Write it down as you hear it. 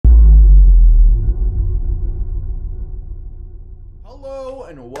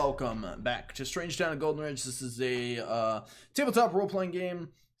and welcome back to Strange Town of Golden Ridge. This is a tabletop role-playing game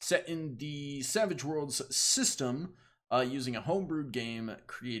set in the Savage Worlds system using a homebrewed game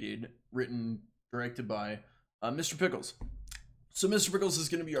created, written, directed by Mr. Pickles. So Mr. Pickles is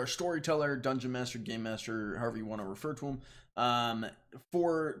going to be our storyteller, dungeon master, game master, however you want to refer to him,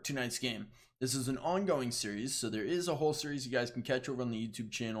 for tonight's game. This is an ongoing series, so there is a whole series you guys can catch over on the YouTube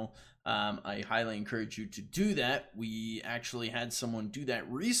channel. I highly encourage you to do that. We actually had someone do that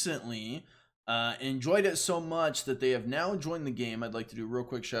recently, enjoyed it so much that they have now joined the game. I'd like to do a real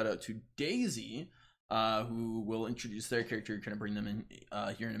quick shout out to Daisy, who will introduce their character, kind of bring them in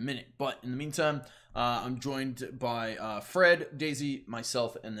here in a minute. But in the meantime, I'm joined by Fred, Daisy,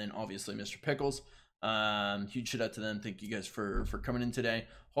 myself, and then obviously Mr. Pickles. Huge shout out to them. Thank you guys for coming in today.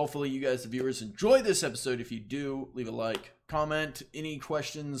 Hopefully you guys, the viewers, enjoy this episode. If you do, leave a like, comment, any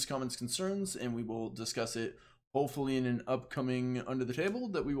questions, comments, concerns, and we will discuss it hopefully in an upcoming Under the Table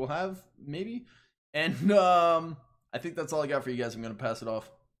that we will have, maybe. And I think that's all I got for you guys. I'm going to pass it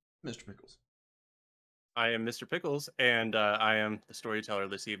off, Mr. Pickles. I am Mr. Pickles, and I am the storyteller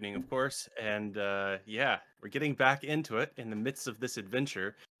this evening, of course. And yeah, we're getting back into it in the midst of this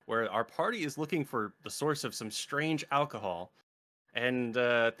adventure where our party is looking for the source of some strange alcohol. And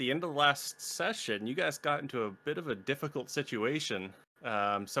at the end of the last session, you guys got into a bit of a difficult situation.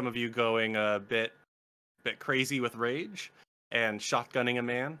 Some of you going a bit crazy with rage and shotgunning a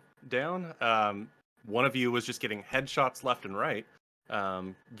man down. One of you was just getting headshots left and right.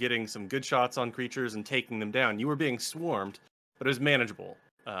 Getting some good shots on creatures and taking them down. You were being swarmed, but it was manageable.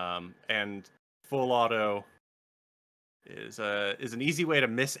 And full auto is an easy way to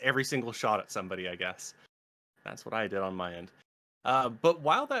miss every single shot at somebody, I guess. That's what I did on my end. But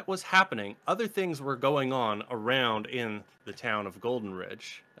while that was happening, other things were going on around in the town of Golden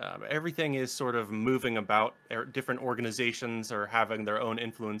Ridge. Everything is sort of moving about. Different organizations are having their own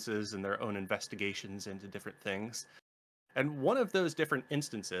influences and their own investigations into different things. And one of those different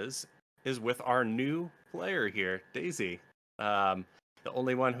instances is with our new player here, Daisy. The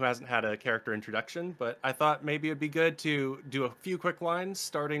only one who hasn't had a character introduction, but I thought maybe it'd be good to do a few quick lines,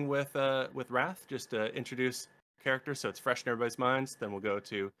 starting with Rath, just to introduce character so it's fresh in everybody's minds. Then we'll go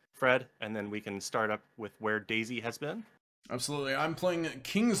to Fred, and then we can start up with where Daisy has been. Absolutely. I'm playing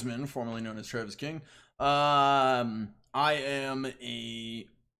Kingsman, formerly known as Travis King. I am a...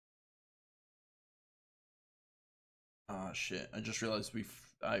 shit. I just realized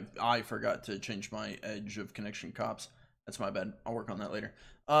I forgot to change my edge of connection cops. That's my bad. I'll work on that later.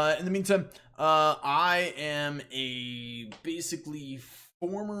 In the meantime, I am a basically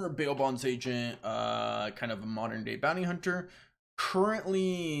former bail bonds agent, kind of a modern day bounty hunter,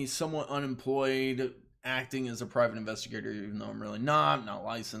 currently somewhat unemployed, acting as a private investigator, even though I'm really not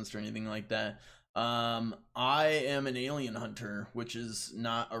licensed or anything like that. I am an alien hunter, which is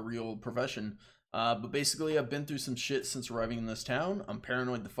not a real profession. But basically, I've been through some shit since arriving in this town. I'm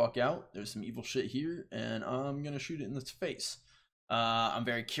paranoid the fuck out. There's some evil shit here, and I'm gonna shoot it in its face. I'm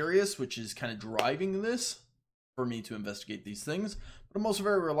very curious, which is kind of driving this for me to investigate these things. But I'm also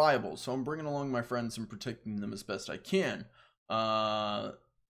very reliable, so I'm bringing along my friends and protecting them as best I can.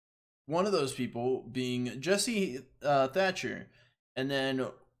 One of those people being Jesse Thatcher, and then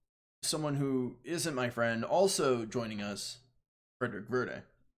someone who isn't my friend also joining us, Frederick Verde.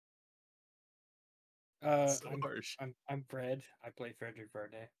 I'm Fred. I play Frederick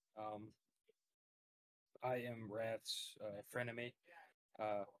Verde. I am Rath's frenemy,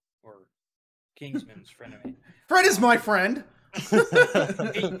 or Kingsman's frenemy. Fred is my friend.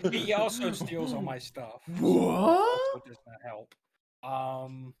 he also steals all my stuff. What? So does not help.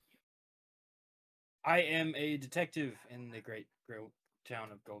 I am a detective in the great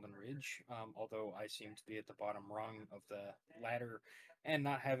town of Golden Ridge. Although I seem to be at the bottom rung of the ladder and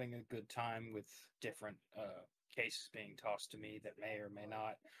not having a good time with different cases being tossed to me that may or may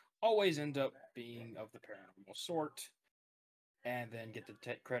not always end up being of the paranormal sort, and then get the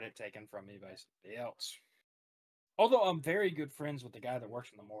credit taken from me by somebody else. Although I'm very good friends with the guy that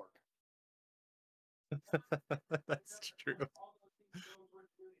works in the morgue. That's true.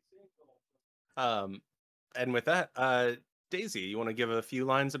 And with that, Daisy, you want to give a few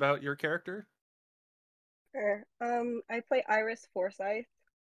lines about your character? Sure. I play Iris Forsyth.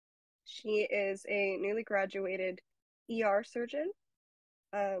 She is a newly graduated ER surgeon.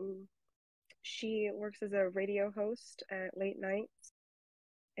 She works as a radio host at late nights,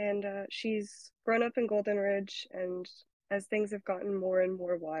 and she's grown up in Golden Ridge, and as things have gotten more and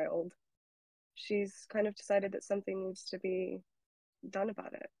more wild, she's kind of decided that something needs to be done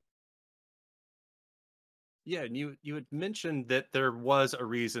about it. Yeah, and you had mentioned that there was a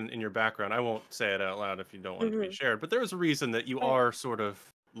reason in your background. I won't say it out loud if you don't want it to be Hmm. shared, but there was a reason that you Oh, are sort of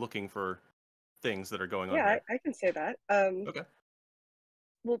looking for things that are going on yeah, here. I can say that. Okay.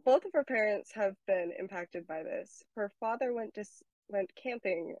 Well, both of her parents have been impacted by this. Her father went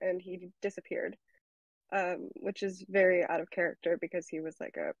camping and he disappeared, which is very out of character because he was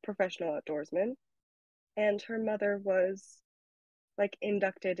like a professional outdoorsman. And her mother was like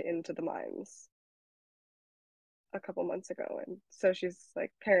inducted into the mines a couple months ago, and so she's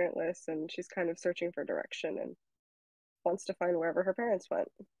like parentless and she's kind of searching for direction and wants to find wherever her parents went.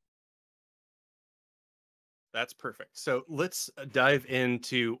 That's perfect. So let's dive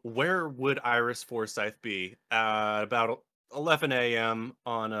into where would Iris Forsyth be about 11 a.m.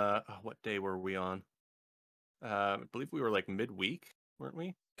 on what day were we on? I believe we were like midweek, weren't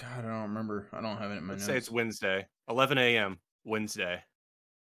we? God, I don't remember. I don't have it in my Let's say it's notes. Wednesday, 11 a.m. Wednesday,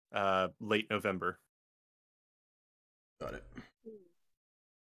 late November. Got it.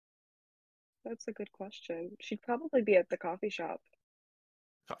 That's a good question. She'd probably be at the coffee shop.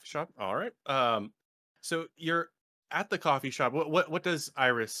 Coffee shop. All right. So you're at the coffee shop. What does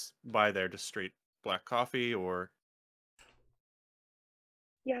Iris buy there? Just straight black coffee or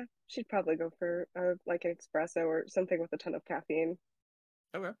Yeah, she'd probably go for like an espresso or something with a ton of caffeine.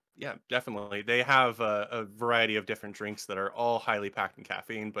 okay. Yeah, definitely. They have a variety of different drinks that are all highly packed in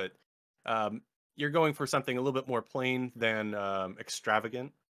caffeine, but um, you're going for something a little bit more plain than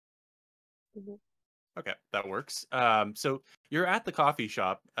extravagant. Hmm. Okay, that works. So you're at the coffee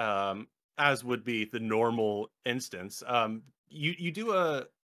shop, as would be the normal instance. You do a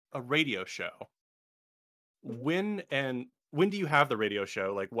radio show. Hmm. When do you have the radio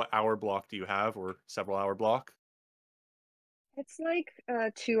show? Like what hour block do you have, or several hour block? It's like a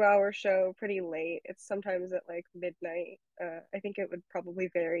 2 hour show, pretty late. It's sometimes at like midnight. I think it would probably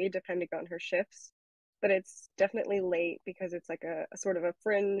vary depending on her shifts, but it's definitely late because it's like a sort of a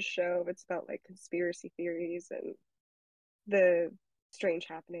fringe show. It's about like conspiracy theories and the strange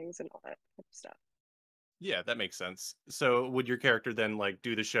happenings and all that type of stuff. Yeah, that makes sense. So would your character then like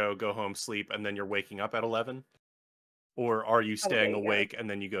do the show, go home, sleep, and then you're waking up at 11? Or are you staying Probably, yeah. awake and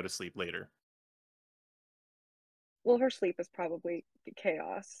then you go to sleep later? Well, her sleep is probably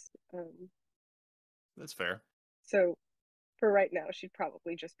chaos. That's fair. So for right now, she'd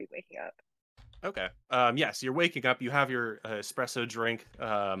probably just be waking up. Okay. Yes, you're waking up, you have your espresso drink.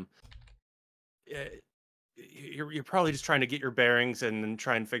 Eh, you're probably just trying to get your bearings and then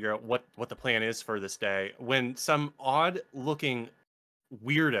try and figure out what the plan is for this day when some odd looking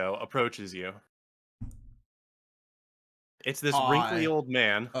weirdo approaches you. It's this wrinkly I. old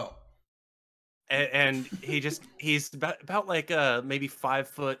man, Oh. and he's about like maybe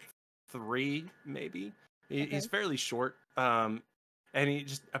 5'3", maybe. He's Okay. fairly short, and he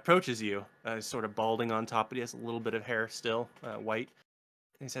just approaches you, sort of balding on top, but he has a little bit of hair still, white.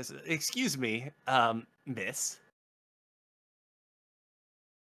 And he says, "Excuse me, miss."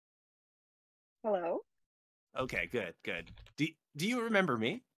 Hello? Okay, good, good. Do you remember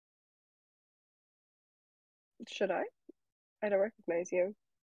me? Should I? I don't recognize you.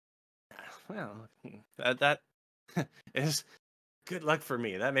 Well, that is good luck for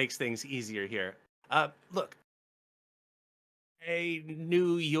me. That makes things easier here. Look, I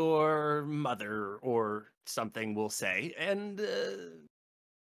knew your mother or something, we'll say, and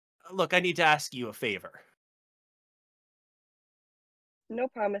look, I need to ask you a favor. No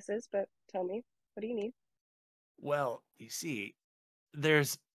promises, but tell me, what do you need? Well, you see,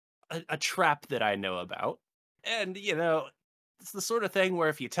 there's a trap that I know about, and it's the sort of thing where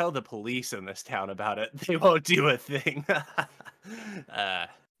if you tell the police in this town about it, they won't do a thing. uh,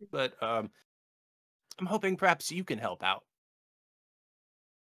 but I'm hoping perhaps you can help out.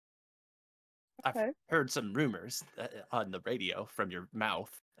 I've Okay. heard some rumors on the radio from your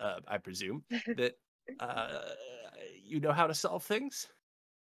mouth, I presume, that uh, you know how to solve things.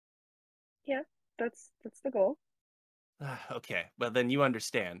 Yeah, that's the goal. Okay, well then you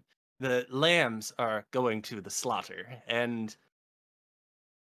understand. The lambs are going to the slaughter, and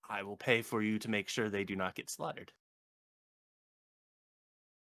I will pay for you to make sure they do not get slaughtered.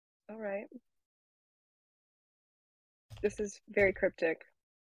 All right. This is very cryptic,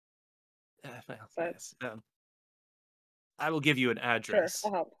 Well, but yes. I will give you an sure, address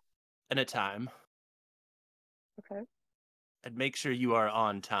I'll help. and a time, Okay. and make sure you are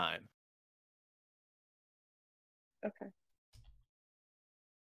on time. Okay.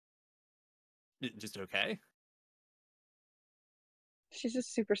 Just okay? She's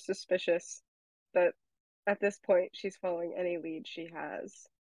just super suspicious that at this point she's following any lead she has.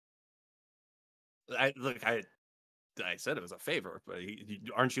 I said it was a favor, but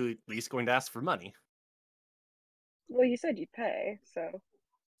aren't you at least going to ask for money? Well, you said you'd pay, so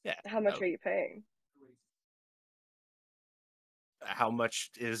Yeah. how much are you paying? How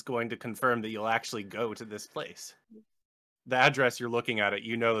much is going to confirm that you'll actually go to this place? The address you're looking at it,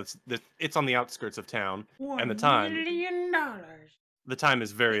 you know it's on the outskirts of town, and $1 million. the time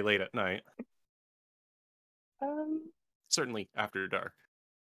is very late at night. Certainly after dark.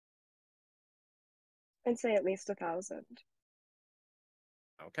 I'd say at least 1,000.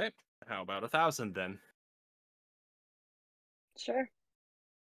 Okay. How about 1,000 then? Sure.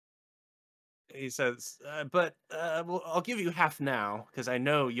 He says, well, I'll give you half now, because I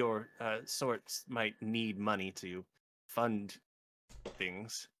know your sorts might need money to fund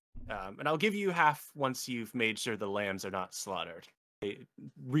things. And I'll give you half once you've made sure the lambs are not slaughtered. He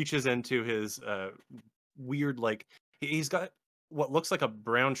reaches into his weird, like, he's got what looks like a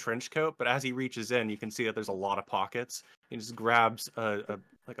brown trench coat, but as he reaches in, you can see that there's a lot of pockets. He just grabs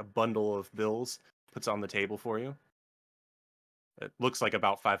like a bundle of bills, puts on the table for you. It looks like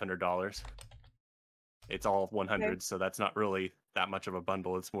about $500. It's all 100, Okay. so that's not really that much of a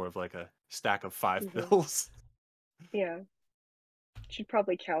bundle. It's more of like a stack of 5 Mhm. bills. Yeah. Should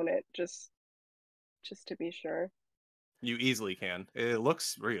probably count it just to be sure. You easily can. It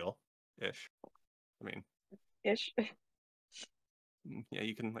looks real-ish. I mean, Ish. yeah,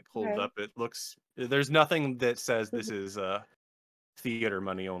 you can like hold it Okay. up. It looks. There's nothing that says this is theater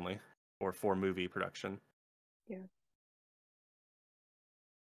money only or for movie production. Yeah.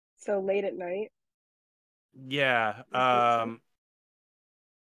 So late at night. Yeah. You think so?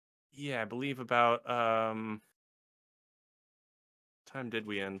 Yeah, I believe about time did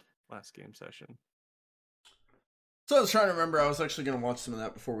we end last game session? So I was trying to remember. I was actually going to watch some of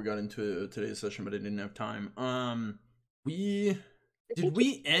that before we got into today's session, but I didn't have time. I Did think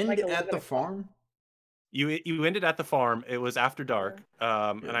we end like at 11 the o'clock. farm? You ended at the farm. It was after dark.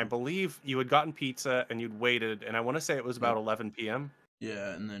 Yeah. And I believe you had gotten pizza and you'd waited, and I want to say it was about Yep. 11 p.m.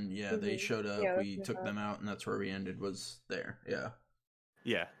 Yeah, and then they showed up. Yeah, that's We what I took thought. them out, and that's where we ended. Was there? Yeah.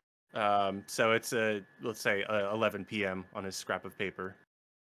 Yeah. So it's let's say 11 p.m. on his scrap of paper.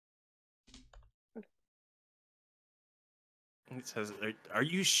 It says, "Are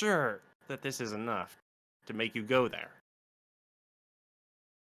you sure that this is enough to make you go there?"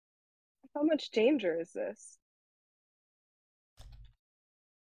 How much danger is this?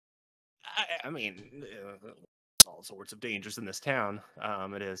 I mean, all sorts of dangers in this town.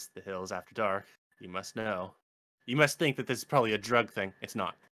 It is the hills after dark. You must know. You must think that this is probably a drug thing. It's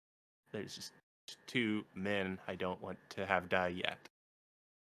not. There's just 2 men I don't want to have die yet.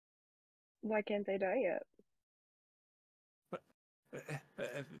 Why can't they die yet?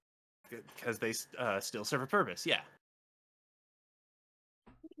 Because they still serve a purpose. Yeah.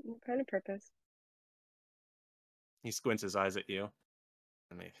 What kind of purpose? He squints his eyes at you.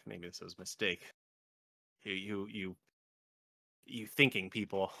 I mean, maybe this was a mistake. You thinking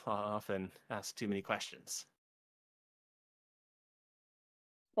people often ask too many questions.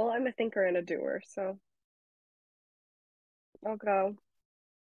 Well, I'm a thinker and a doer, so I'll go.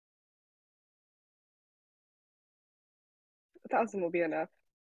 1,000 will be enough.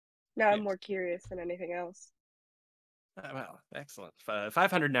 Now I'm Yes. more curious than anything else. Well, excellent.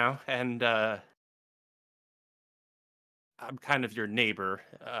 500 now, and I'm kind of your neighbor,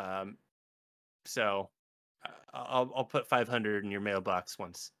 so I'll put 500 in your mailbox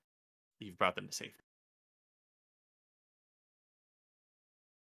once you've brought them to safety.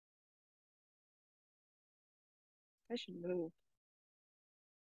 I should move.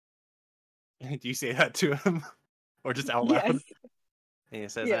 Do you say that to him, or just out loud? Yes. And he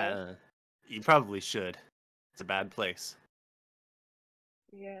says, Yeah. "You probably should. It's a bad place."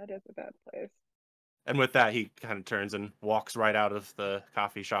 Yeah, it is a bad place. And with that, he kind of turns and walks right out of the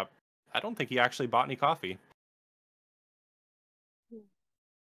coffee shop. I don't think he actually bought any coffee.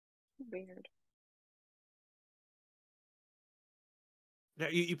 Weird. Yeah,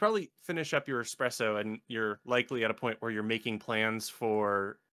 you probably finish up your espresso, and you're likely at a point where you're making plans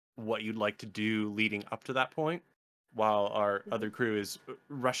for what you'd like to do leading up to that point, while our other crew is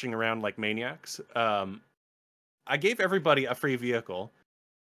rushing around like maniacs. I gave everybody a free vehicle.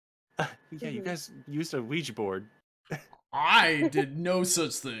 Yeah, you guys used a Ouija board. I did no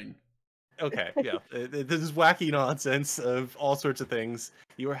such thing. Okay, yeah. This is wacky nonsense of all sorts of things.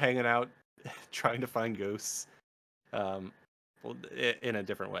 You were hanging out, trying to find ghosts. Well, in a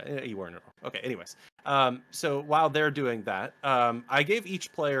different way. You weren't. Okay, anyways. So while they're doing that, I gave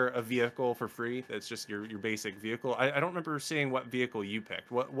each player a vehicle for free. That's just your basic vehicle. I don't remember seeing what vehicle you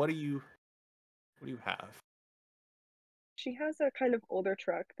picked. What do you have? She has a kind of older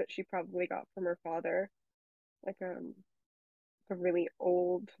truck that she probably got from her father. Like a really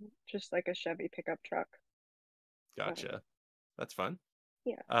old, just like a Chevy pickup truck. Gotcha. That's fun.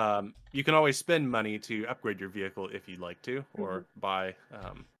 Yeah. You can always spend money to upgrade your vehicle if you'd like to, or Mhm. buy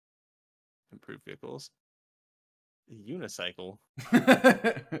improved vehicles. Unicycle.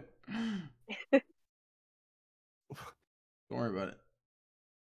 Don't worry about it.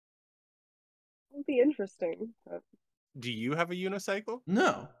 It'll be interesting. But Do you have a unicycle?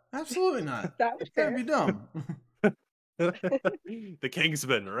 No, absolutely not. that was That'd fair. be dumb. The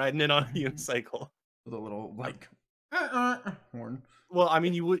Kingsman riding in on a unicycle. With a little like horn. Well, I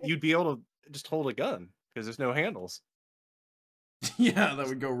mean, you'd be able to just hold a gun because there's no handles. Yeah, that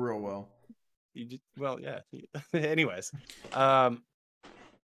would go real well. Well, yeah. Anyways,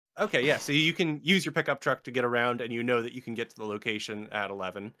 okay, yeah. So you can use your pickup truck to get around, and you know that you can get to the location at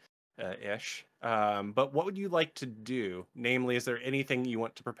 11 ish. But what would you like to do? Namely, is there anything you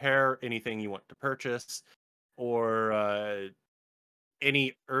want to prepare, anything you want to purchase, or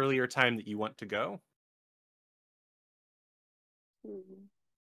any earlier time that you want to go? Hmm.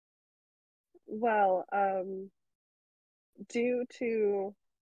 Well, due to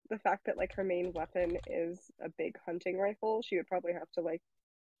the fact that like her main weapon is a big hunting rifle, she would probably have to like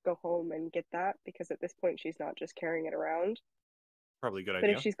go home and get that because at this point she's not just carrying it around. Probably a good But if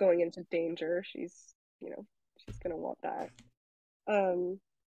idea. she's going into danger, she's gonna want that. Um,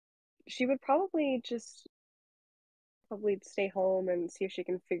 she would probably stay home and see if she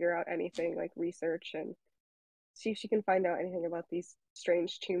can figure out anything, like research and see if she can find out anything about these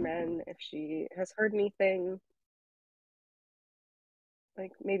strange two men, if she has heard anything,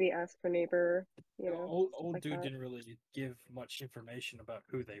 like maybe ask her neighbor, Old like dude that. didn't really give much information about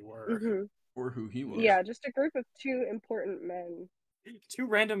who they were. Hmm. Or who he was. Yeah, just a group of two important men Two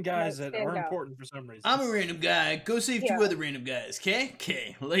random guys that that stand are out. important for some reason. I'm a random guy. Go save two Yeah. other random guys.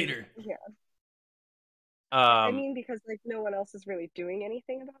 Okay, later. Yeah. I Um, mean, because like no one else is really doing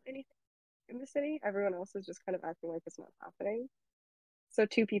anything about anything in the city. Everyone else is just kind of acting like it's not happening. So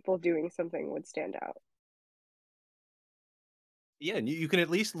two people doing something would stand out. yeah, and you can at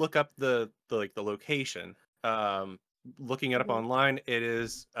least look up the location. Looking it up Hmm. online, it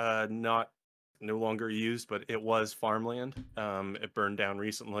is not no longer used, but it was farmland. It burned down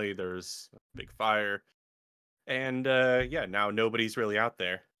recently. There's a big fire, and yeah, now nobody's really out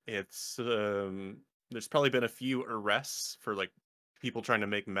there. It's there's probably been a few arrests for like people trying to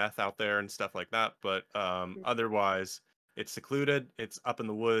make meth out there and stuff like that, but otherwise it's secluded. It's up in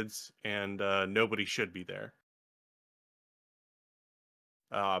the woods, and nobody should be there.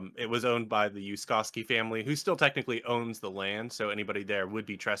 It was owned by the Uskoski family, who still technically owns the land, so anybody there would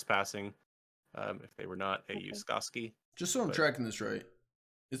be trespassing if they were not a Okay. Uskoski. Just so I'm But- tracking this right.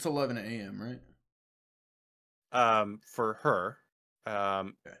 It's 11 a.m., right? For her,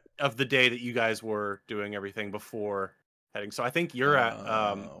 Okay. of the day that you guys were doing everything before heading. So I think you're at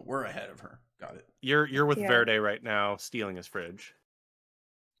we're ahead of her. Got it. you're with Yeah. Verde right now, stealing his fridge.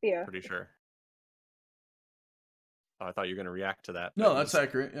 Yeah. Pretty sure. Oh, I thought you were gonna react to that. No, That that's was-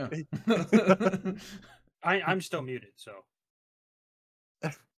 accurate. Yeah. I'm still muted, so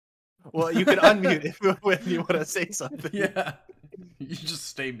Well, you can unmute if when you want to say something. Yeah. You just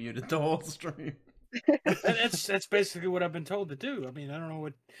stay muted the whole stream. that's basically what I've been told to do. I mean, I don't know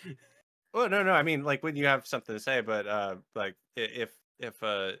what. Well, no. I mean, like when you have something to say, but like if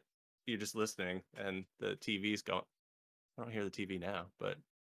you're just listening and the TV's going, I don't hear the TV now, but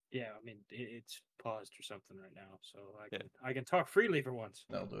Yeah, I mean, it's paused or something right now, so Yeah. I can talk freely for once.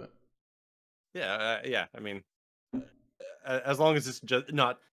 That'll do it. yeah. I mean, as long as it's just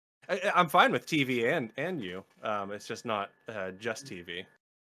not, I'm fine with TV and you. It's just not just TV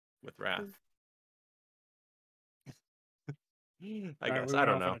with Rath. I All right, guess we I went don't off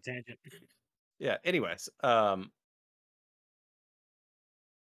on know. a tangent. Yeah. Anyways,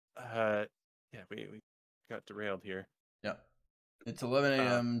 yeah, we got derailed here. Yeah. It's 11 Uh,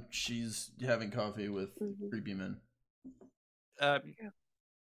 a.m. She's having coffee with Mhm. creepy men.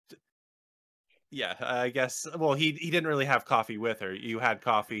 Yeah, I guess. Well, he didn't really have coffee with her. You had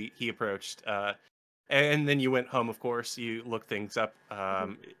coffee. He approached, and then you went home. Of course, you looked things up.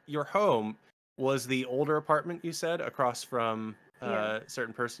 Your home was the older apartment you said across from Yeah. a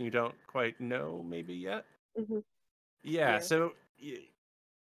certain person you don't quite know, maybe yet. Hmm. Yeah. Yeah. So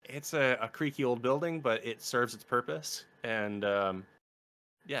it's a creaky old building, but it serves its purpose, and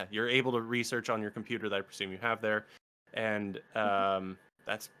yeah, you're able to research on your computer that I presume you have there, and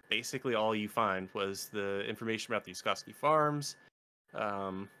that's basically all you find was the information about the Uskoski farms,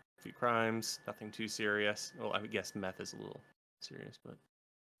 a few crimes, nothing too serious. Well, I guess meth is a little serious, but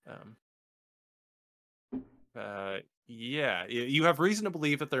yeah, you have reason to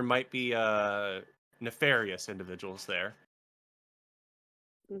believe that there might be nefarious individuals there.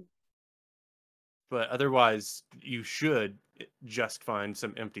 Mm. But otherwise, you should just find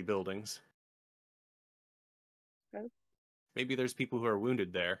some empty buildings. Okay. Maybe there's people who are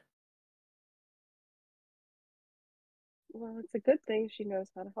wounded there. Well, it's a good thing she knows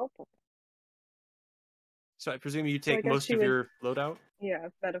how to help them. So I presume you So I take guess most she of would, your loadout? yeah,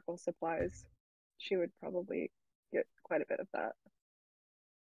 medical supplies. She would probably get quite a bit of that.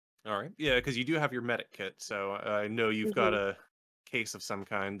 All right. Yeah, because you do have your medic kit, so I know you've got a case of some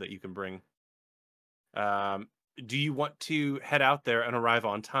kind that you can bring. Do you want to head out there and arrive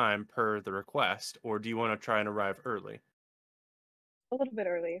on time per the request, or do you want to try and arrive early? A little bit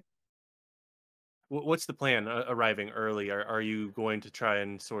early. What's the plan arriving early? Are you going to try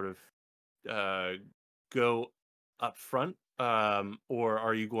and sort of uh, go up front, or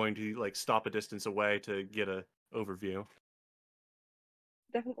are you going to like stop a distance away to get a overview?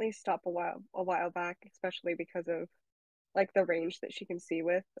 Definitely stop a while back, especially because of like the range that she can see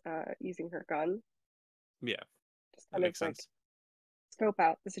with using her gun. Yeah, Just that kind of makes like sense. scope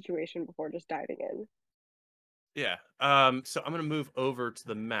out the situation before just diving in. Yeah. So I'm gonna move over to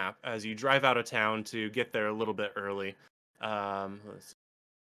the map as you drive out of town to get there a little bit early. Let's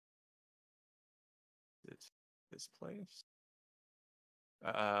it's this place.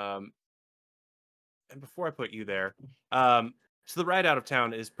 Um, and before I put you there, so the ride out of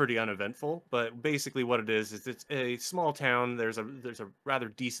town is pretty uneventful, but basically what it is it's a small town. There's a rather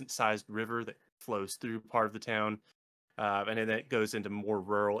decent sized river that flows through part of the town. And then it goes into more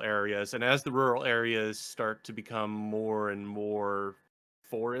rural areas. And as the rural areas start to become more and more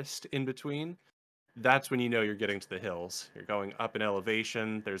forest in between, that's when you know you're getting to the hills. You're going up in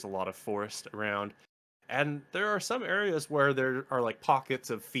elevation, there's a lot of forest around. And there are some areas where there are like pockets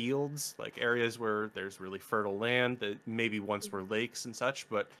of fields, like areas where there's really fertile land that maybe once were lakes and such.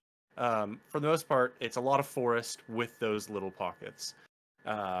 But for the most part, it's a lot of forest with those little pockets.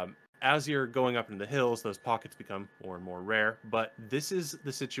 As you're going up into the hills, those pockets become more and more rare. But this is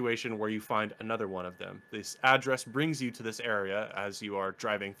the situation where you find another one of them. This address brings you to this area as you are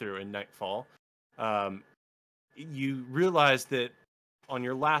driving through in nightfall. Um, you realize that on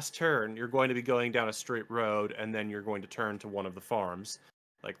your last turn, you're going to be going down a straight road, and then you're going to turn to one of the farms.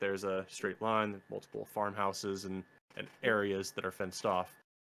 Like there's a straight line, multiple farmhouses and areas that are fenced off.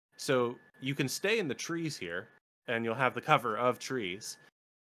 So you can stay in the trees here, and you'll have the cover of trees.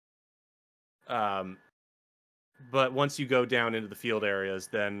 Um, but once you go down into the field areas,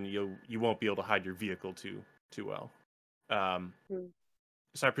 then you won't be able to hide your vehicle too well. Um, Hmm.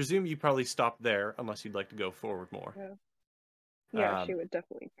 so I presume you probably stop there unless you'd like to go forward more. Yeah. Yeah, she Um, would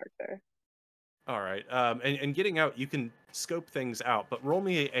definitely park there. all right. And getting out, you can scope things out, but roll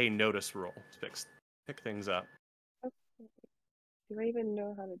me a notice roll to pick things up. Okay. Do I even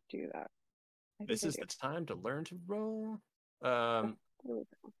know how to do that? I think This I is do. the time to learn to roll. Oh, there we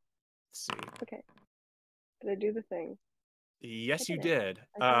go. Let's see. Okay. Did I do the thing? I Yes, you did it. did.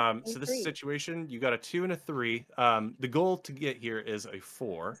 I got a So this three. situation, you got a 2 and a 3. The goal to get here is a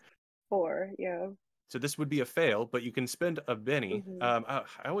 4. Four, yeah. So this would be a fail, but you can spend a Benny. Mm-hmm.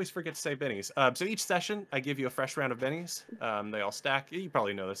 I always forget to say Bennies. So each session, I give you a fresh round of Bennies. They all stack. You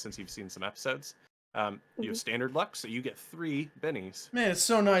probably know this since you've seen some episodes. You Mm-hmm. have standard luck, so you get 3 Bennies. Man, it's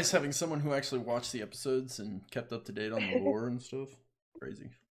so nice having someone who actually watched the episodes and kept up to date on the lore and stuff. Crazy.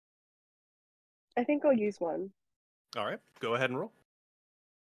 I think I'll use one. All right, go ahead and roll.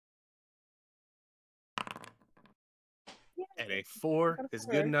 Yeah, And a I 4 got a is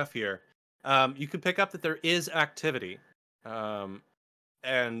good four. enough here. You can pick up that there is activity. And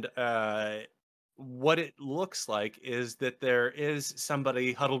what it looks like is that there is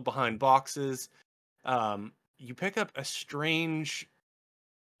somebody huddled behind boxes. You pick up a strange,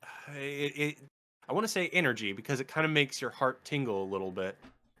 I want to say energy because it kind of makes your heart tingle a little bit.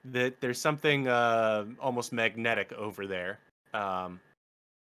 That there's something almost magnetic over there. Um,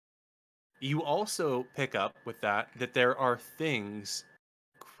 you also pick up with that there are things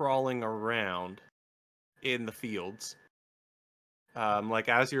crawling around in the fields. Like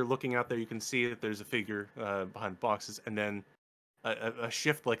as you're looking out there, you can see that there's a figure behind the boxes, and then a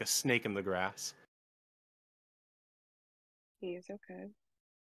shift like a snake in the grass. He's okay.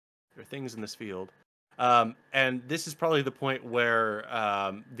 There are things in this field. And this is probably the point where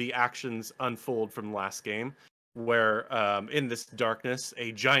the actions unfold from the last game, where in this darkness,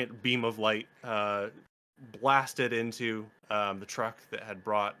 a giant beam of light blasted into the truck that had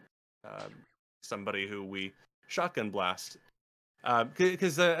brought somebody who we shotgun blast.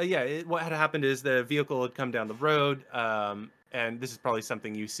 Because what had happened is the vehicle had come down the road, and this is probably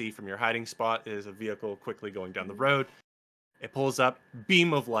something you see from your hiding spot: is a vehicle quickly going down the Mm-hmm. road. It pulls up,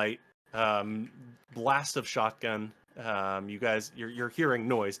 beam of light, blast of shotgun. You guys, you're hearing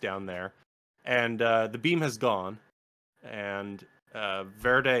noise down there. and the beam has gone, and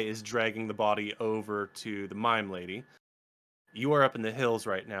Verde is dragging the body over to the mime lady. You are up in the hills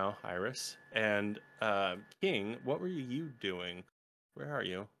right now, Iris, and King. What were you doing? Where are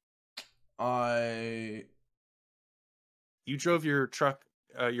you? You drove your truck,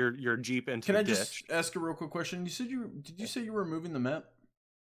 your Jeep into Can the I ditch. just ask a real quick question? Did you say you were moving the map?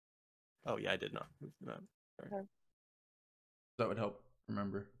 Oh yeah, I did not move the map. Sorry. That would help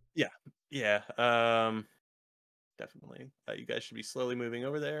remember. Yeah. Definitely. You guys should be slowly moving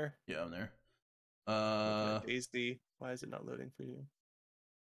over there. Yeah, I'm there. Looking at Daisy. Why is it not loading for you?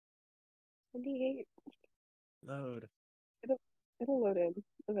 28. Load. It'll load in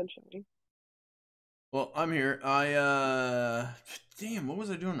eventually. Well, I'm here. Damn, what was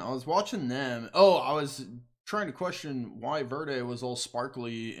I doing? I was watching them. Oh, I was trying to question why Verde was all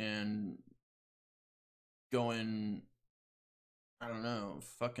sparkly and going, I don't know,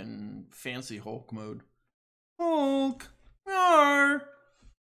 fucking fancy Hulk mode. Hulk! Roar!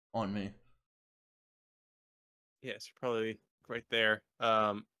 On me. Yes, you're probably right there.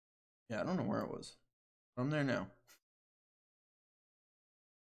 Yeah, I don't know where it was. I'm there now.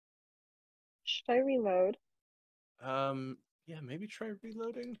 Should I reload? Yeah, maybe try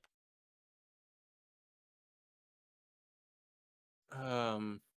reloading.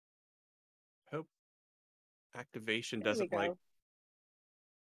 Hope activation There we doesn't like. go.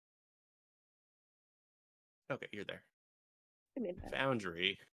 Okay, you're there. I made that.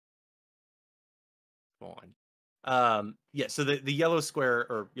 Foundry. Come on. Yeah, so the yellow square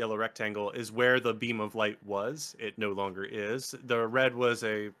or yellow rectangle is where the beam of light was. It no longer is. The red was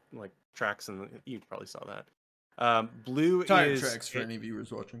a like tracks, and you probably saw that. Blue Tire is tracks for any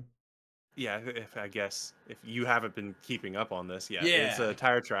viewers watching. Yeah, if I guess if you haven't been keeping up on this, yeah, it's Yeah.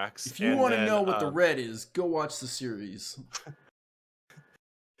 tire tracks. If you and want to then, know what the red is, go watch the series.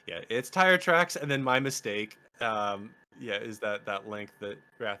 yeah, it's tire tracks, and then my mistake, yeah, is that link that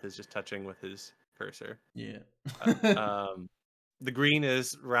Rath is just touching with his cursor. Yeah. The green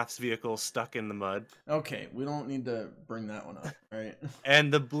is Rath's vehicle stuck in the mud. Okay, we don't need to bring that one up, right?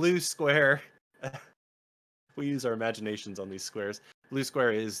 And the blue square, we use our imaginations on these squares. Blue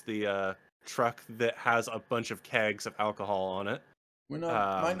square is the truck that has a bunch of kegs of alcohol on it. We're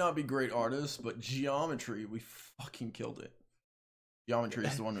not might not be great artists, but geometry, we fucking killed it. Geometry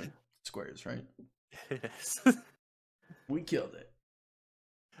is the one with squares, right? It is. We killed it.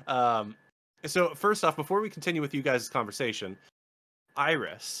 So first off, before we continue with you guys' conversation,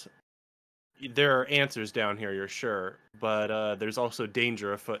 Iris, there are answers down here, you're sure, but there's also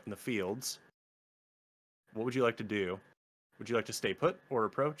danger afoot in the fields. What would you like to do? Would you like to stay put or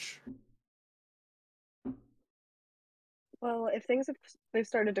approach? Well, if they've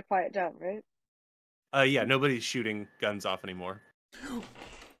started to quiet down, right? Yeah, nobody's shooting guns off anymore.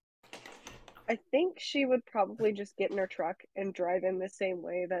 I think she would probably just get in her truck and drive in the same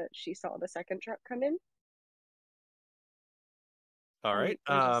way that she saw the second truck come in. All right.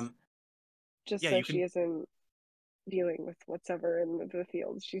 Just Yeah, so you she can. isn't dealing with whatever in the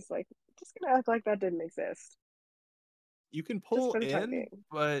fields. She's like, just gonna act like that didn't exist. You can Just pull for the time in, being.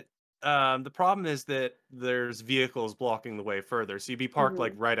 but the problem is that there's vehicles blocking the way further. So you'd be parked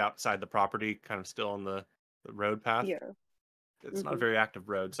like right outside the property, kind of still on the road path. Yeah. It's not a very active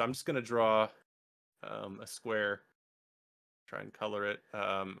road, so I'm just gonna draw a square. Try and color it.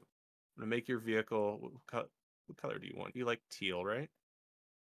 I'm gonna make your vehicle. What color do you want? You like teal, right?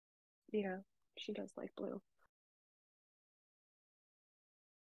 Yeah. She does like blue.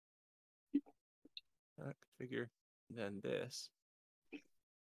 Configure. Then this.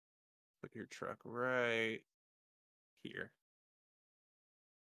 Put your truck right here.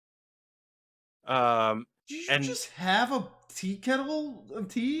 Did you And just have a tea kettle of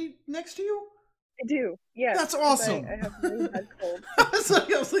tea next to you? I do. Yeah. That's awesome. I have really bad cold. I was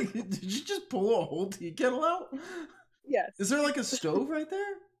like, did you just pull a whole tea kettle out? Yes. Is there like a stove right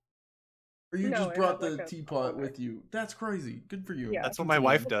there? Or you No, just I brought have, like, the a teapot pot. with you? That's crazy. Good for you. Yeah. that's what my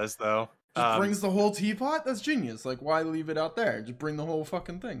wife does, though. Just brings the whole teapot? That's genius. Like, why leave it out there? Just bring the whole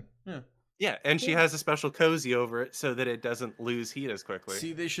fucking thing. Yeah. Yeah, and she Yeah. has a special cozy over it so that it doesn't lose heat as quickly.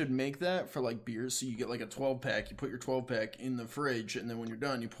 See, they should make that for like beers. So you get like a 12-pack, you put your 12-pack in the fridge, and then when you're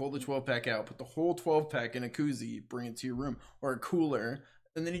done, you pull the 12-pack out, put the whole 12-pack in a koozie, bring it to your room, or a cooler,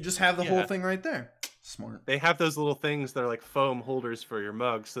 and then you just have the whole thing right there. Smart. They have those little things that are like foam holders for your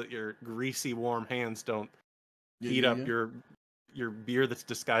mug so that your greasy, warm hands don't heat up your beer that's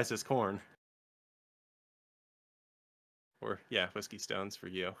disguised as corn. Or, yeah, whiskey stones for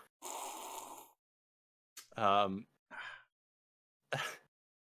you.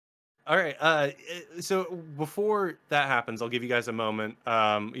 All right. So before that happens, I'll give you guys a moment.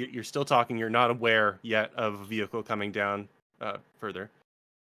 You're still talking. You're not aware yet of a vehicle coming down further.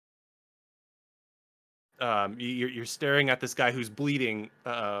 You're staring at this guy who's bleeding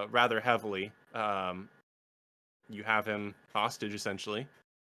rather heavily. You have him hostage, essentially.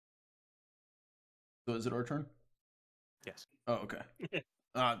 So is it our turn? Yes. Oh, okay.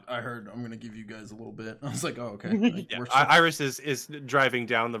 I heard I'm gonna give you guys a little bit. I was like, oh, okay. Yeah. We're Iris is driving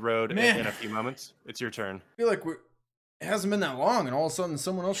down the road Man. in a few moments. It's your turn. I feel like it hasn't been that long, and all of a sudden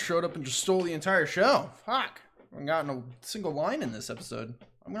someone else showed up and just stole the entire show. Fuck. I haven't gotten a single line in this episode.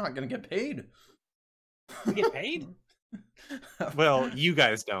 I'm not gonna get paid. You get paid? Well, you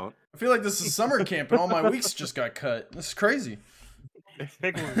guys don't. I feel like this is summer camp and all my weeks just got cut. This is crazy.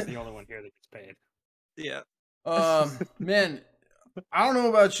 Pickles is the only one here that gets paid. Yeah. Man, I don't know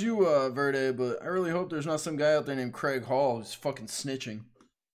about you, Verde, but I really hope there's not some guy out there named Craig Hall who's fucking snitching.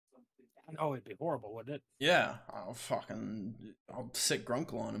 Oh, it'd be horrible, wouldn't it? Yeah, I'll sick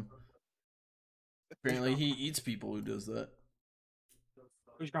Grunkle on him. Apparently he eats people who does that.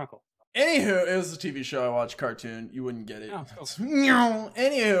 Who's Grunkle? Anywho, it was a TV show I watched, cartoon. You wouldn't get it. Oh, cool.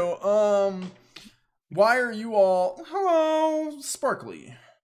 Anywho, why are you all hello sparkly?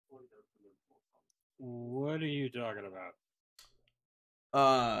 What are you talking about?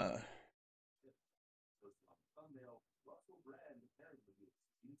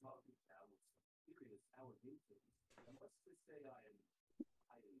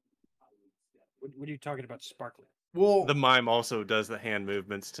 What are you talking about, sparkly? Well, The mime also does the hand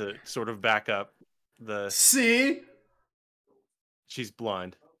movements to sort of back up the. see? She's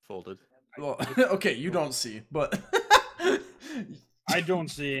blind, folded. Well, okay, you don't see, but I don't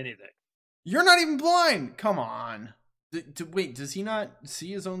see anything. you're not even blind. Come on. Wait, does he not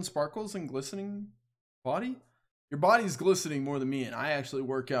see his own sparkles and glistening body? Your body's glistening more than me, and I actually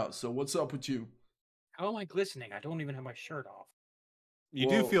work out. So what's up with you? How am I glistening? I don't even have my shirt off. You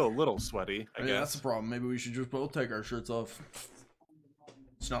Whoa. do feel a little sweaty, I Yeah, guess. that's the problem. Maybe we should just both take our shirts off.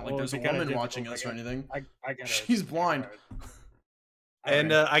 It's not like Well, there's a it'd be kinda woman difficult. watching us or anything. I gotta. She's blind.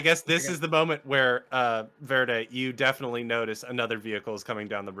 And Alright. I guess this Okay. is the moment where, Verde, you definitely notice another vehicle is coming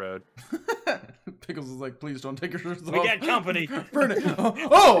down the road. Pickles is like, please don't take your shirts off. We got company. Burn it.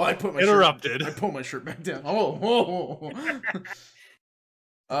 Oh, I put my Interrupted. Shirt, I pull my shirt back down.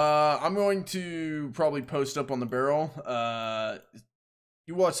 I'm going to probably post up on the barrel.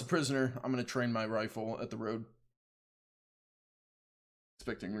 You watch the prisoner. I'm going to train my rifle at the road.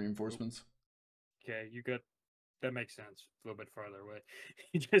 Expecting reinforcements. Okay, you got. That makes sense. A little bit farther away.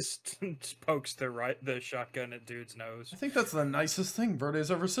 He just pokes the shotgun at dude's nose. I think that's the nicest thing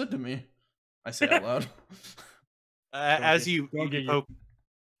Verde's ever said to me. I say out loud. As get- you don't get poke,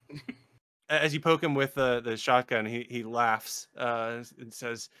 as you poke him with the shotgun, he laughs and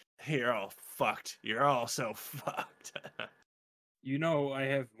says, "You're all fucked. You're all so fucked." You know, I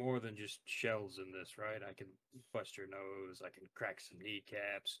have more than just shells in this, right? I can bust your nose. I can crack some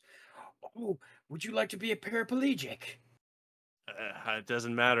kneecaps. Oh, would you like to be a paraplegic? It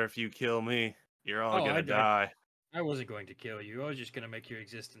doesn't matter if you kill me. You're all Oh, gonna die. I wasn't going to kill you. I was just going to make your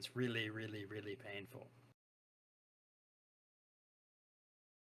existence really, really, really painful.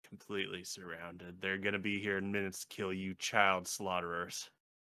 Completely surrounded. They're gonna be here in minutes to kill you, child slaughterers.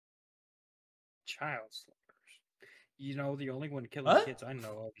 Child slaughterers. You know, the only one killing What? kids I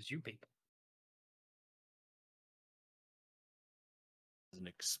know of is you people. Doesn't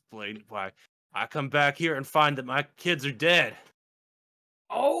explain why I come back here and find that my kids are dead.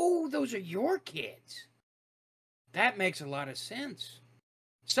 Oh, those are your kids. That makes a lot of sense.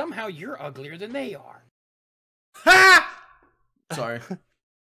 Somehow you're uglier than they are. Ha! Sorry.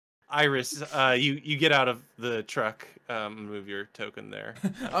 Iris, you get out of the truck, move your token there.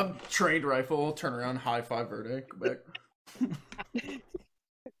 I'm trained rifle, turn around, high five Verde, go back.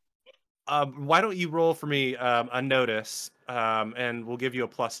 Why don't you roll for me a notice, and we'll give you a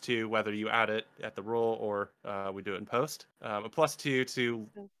 +2 whether you add it at the roll or we do it in post. A +2 to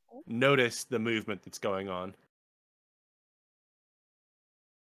notice the movement that's going on.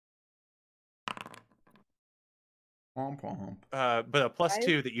 Womp womp. But a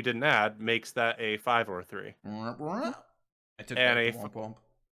 +2 that you didn't add makes that a 5 or a 3. I took And back a the womp womp.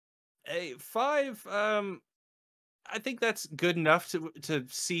 A 5, I think that's good enough to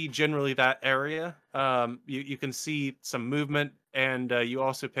see generally that area. You can see some movement, and you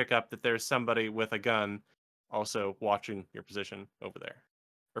also pick up that there's somebody with a gun also watching your position over there,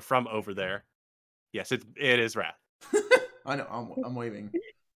 or from over there. Yes, it is Rath. I know, I'm waving.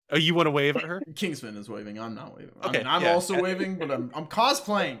 Oh, you want to wave at her? Kingsman is waving, I'm not waving. I Okay, mean, I'm yeah. also waving, but I'm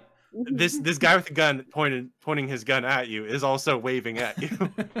cosplaying. this guy with the gun pointing his gun at you is also waving at you,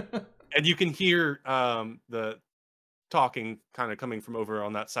 and you can hear the talking kind of coming from over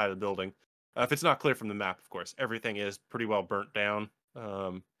on that side of the building. If it's not clear from the map, of course, everything is pretty well burnt down.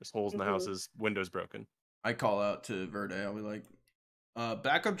 There's holes in the houses, windows broken. I call out to Verde. I'll be like,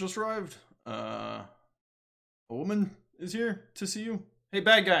 backup just arrived. A woman is here to see you. Hey,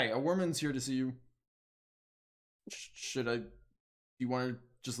 bad guy, a woman's here to see you. Should I? Do you want to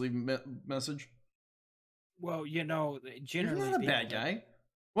just leave a message? Well, you know, generally You're not a people bad that- guy.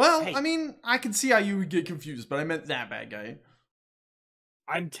 Well, Hey. I mean, I can see how you would get confused, but I meant that bad guy.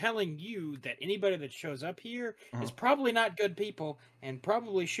 I'm telling you that anybody that shows up here is Uh-huh. probably not good people and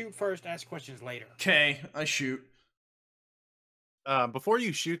probably shoot first, ask questions later. Okay, I shoot. Before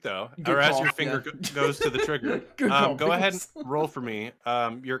you shoot, though, Good or as call, your finger yeah. goes to the trigger, Good call, go ahead and Pickles. roll for me.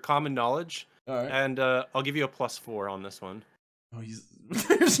 Your common knowledge, All right. and I'll give you a +4 on this one. Oh,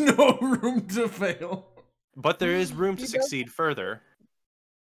 there's no room to fail. But there is room to You don't- succeed further.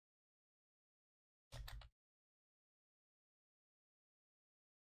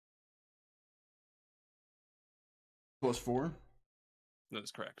 +4. That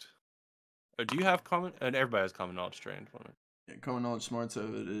is correct. Do you have common? And everybody has common knowledge trained. Yeah, common knowledge smarts have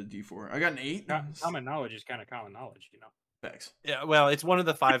a D4. I got an 8. Common knowledge is kind of common knowledge, you know. Facts. Yeah, well, it's one of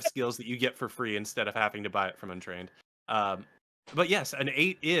the 5 skills that you get for free instead of having to buy it from untrained. But yes, an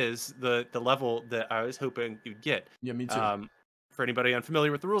 8 is the level that I was hoping you'd get. Yeah, me too. For anybody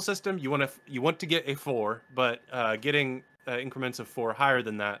unfamiliar with the rule system, you want to get a 4, but getting increments of 4 higher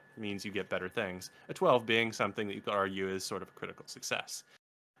than that means you get better things. A 12 being something that you could argue is sort of a critical success.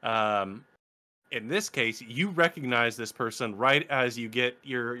 In this case, you recognize this person right as you get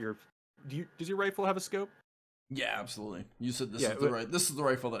your. Does your rifle have a scope? Yeah, absolutely. You said this Yeah, this is the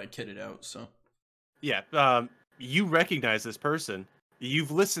rifle that I kitted out. So Yeah. You recognize this person.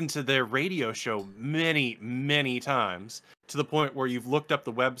 You've listened to their radio show many, many times to the point where you've looked up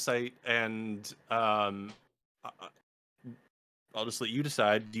the website and I'll just let you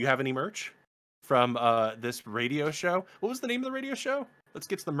decide. Do you have any merch from this radio show? What was the name of the radio show? Let's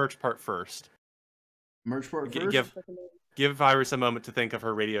get to the merch part first. merch part G- first. Give Iris a moment to think of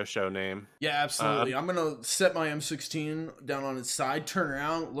her radio show name. Yeah, absolutely. I'm gonna set my M16 down on its side, turn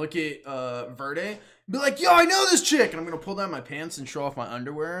around, look at Verde, be like, "Yo, I know this chick," and I'm gonna pull down my pants and show off my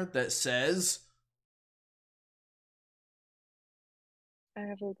underwear that says. I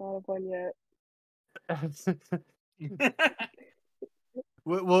haven't thought of one yet.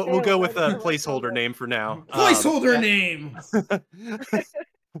 We'll go with a Yeah, placeholder name for now. Placeholder name.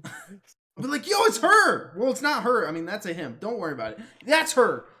 I'll be like, "Yo, it's her." Well, it's not her. I mean, that's a him. Don't worry about it. That's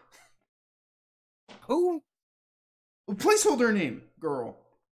her. Who? Placeholder name, girl.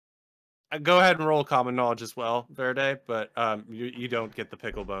 Go ahead and roll common knowledge as well, Verde, but you don't get the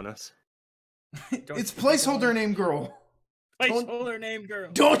pickle bonus. It's placeholder name, girl. Placeholder name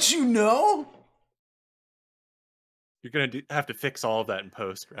girl. Don't you know? You're gonna have to fix all of that in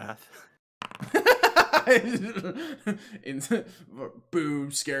post, Rath. In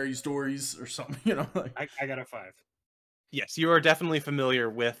boo, scary stories or something, you know. Like. I got a 5. Yes, you are definitely familiar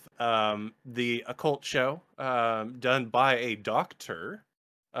with the occult show done by a doctor,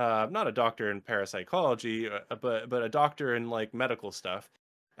 not a doctor in parapsychology, but a doctor in like medical stuff.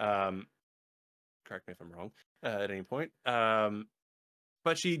 Correct me if I'm wrong at any point.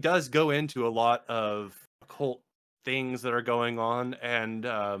 But she does go into a lot of occult things that are going on, and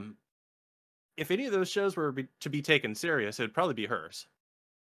if any of those shows were to be taken serious, it'd probably be hers.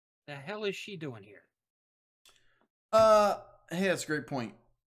 The hell is she doing here? Hey, that's a great point.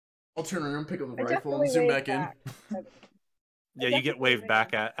 I'll turn around, pick up the I rifle, and definitely zoom wave back back. Yeah, you get definitely waved wave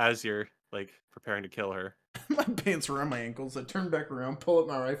back back. at as you're like preparing to kill her. in. My pants are around my ankles. I turn back around, pull up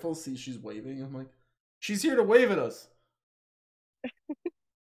my rifle, see she's waving. I'm like, she's here to wave at us.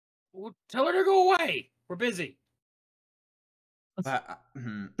 Well, tell her to go away. We're busy.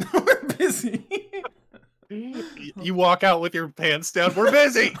 We're busy. You walk out with your pants down. We're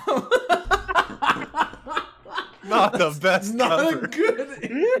busy. Not the best Not cover. a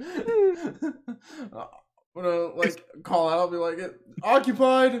good. I'm gonna like call out. I'll be like,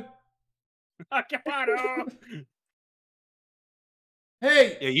 occupied. Occupado.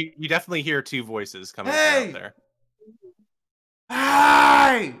 Hey, Yeah, you definitely hear 2 voices coming Hey! out there.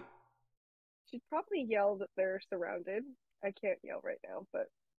 hi. She'd probably yell that they're surrounded. I can't yell right now, but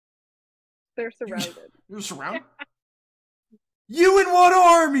they're surrounded. You're surrounded. You in what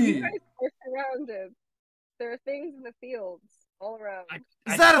army? You guys are surrounded. There are things in the fields all around.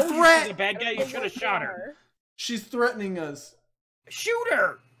 Is that a told you threat? She's a bad guy. You should have shot her. She's threatening us. Shoot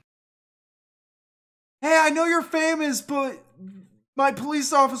her. Hey, I know you're famous, but My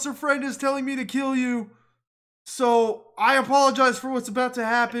police officer friend is telling me to kill you. So I apologize for what's about to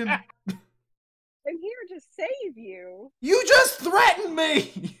happen. I'm here to save you. You just threatened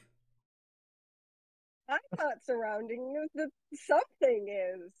me! I'm not surrounding you. The something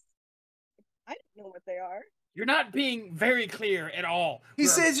is. I don't know what they are. You're not being very clear at all. He We're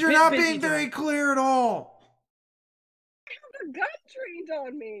a says you're bit not busy being very tonight. clear at all. I have a gun trained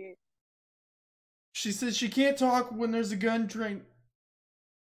on me. She says she can't talk when there's a gun trained.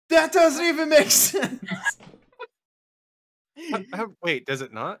 That doesn't even make sense. Wait, does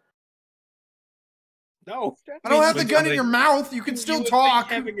it not? No. I don't have the When gun in somebody- your mouth. You can still would talk.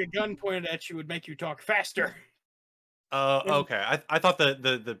 think having a gun pointed at you would make you talk faster. Okay. I thought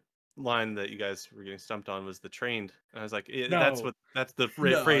the line that you guys were getting stumped on was the trained. And I was like, that's No. that's the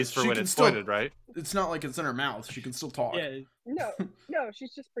No, phrase for she when can it's still- pointed, right? It's not like it's in her mouth. She can still talk. Yeah. No,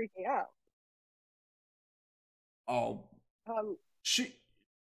 she's just freaking out. Oh, Um,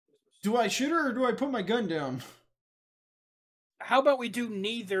 do I shoot her or do I put my gun down? How about we do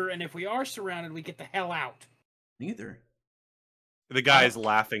neither, and if we are surrounded, we get the hell out. Neither. The guy is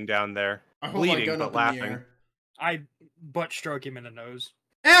laughing down there, I hold my bleeding gun but up in the laughing. air. I butt stroke him in the nose.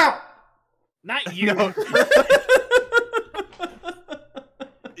 Ow! Not you. No.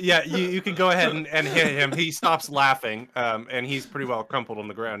 Yeah, you can go ahead and hit him. He stops laughing, and he's pretty well crumpled on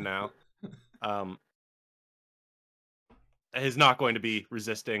the ground now. He's not going to be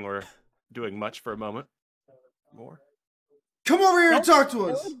resisting or doing much for a moment more. Come over here and talk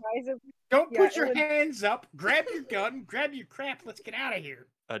to us. ill-advisedly, Don't Yeah, put it your would- hands up. Grab your gun. Grab your crap. Let's get out of here.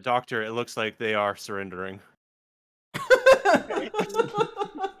 Doctor, it looks like they are surrendering.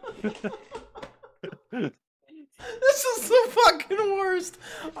 This is the fucking worst.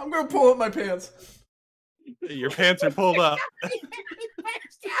 I'm gonna pull up my pants. Your pants are pulled up.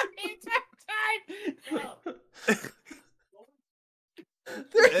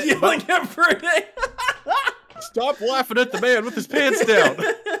 They're yelling at Verde. Stop laughing at the man with his pants down.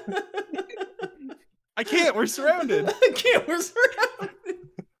 I can't. We're surrounded. I can't. We're surrounded.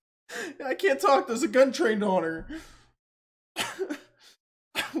 I can't talk. There's a gun trained on her.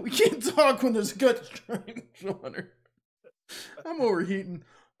 We can't talk when there's a gun trained on her. I'm overheating.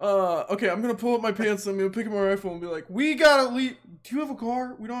 Okay, I'm gonna pull up my pants. I'm gonna pick up my rifle and be like, "We gotta leave. Do you have a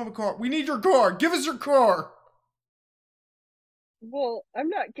car? We don't have a car. We need your car. Give us your car." well, I'm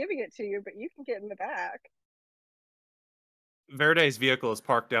not giving it to you, but you can get in the back. Verde's vehicle is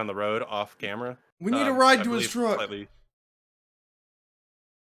parked down the road off camera. We need a ride I to his believe truck. slightly-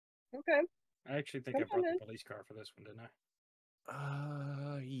 Okay. I actually think Come I brought on the in. police car for this one, didn't I?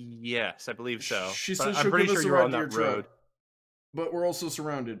 Yes, I believe so. She But says I'm she'll pretty give sure us a you're ride on to your that truck. road. But we're also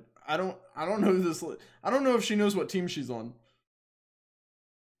surrounded. I don't know who this. I don't know if she knows what team she's on.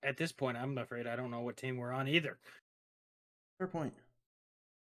 At this point, I'm afraid I don't know what team we're on either. Fair point.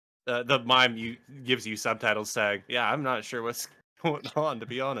 The mime gives you subtitles saying, "Yeah, I'm not sure what's going on, to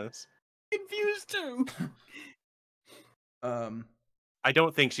be honest." Confused too. I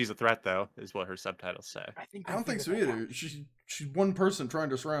don't think she's a threat, though, is what her subtitles say. I don't think so either. She's one person trying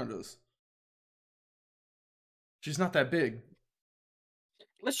to surround us. She's not that big.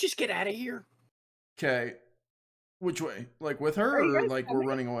 Let's just get out of here. Okay. Which way? Like with her, Are you or guys like we're coming?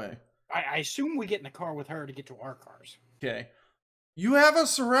 running away? I assume we get in the car with her to get to our cars. Okay. You have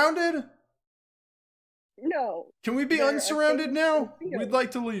us surrounded? No. Can we be There are unsurrounded things now? to feel. We'd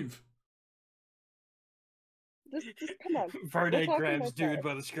like to leave. Just come on. Verde talk grabs about dude that.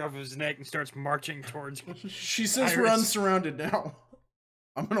 by the scruff of his neck and starts marching towards him. She says we're Iris. unsurrounded now.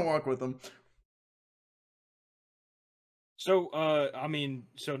 I'm gonna walk with them. So,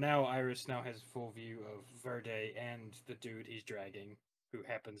 so now Iris now has full view of Verde and the dude he's dragging, who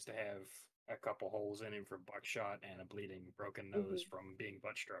happens to have a couple holes in him from buckshot and a bleeding broken nose from being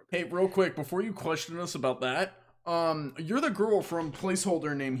butt stroked. Hey, real quick, before you question us about that, you're the girl from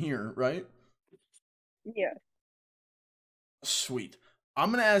placeholder name here, right? Yeah. Sweet. I'm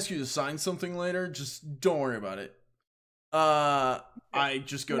gonna ask you to sign something later. Just don't worry about it. I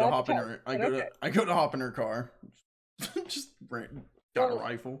just go to Not hop in touch, her. but okay. I go to hop in her car. Just got a Well,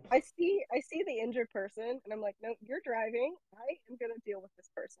 rifle. I see the injured person, and I'm like, no, you're driving. I am gonna deal with this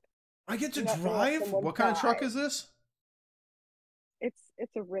person. I get to not gonna let drive. someone What kind of truck die. is this?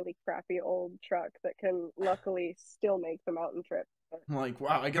 It's a really crappy old truck that can luckily still make the mountain trip. But I'm like,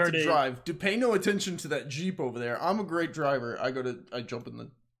 wow, I get to Verde- drive. Pay no attention to that Jeep over there. I'm a great driver. I jump in the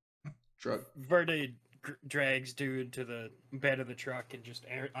truck. Verde drags dude to the bed of the truck and just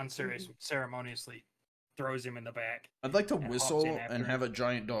unceremoniously throws him in the back. I'd like to And hops whistle in after and him. have a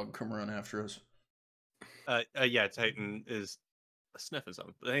giant dog come run after us. Yeah, Titan is sniff of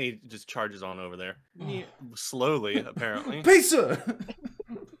something. But then he just charges on over there. Slowly, apparently. Pizza!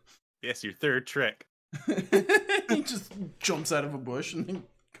 Yes, your third trick. He just jumps out of a bush and then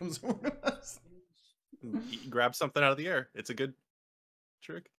comes over to us. You grab something out of the air. It's a good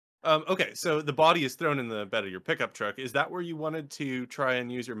trick. Okay, so the body is thrown in the bed of your pickup truck. Is that where you wanted to try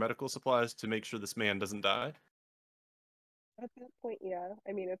and use your medical supplies to make sure this man doesn't die? At that point, yeah.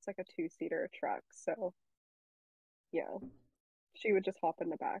 I mean, it's like a two-seater truck, so yeah. She would just hop in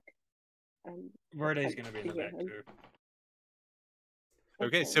the back. Verde's gonna be in the back him. too.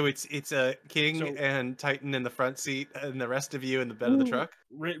 Okay, so it's a King So- and Titan in the front seat, and the rest of you in the bed of the truck.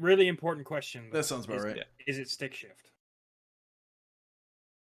 Really important question. though. That sounds about right. Is it stick shift?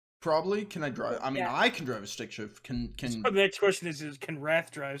 Probably. Can I drive? I mean, Yeah. I can drive a stick shift. So the next question is can Rath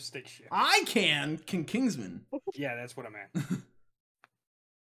drive stick shift? I can? Can Kingsman? Yeah, that's what I meant.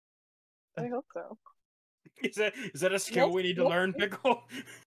 I hope so. Is that a skill we need to learn, Pickle?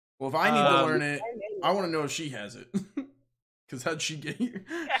 Well, if I need to learn it, I want to know if she has it. Because how'd she get here?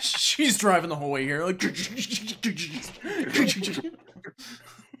 She's driving the whole way here. Like,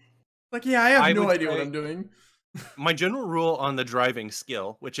 like yeah, I have no idea what I'm doing. My general rule on the driving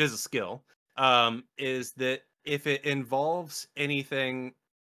skill, which is a skill, is that if it involves anything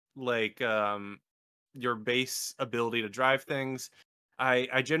like your base ability to drive things,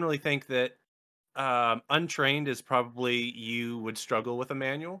 I generally think that untrained is probably you would struggle with a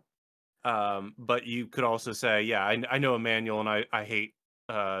manual. But you could also say, yeah, I know a manual and I hate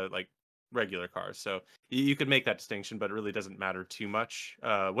like regular cars. So you could make that distinction, but it really doesn't matter too much.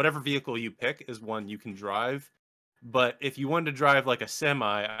 Whatever vehicle you pick is one you can drive. But if you wanted to drive like a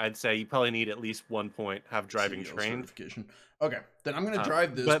semi, I'd say you probably need at least 1 point, have driving CEO trained. certification. Okay, then I'm gonna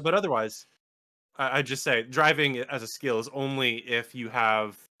drive this. But otherwise, I'd just say driving as a skill is only if you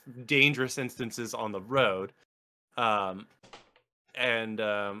have dangerous instances on the road. Hold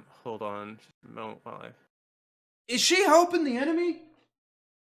on just a moment while Is she helping the enemy?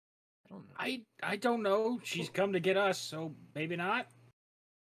 I don't know. I don't know. She's come to get us, so maybe not.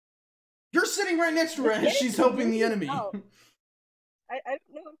 You're sitting right next to her as she's helping the enemy. Oh. I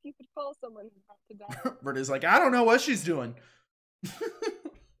don't know if you could call someone who's about to die. Britta's like, I don't know what she's doing.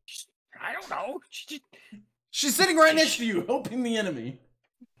 I don't know. She's sitting right next to you, helping the enemy.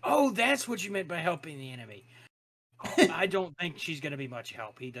 Oh, that's what you meant by helping the enemy. Oh, I don't think she's going to be much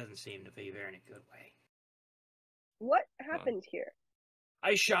help. He doesn't seem to be very in a good way. What happened here?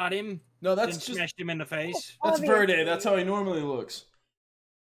 I shot him. No, that's Then just smashed him in the face. that's Obviously. Verde. That's how he normally looks.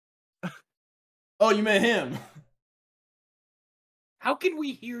 Oh, you met him. How can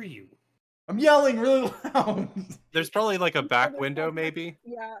we hear you? I'm yelling really loud. There's probably like a back window, maybe.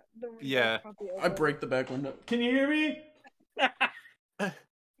 Yeah. The window's Yeah. probably I open. break the back window. Can you hear me?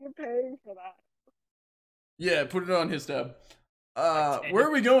 You're paying for that. Yeah, put it on his tab. tab. Where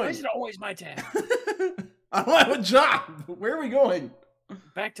are we Why going? is it always my tab? I don't have a job. Where are we going?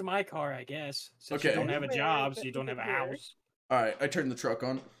 Back to my car, I guess. Since Okay. you don't have a Wait, job, so but you don't have a here. house. All right, I turned the truck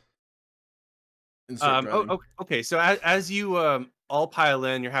on. And start driving. Okay. So as you all pile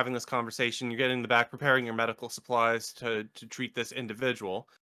in, you're having this conversation. You're getting in the back, preparing your medical supplies to treat this individual.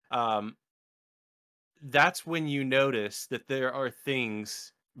 That's when you notice that there are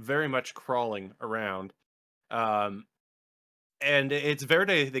things very much crawling around. And it's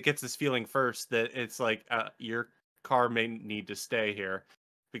Verde that gets this feeling first that it's like your car may need to stay here,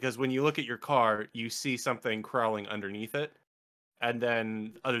 because when you look at your car, you see something crawling underneath it, and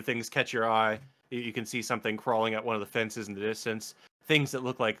then other things catch your eye. You can see something crawling at one of the fences in the distance. Things that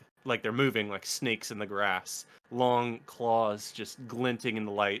look like they're moving, like snakes in the grass. Long claws just glinting in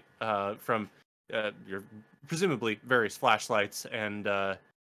the light from your presumably various flashlights and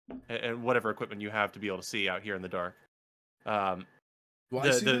whatever equipment you have to be able to see out here in the dark. Do I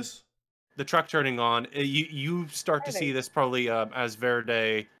see this? The truck turning on, you start to see this probably as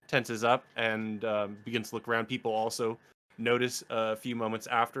Verde tenses up and begins to look around. People also notice a few moments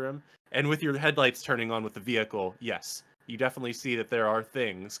after him. And with your headlights turning on with the vehicle, yes, you definitely see that there are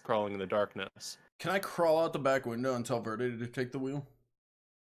things crawling in the darkness. Can I crawl out the back window and tell Verde to take the wheel?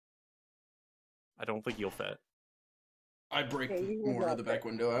 I don't think you'll fit. I break Okay, you will more of not the back fit.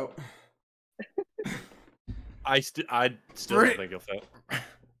 window out. I still Right. don't think you'll fit.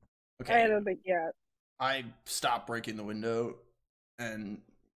 Okay. I don't think yet. I stop breaking the window and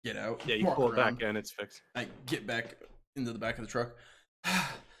get out. Yeah, you walk pull it around. back in, it's fixed. I get back into the back of the truck.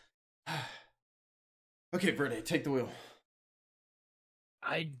 Okay, Verde, take the wheel.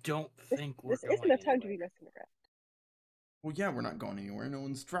 I don't think we're This going isn't a time to be anywhere. messing around. Well, yeah, we're not going anywhere. No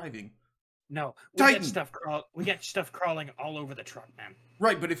one's driving. No, we Titan! got stuff crawling all over the truck, man.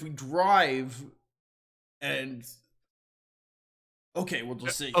 Right, but if we drive and Okay, we'll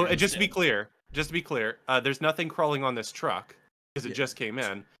just sit Oh, here and just to be instead. clear, there's nothing crawling on this truck because it Yeah. just came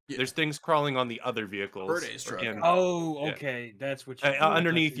in. Yeah. There's things crawling on the other vehicles. Birday's truck. In, Oh, yeah. okay. That's what you. I thought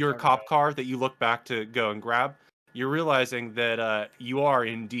Underneath you were your talking cop about. car that you look back to go and grab, you're realizing that you are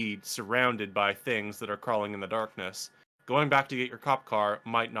indeed surrounded by things that are crawling in the darkness. Going back to get your cop car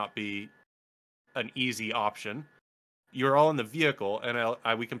might not be an easy option. You're all in the vehicle,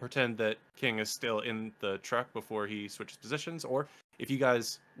 and we can pretend that King is still in the truck before he switches positions, or if you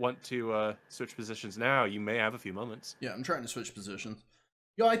guys want to switch positions now, you may have a few moments. Yeah, I'm trying to switch positions.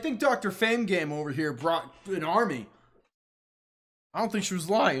 Yo, I think Dr. Fame Game over here brought an army. I don't think she was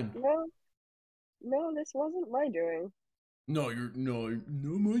lying. No, this wasn't my doing. No,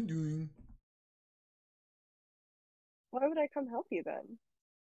 my doing. Why would I come help you then?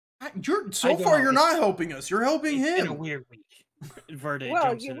 You're so I don't far know, you're it's- not helping us. You're helping It's been a him. weird week. Verde Well,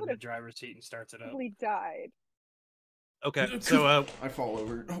 jumps you into the would've driver's seat and starts it up. Probably died. Okay, so I fall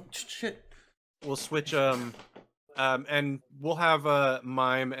over. Oh shit. we'll switch. And we'll have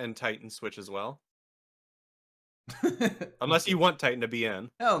Mime and Titan switch as well, unless you want Titan to be in.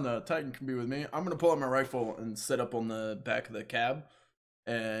 Hell no, Titan can be with me. I'm gonna pull out my rifle and set up on the back of the cab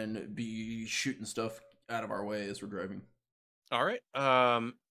and be shooting stuff out of our way as we're driving. All right.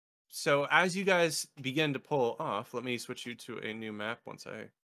 So as you guys begin to pull off, let me switch you to a new map once I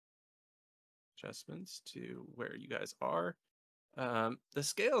adjustments to where you guys are. The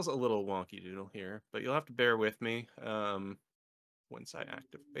scale's a little wonky doodle here, but you'll have to bear with me once I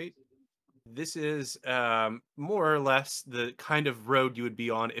activate. This is more or less the kind of road you would be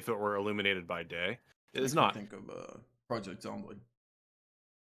on if it were illuminated by day. It is Makes me not. think of Project Zombie.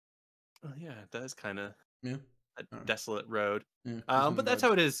 Oh, yeah, it does kind of Yeah. a desolate road. Yeah. But that's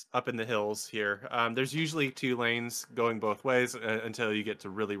how it is up in the hills here. There's usually 2 lanes going both ways until you get to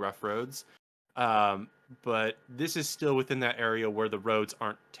really rough roads. But this is still within that area where the roads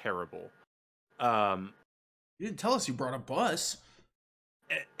aren't terrible. You didn't tell us you brought a bus.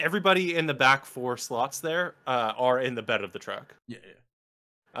 Everybody in the back 4 slots there are in the bed of the truck.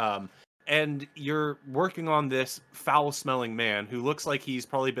 Yeah. And you're working on this foul-smelling man who looks like he's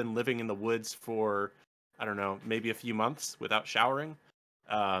probably been living in the woods for, I don't know, maybe a few months without showering.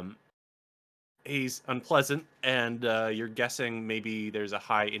 He's unpleasant, and you're guessing maybe there's a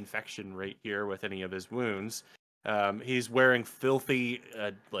high infection rate here with any of his wounds. He's wearing filthy,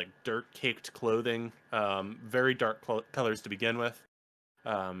 like dirt-caked clothing, very dark colors to begin with.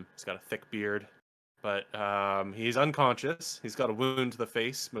 He's got a thick beard, but he's unconscious. He's got a wound to the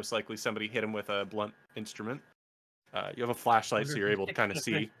face. Most likely somebody hit him with a blunt instrument. You have a flashlight, so you're able to kind of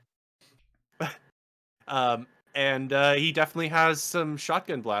see. And he definitely has some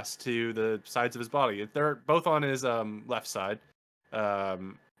shotgun blasts to the sides of his body. They're both on his left side.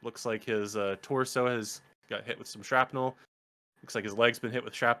 Looks like his torso has got hit with some shrapnel. Looks like his leg's been hit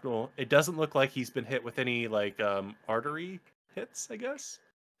with shrapnel. It doesn't look like he's been hit with any like artery hits, I guess,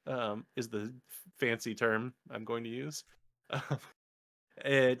 is the fancy term I'm going to use.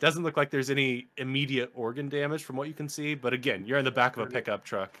 It doesn't look like there's any immediate organ damage from what you can see, but again, you're in the back of a pickup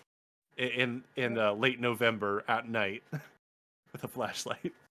truck in late November at night with a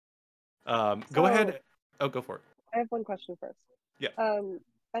flashlight. Go ahead. Oh, go for it. I have one question first. Yeah.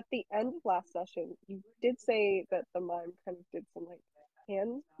 At the end of last session, you did say that the mime kind of did some like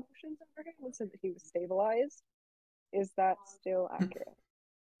hand motions over him and said that he was stabilized. Is that still accurate?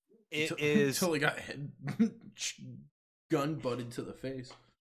 It is Until he got head gun butted to the face.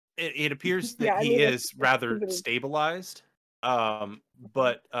 It appears that Yeah, I he mean, is rather pivotal. stabilized,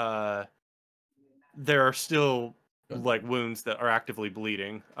 but there are still like wounds that are actively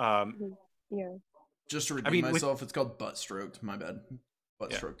bleeding. Yeah. Just to I redeem mean, myself, it's called butt stroked. My bad.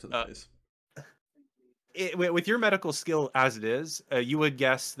 Butt Yeah, stroke to the face. With your medical skill as it is, you would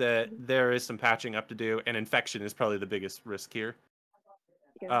guess that there is some patching up to do, and infection is probably the biggest risk here.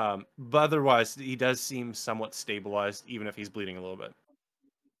 Yeah. But otherwise, he does seem somewhat stabilized, even if he's bleeding a little bit.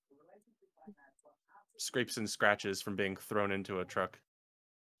 Scrapes and scratches from being thrown into a truck.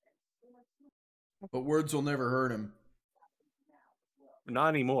 But words will never hurt him. Not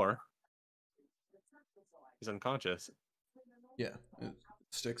anymore. He's unconscious. Yeah.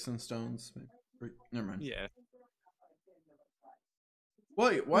 Sticks and stones. Never mind. Yeah.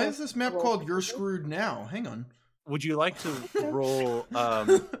 Wait, why is this map Roll called for You're something? Screwed Now? Hang on. Would you like to roll?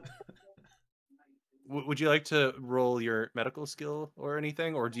 Would you like to roll your medical skill or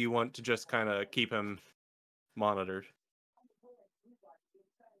anything, or do you want to just kind of keep him monitored?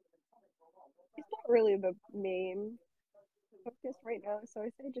 He's not really the main focus right now, so I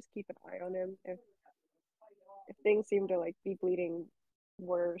say just keep an eye on him. If things seem to like be bleeding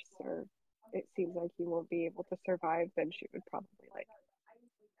worse or it seems like he won't be able to survive, then she would probably like.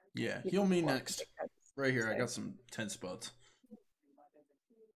 Yeah, you heal know, me want to next. take that Right here, I stay. got some 10 spots.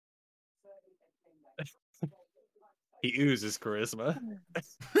 He oozes charisma.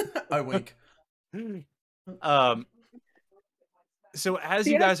 I wink. So as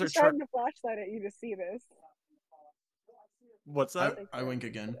See, you I have guys to are shine the flashlight at you to see this. what's that? I wink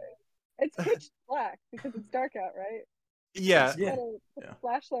again. It's pitch black because it's dark out, right? Yeah. Yeah. Gotta put the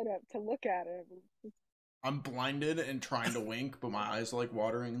flashlight up to look at him. I'm blinded and trying to wink, but my eyes are like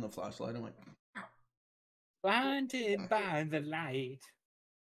watering in the flashlight. I'm like, Blinded by the light.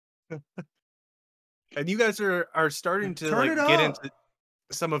 And you guys are starting to turn like it get up. into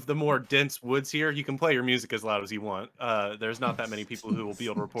some of the more dense woods here. You can play your music as loud as you want. There's not that many people who will be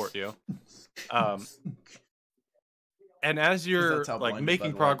able to report you. And as you're that's how like Blinded by making the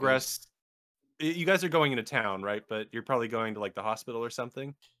Light goes. progress, you guys are going into town, right? But you're probably going to like the hospital or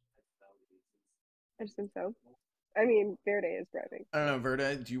something. I just think so. I mean, Verde is driving. I don't know,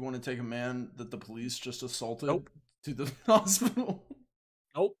 Verde, do you want to take a man that the police just assaulted Nope. to the hospital?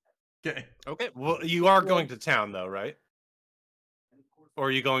 Nope. Okay. Okay. Well, you are going to town though, right? Or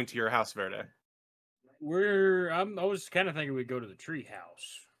are you going to your house, Verde? I was kind of thinking we'd go to the tree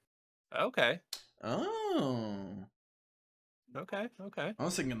house. Okay. Oh. Okay. I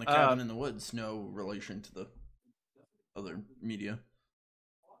was thinking the cabin in the woods, no relation to the other media.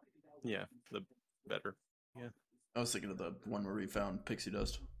 Yeah, the better. Yeah. I was thinking of the one where we found pixie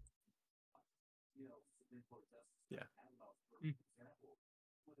dust. Yeah.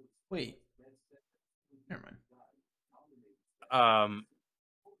 Wait. Never mind.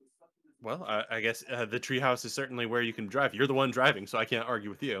 Well, I guess the treehouse is certainly where you can drive. You're the one driving, so I can't argue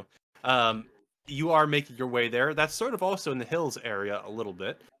with you. You are making your way there. That's sort of also in the hills area a little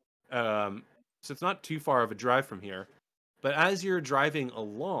bit. So it's not too far of a drive from here. But as you're driving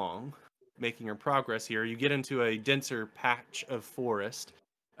along, making your progress here, you get into a denser patch of forest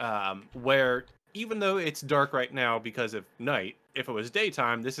where even though it's dark right now because of night, if it was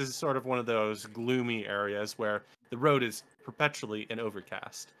daytime, this is sort of one of those gloomy areas where the road is perpetually and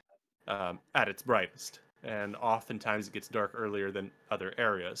overcast at its brightest. And oftentimes it gets dark earlier than other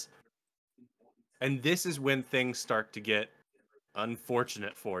areas. And this is when things start to get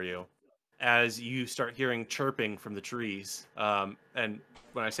unfortunate for you as you start hearing chirping from the trees. And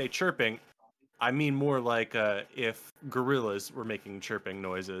when I say chirping, I mean more like if gorillas were making chirping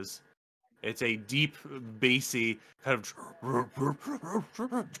noises. It's a deep, bassy kind of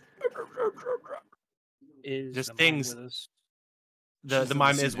Is just the mime things. with us? The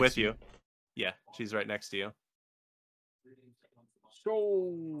mime is with you. Yeah, she's right next to you.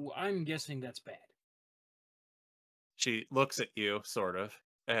 So I'm guessing that's bad. She looks at you, sort of,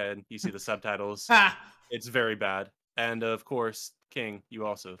 and you see the subtitles. Ha! It's very bad. And of course, King, you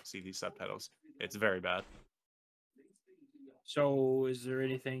also see these subtitles. It's very bad. So is there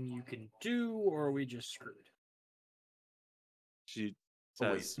anything you can do, or are we just screwed? She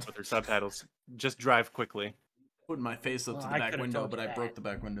Oh, wait. says with her subtitles, just drive quickly. Putting my face up Well, to the I back could've window, told but you I that. broke the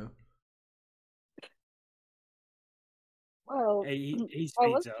back window. Well, Hey, he I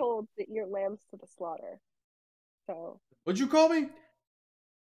was speeds up. told that you're lambs to the slaughter. So What'd you call me?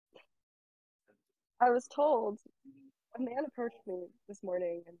 I was told a man approached me this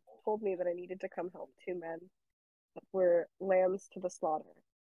morning and told me that I needed to come help two men that were lambs to the slaughter.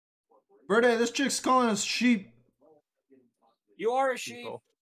 Verde, this chick's calling us sheep. You are a sheep. People.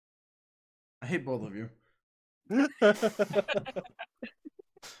 I hate both of you.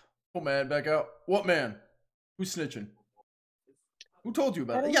 Oh, man, back out. What man? Who's snitching? Who told you I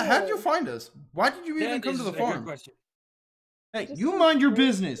about it? don't Yeah, how did you know. find us? Why did you even That come is to the a good farm? question. Hey, Just you some mind your strange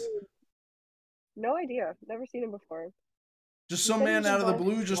business. dude. No idea. Never seen him before. Just He some said he man was out of the involved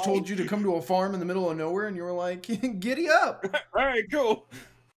blue with just life. told you to come to a farm in the middle of nowhere, and you were like, giddy up. All right, cool.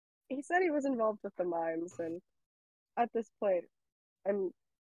 He said he was involved with the mimes, and at this point, I'm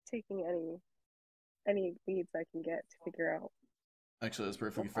taking any leads I can get to figure out Actually, that's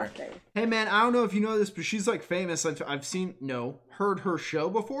perfectly what's fair. happening. Hey, man, I don't know if you know this, but she's like famous. I've heard her show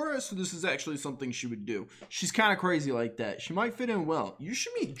before, so this is actually something she would do. She's kind of crazy like that. She might fit in well. You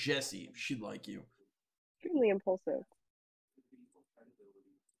should meet Jessie. She'd like you. Extremely impulsive.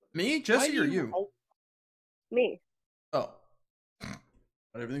 Me, Jessie, or do you? Oh, Oh. Me.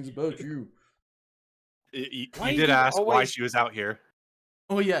 But everything's about you. You Why do did you ask why always- she was out here.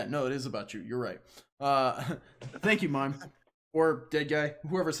 Oh, yeah, no, it is about you. You're right. Thank you, Mime. Or dead guy.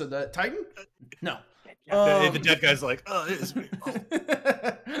 Whoever said that. Titan? No. The dead guy's like, oh, it is me. Oh.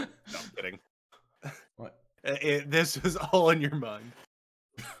 No, I'm kidding. What? This was all in your mind.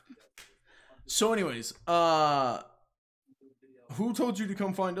 So anyways, who told you to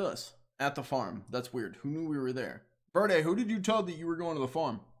come find us? at the farm. That's weird. Who knew we were there? Verde, who did you tell that you were going to the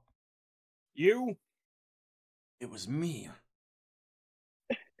farm? You? It was me.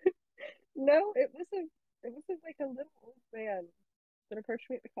 No, it was like a little old man that approached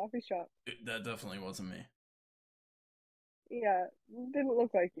me at the coffee shop. That definitely wasn't me. Yeah, didn't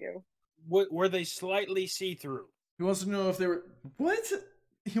look like you. Were they slightly see-through? He wants to know if they were... What?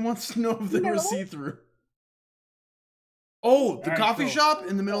 He wants to know if they were No. see-through. Oh, the Alright, coffee cool. shop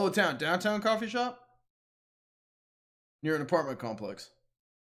in the middle of town. Downtown coffee shop? Near an apartment complex.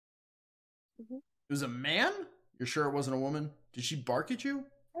 Mhm. It was a man? You're sure it wasn't a woman? Did she bark at you?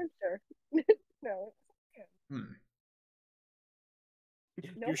 I'm sure. No. Hmm.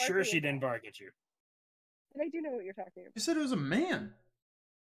 No You're sure barking she at didn't all. bark at you? And I do know what you're talking about. You said it was a man.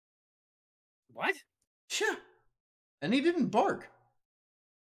 What? Yeah. And he didn't bark.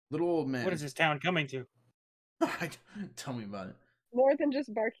 Little old man. What is this town coming to? Tell me about it. More than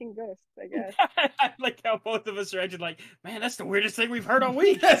just barking ghosts, I guess. I like how both of us are actually like, man, that's the weirdest thing we've heard all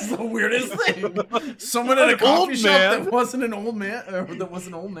week. That's the weirdest thing. Someone at a An coffee old shop man. that wasn't an old man. That was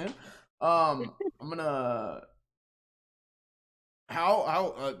an old man. I'm gonna.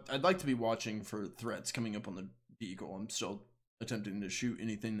 I'd like to be watching for threats coming up on the vehicle. I'm still attempting to shoot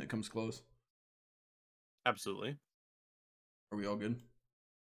anything that comes close. Absolutely. Are we all good?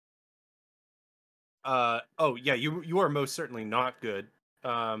 Oh yeah, you are most certainly not good.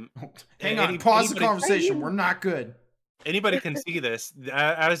 Hang Any- on. Pause the anybody- conversation. We're not good. Anybody can see this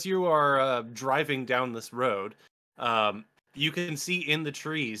as you are driving down this road. You can see in the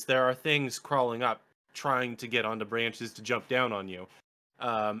trees there are things crawling up, trying to get onto branches to jump down on you.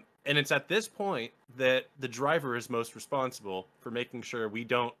 And it's at this point that the driver is most responsible for making sure we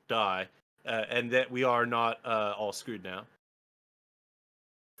don't die, and that we are not all screwed now.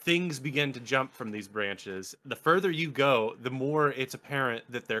 Things begin to jump from these branches. The further you go, the more it's apparent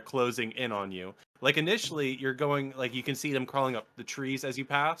that they're closing in on you. Like initially, you're going, like you can see them crawling up the trees as you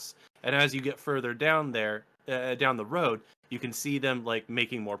pass, and as you get further down there, down the road, you can see them like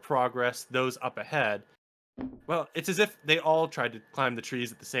making more progress. Those up ahead, well, it's as if they all tried to climb the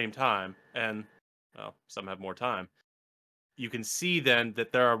trees at the same time, and well, some have more time. You can see then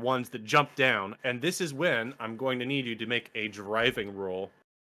that there are ones that jump down, and this is when I'm going to need you to make a driving roll.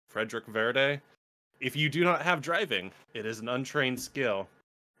 Frederick Verde, if you do not have driving, it is an untrained skill.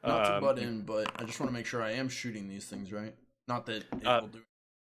 Not to butt in, but I just want to make sure I am shooting these things right. Not that it will do.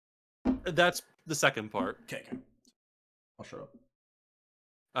 That's the second part. Okay. I'll shut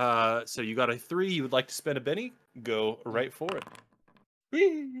up. So you got a 3. You would like to spend a Benny? Go right for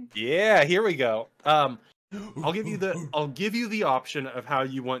it. Yeah, here we go. I'll give you the option of how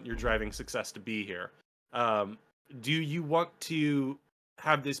you want your driving success to be here. Do you want to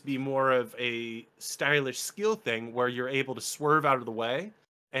have this be more of a stylish skill thing where you're able to swerve out of the way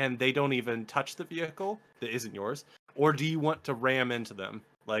and they don't even touch the vehicle that isn't yours? Or do you want to ram into them?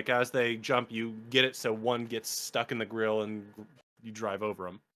 Like as they jump, you get it so one gets stuck in the grill and you drive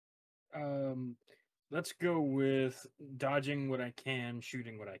over them. Let's go with dodging what I can,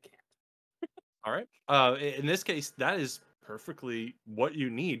 shooting what I can. All right. In this case, that is perfectly what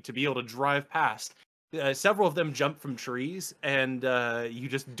you need to be able to drive past. Several of them jump from trees, and you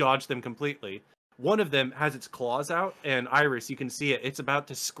just dodge them completely. One of them has its claws out, and Iris, you can see it. It's about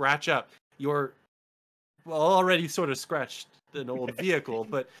to scratch up your, well, already sort of scratched an old vehicle,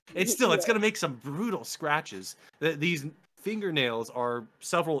 but it's going to make some brutal scratches. These fingernails are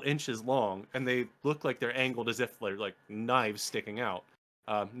several inches long, and they look like they're angled as if they're like knives sticking out.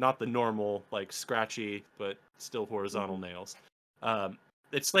 Not the normal, like scratchy, but still horizontal nails.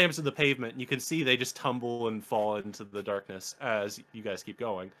 It slams to the pavement, and you can see they just tumble and fall into the darkness as you guys keep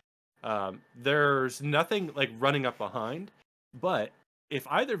going. There's nothing like running up behind, but if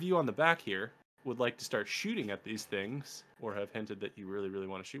either of you on the back here would like to start shooting at these things, or have hinted that you really, really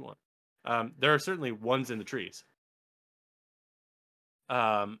want to shoot one, there are certainly ones in the trees.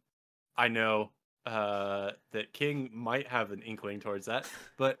 I know that King might have an inkling towards that,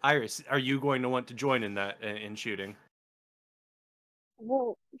 but Iris, are you going to want to join in that in shooting?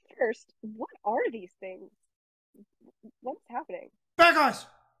 Well, first, what are these things? What's happening? Bad guys!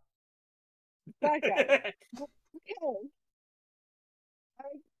 Bad guys. Okay.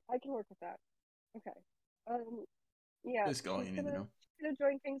 I can work with that. Okay. Yeah. That's all you need to know. Gonna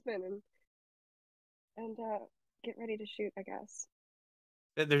join Kingsman and get ready to shoot, I guess.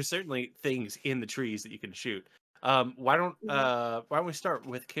 There's certainly things in the trees that you can shoot. Why don't we start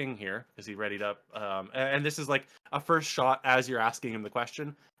with King here? Is he readied up? And this is like a first shot as you're asking him the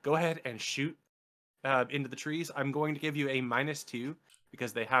question. Go ahead and shoot into the trees. I'm going to give you a -2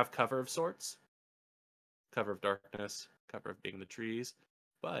 because they have cover of sorts. Cover of darkness, cover of being the trees.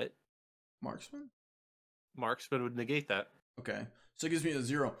 But Marksman? Marksman would negate that. Okay. So it gives me a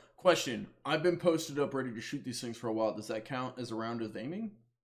 0. Question. I've been posted up ready to shoot these things for a while. Does that count as a round of aiming?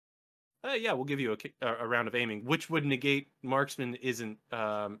 Yeah, we'll give you a round of aiming, which would negate Marksman isn't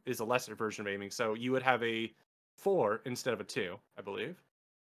is a lesser version of aiming. So you would have a 4 instead of a 2, I believe.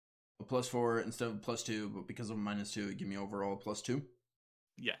 A +4 instead of +2, but because of a -2, it give me overall a +2?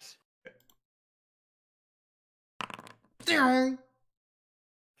 Yes. Okay.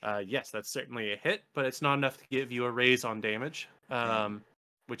 Yes, that's certainly a hit, but it's not enough to give you a raise on damage,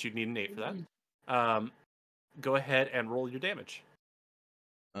 which you'd need an 8 for that. Go ahead and roll your damage.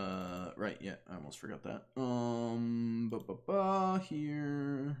 Right, yeah, I almost forgot that.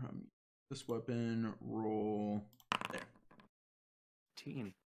 Here, this weapon, roll, there.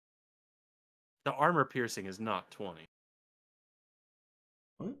 18. The armor piercing is not 20.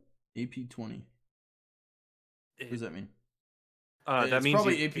 What? AP 20. What does that mean? That it's means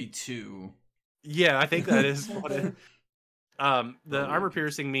probably AP 2. Yeah, I think that is what it. The Probably armor AP.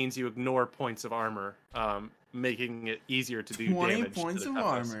 piercing means you ignore points of armor, making it easier to do 20 damage. points to the of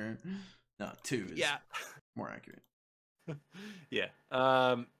toughest. armor. No, 2 is Yeah. more accurate. Yeah.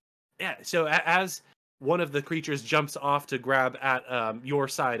 Yeah. So as one of the creatures jumps off to grab at your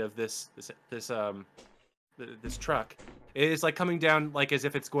side of this truck, it is like coming down like as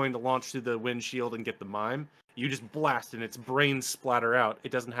if it's going to launch through the windshield and get the mime. You just blast and its brains splatter out.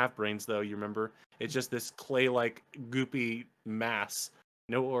 It doesn't have brains though, you remember. It's just this clay-like goopy mass.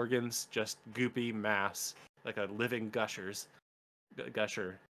 No organs, just goopy mass. Like a living gusher.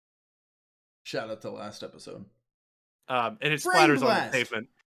 Shout out to last episode. And it Brain splatters blast! on the pavement.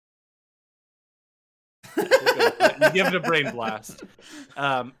 You give it a brain blast.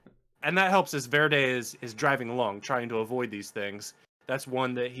 And that helps as Verde is driving along, trying to avoid these things. That's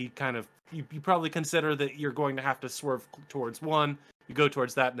one that he kind of... You probably consider that you're going to have to swerve towards one. You go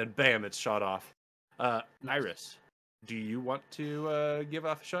towards that, and then bam, it's shot off. Iris, do you want to give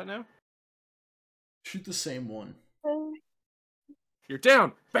off a shot now? Shoot the same one. You're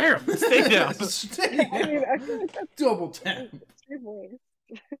down! Bam! Stay down! Stay I mean, down. I feel like that's Double tap. your voice.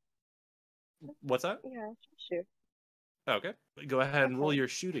 What's that? Yeah, shoot. Okay. Go ahead and roll Okay. your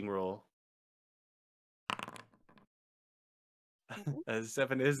shooting roll.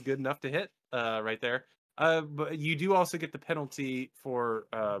 7 is good enough to hit right there. But you do also get the penalty for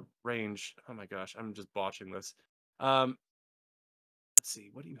range. Oh my gosh, I'm just botching this. Let's see,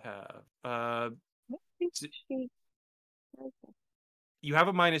 what do you have? You have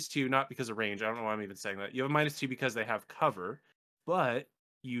a -2, not because of range. I don't know why I'm even saying that. You have a -2 because they have cover, but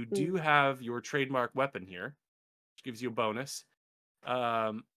you do have your trademark weapon here, which gives you a bonus.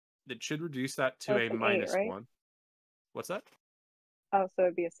 That should reduce that to a It's an 8, -1. right? What's that? Oh, so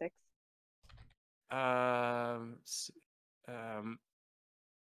it'd be a 6. +2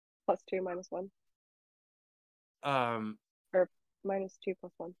 +1. Or -2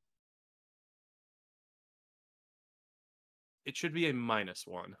 +1. It should be a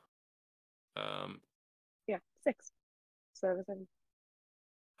 -1. Yeah, 6. So it was 7.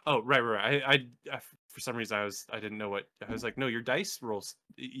 Oh, right. I for some reason I didn't know what I was like. No, your dice rolls.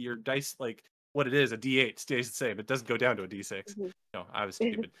 Your dice like what it is. A D8 stays the same. It doesn't go down to a D6. Mhm. No, I was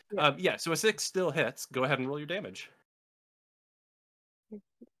stupid. Yeah. Yeah. So a 6 still hits. Go ahead and roll your damage. I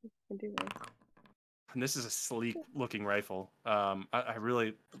do that. And this is a sleek looking rifle. I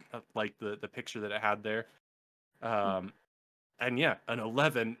really like the picture that it had there. And yeah, an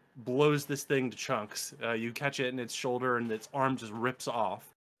 11 blows this thing to chunks. You catch it in its shoulder and its arm just rips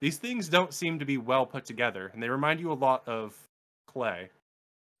off. These things don't seem to be well put together, and they remind you a lot of clay,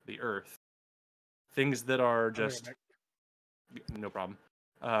 the earth. Things that are just... No problem.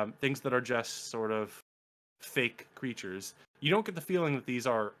 Things that are just sort of fake creatures. You don't get the feeling that these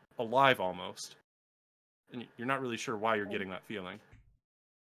are alive almost. And you're not really sure why you're getting that feeling.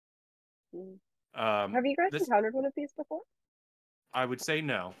 Have you guys encountered one of these before? I would say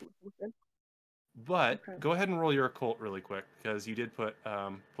no. But go ahead and roll your occult really quick, because you did put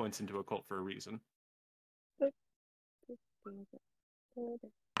points into occult for a reason.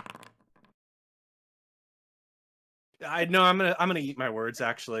 I know I'm gonna eat my words.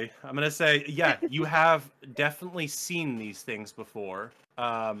 Actually, I'm gonna say yeah. You have definitely seen these things before,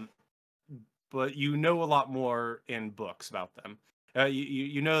 but you know a lot more in books about them.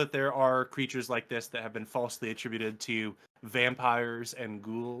 You know that there are creatures like this that have been falsely attributed to vampires and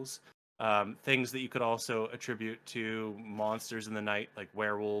ghouls. Things that you could also attribute to monsters in the night, like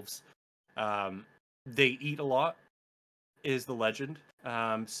werewolves. They eat a lot, is the legend.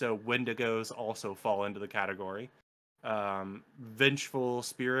 So wendigos also fall into the category. Vengeful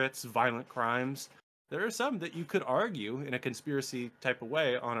spirits, violent crimes. There are some that you could argue in a conspiracy type of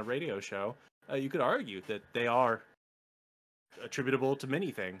way on a radio show. You could argue that they are attributable to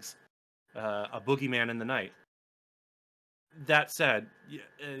many things. A boogeyman in the night. That said,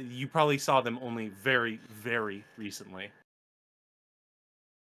 you probably saw them only very, very recently.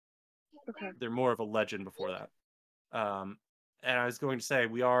 Okay. They're more of a legend before that. And I was going to say,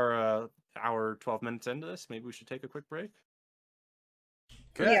 we are hour 12 minutes into this. Maybe we should take a quick break.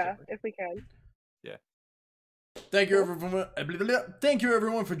 Okay. Yeah, if we can. Yeah. Thank you everyone. Thank you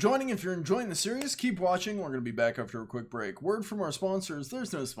everyone for joining. If you're enjoying the series, keep watching. We're gonna be back after a quick break. Word from our sponsors.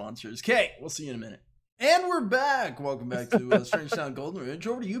 There's no sponsors. Okay, we'll see you in a minute. And we're back. Welcome back to Strange Town Golden Ridge.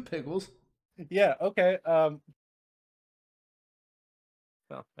 Over to you, Pickles. Yeah. Okay. Well,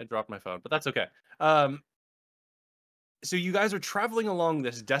 I dropped my phone, but that's okay. So you guys are traveling along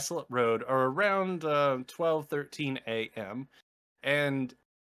this desolate road around 12:13 a.m. and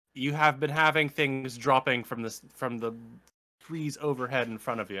you have been having things dropping from the trees overhead in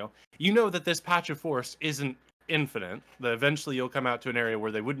front of you. You know that this patch of forest isn't infinite. That eventually you'll come out to an area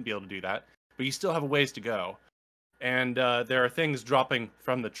where they wouldn't be able to do that, but you still have a ways to go. And there are things dropping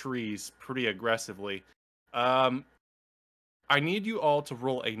from the trees pretty aggressively. I need you all to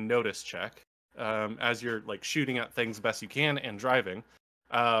roll a notice check as you're like shooting at things best you can and driving.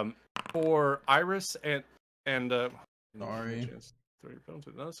 For Iris and Sorry.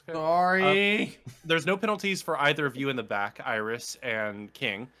 That's okay. Sorry. There's no penalties for either of you in the back, Iris and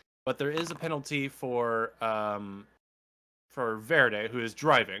King, but there is a penalty for Verde, who is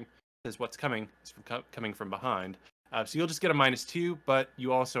driving, because what's coming is coming from behind. So you'll just get a -2, but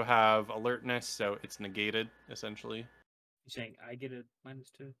you also have alertness, so it's negated essentially. You're saying I get a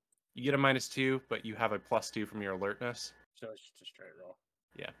 -2? You get a -2, but you have a +2 from your alertness. So it's just a straight roll.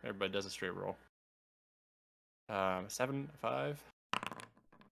 Yeah, everybody does a straight roll. 7, 5,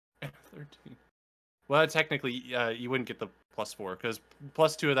 13. Well, technically, you wouldn't get the +4 because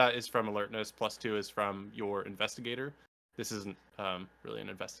 +2 of that is from alertness. +2 is from your investigator. This isn't really an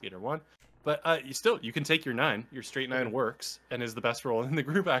investigator one, but you can take your 9. Your straight 9 works and is the best roll in the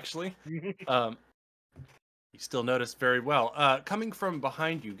group actually. You still notice very well. Coming from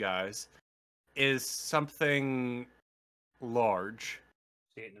behind you guys is something large.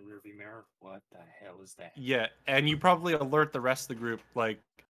 See it in the rearview mirror. What the hell is that? Yeah, and you probably alert the rest of the group. Like,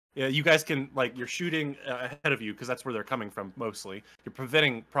 yeah, you guys can you're shooting ahead of you because that's where they're coming from mostly. You're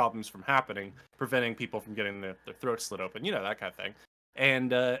preventing problems from happening, preventing people from getting their throats slit open. You know, that kind of thing.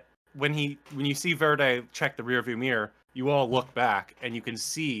 And when you see Verde check the rearview mirror, you all look back and you can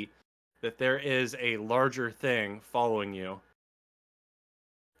see that there is a larger thing following you.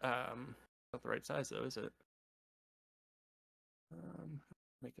 Not the right size though, is it?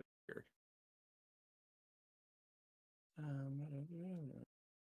 Make it bigger.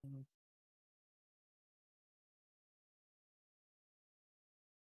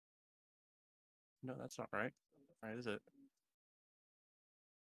 No, that's not right. Right, is it?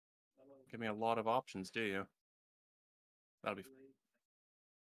 Give me a lot of options, do you? That'll be.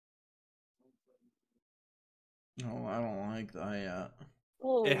 Oh, I don't like that.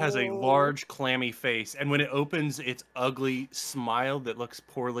 It has a large, clammy face, and when it opens its ugly smile that looks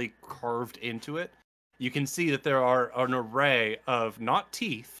poorly carved into it, you can see that there are an array of not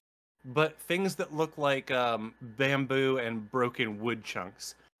teeth, but things that look like bamboo and broken wood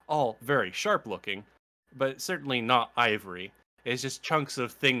chunks. All very sharp looking, but certainly not ivory. It's just chunks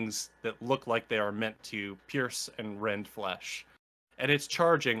of things that look like they are meant to pierce and rend flesh. And it's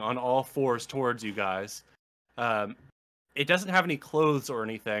charging on all fours towards you guys. It doesn't have any clothes or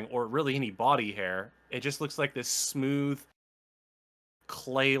anything, or really any body hair. It just looks like this smooth,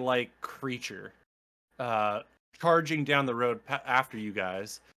 clay-like creature charging down the road after you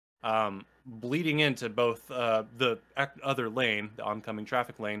guys, bleeding into both the other lane, the oncoming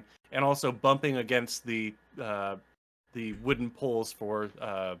traffic lane, and also bumping against the wooden poles for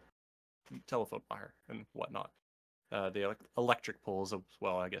telephone wire and whatnot. The electric poles as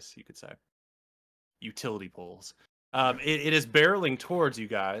well, I guess you could say. Utility poles. It is barreling towards you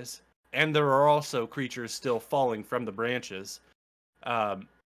guys, and there are also creatures still falling from the branches.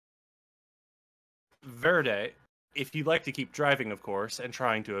 Verde, if you'd like to keep driving, of course, and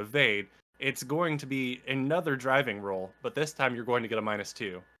trying to evade, it's going to be another driving roll, but this time you're going to get a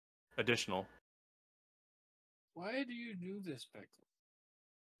 -2 additional. Why do you do this, Pickle?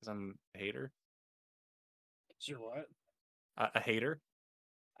 Because I'm a hater. You're what? A hater?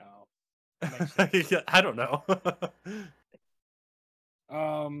 Oh. I don't know.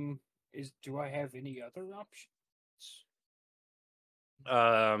 Do I have any other options?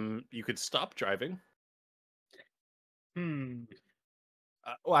 You could stop driving.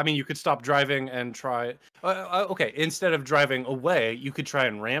 Well, I mean, you could stop driving and try. Okay, instead of driving away, you could try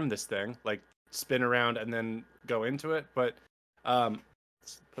and ram this thing, like spin around and then go into it. But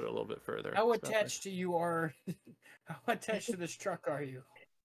let's put it a little bit further. How It's about attached to you are? How attached to this truck are you?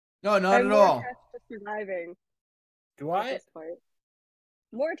 No, not I'm at more all. attached to surviving Do at I? this point.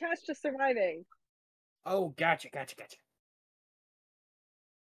 More attached to surviving. Oh, gotcha.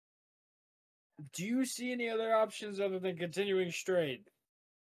 Do you see any other options other than continuing straight?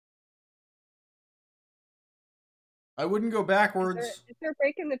 I wouldn't go backwards. Is there a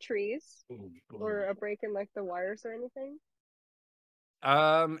break in the trees? Or a break in like the wires or anything?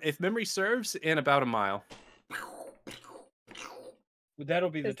 If memory serves, in about a mile. That'll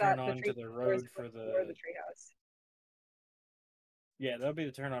be the Is turn that the on tree to the or is road it for before the the. treehouse? Yeah, that'll be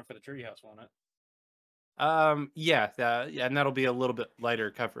the turn on for the treehouse, won't it? Yeah, and that'll be a little bit lighter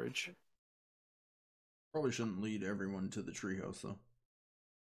coverage. Probably shouldn't lead everyone to the treehouse though.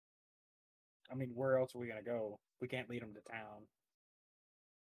 I mean, where else are we gonna go? We can't lead them to town.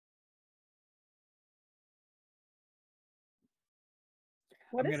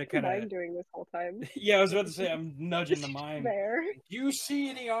 What I'm is gonna the kinda- mind doing this whole time? Yeah, I was about to say I'm nudging the mind. There. Do you see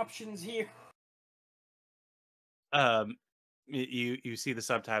any options here? You see the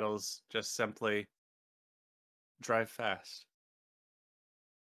subtitles just simply drive fast.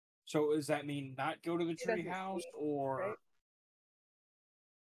 So does that mean not go to the He doesn't treehouse see, or? right?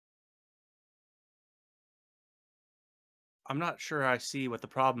 I'm not sure I see what the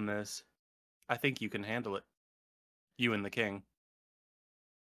problem is. I think you can handle it. You and the king.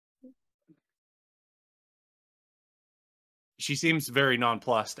 She seems very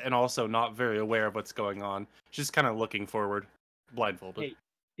nonplussed and also not very aware of what's going on. She's kind of looking forward, blindfolded.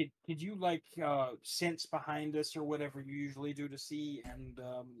 Hey, did you like sense behind us or whatever you usually do to see? And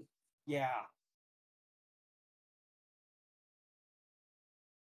yeah,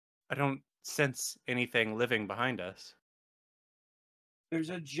 I don't sense anything living behind us. there's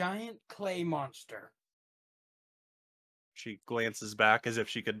a giant clay monster. She glances back as if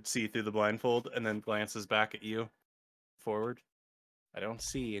she could see through the blindfold and then glances back at you. Forward. I don't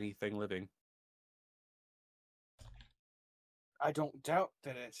see anything living. I don't doubt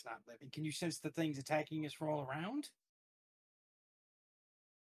that it's not living. Can you sense the things attacking us from all around?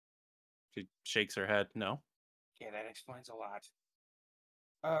 She shakes her head. No. Yeah, that explains a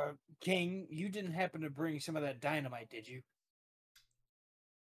lot. King, you didn't happen to bring some of that dynamite, did you?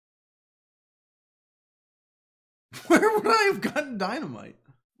 Where would I have gotten dynamite?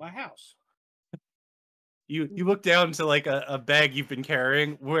 My house. You look down to like a bag you've been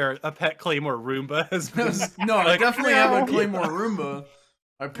carrying where a pet Claymore Roomba has been. No, I like, definitely have a "Meow." Claymore Roomba.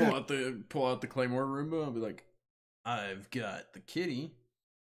 I pull out the Claymore Roomba. I'll be like, I've got the kitty.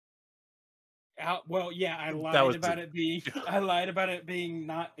 Well, yeah, I was lied about it being. I lied about it being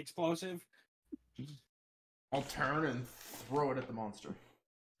not explosive. I'll turn and throw it at the monster.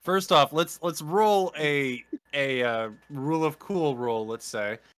 First off, let's roll a rule of cool roll. Let's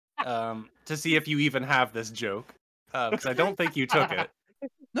say, to see if you even have this joke, because I don't think you took it.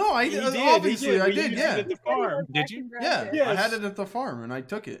 No, I He did, obviously I We did. used it Yeah, at the farm. Did you? yeah. Yes. I had it at the farm and I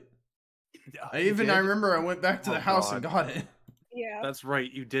took it. I You did? remember I went back to Oh, the house and God. got it. Yeah. That's right.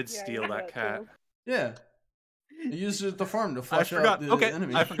 You did Yeah, I steal remember that that cat. too. Yeah, I used it at the farm to I flush forgot. out the Okay,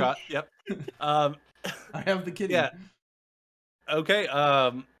 enemy. I forgot. Yep. Um, I have the kitty. yeah. Okay.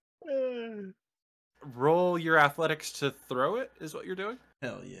 Roll your athletics to throw it. Is what you're doing.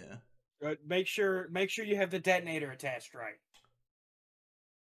 Hell yeah. But make sure you have the detonator attached right.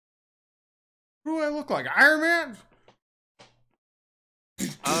 Who do I look like? Iron Man?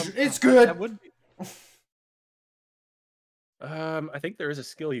 It's That good. would be. I think there is a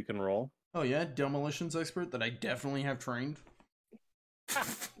skill you can roll. Oh yeah, demolitions expert that I definitely have trained.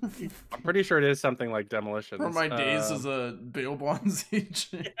 I'm pretty sure it is something like demolition. From my days as a bail bonds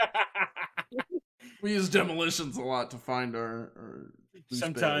agent. We use demolitions a lot to find our loose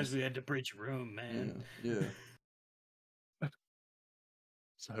Sometimes bails. we had to breach a room, man. Yeah.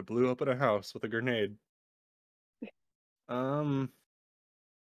 So I blew up in a house with a grenade.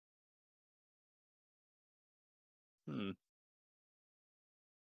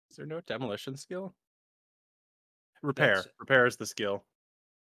 Is there no demolition skill? Repair. That's- Repair is the skill.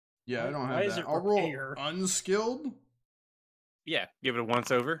 Yeah, I don't Why have is that. it I'll roll repair? unskilled. Yeah, give it a once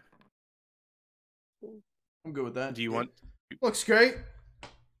over. I'm good with that. Do you want? Looks great.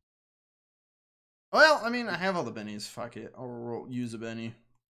 Well, I mean, I have all the bennies. Fuck it. I'll use a benny.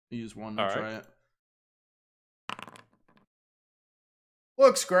 Use one to All try it.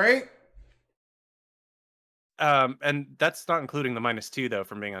 Looks great. And that's not including the -2 though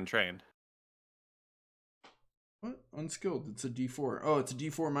from being untrained. What? unskilled. It's a D4. Oh, it's a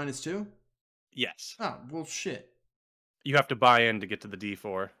D4 minus 2? Yes. Oh, well, shit. You have to buy in to get to the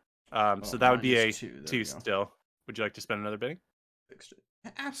D4. So that would be a minus 2. There 2 we go. still. Would you like to spend another Benny? Fixed it.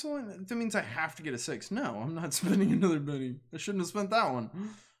 Absolutely. That means I have to get a 6. No, I'm not spending another Benny. I shouldn't have spent that one.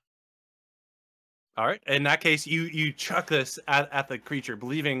 All right. In that case, you chuck this at the creature,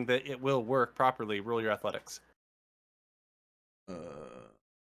 believing that it will work properly. Roll your athletics. Okay.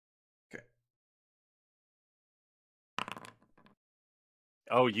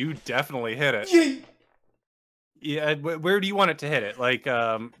 Oh, you definitely hit it. Yay! Yeah. Where do you want it to hit it?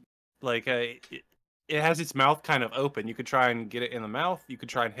 It has its mouth kind of open. You could try and get it in the mouth. You could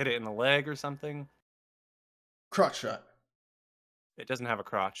try and hit it in the leg or something. Crotch shot. It doesn't have a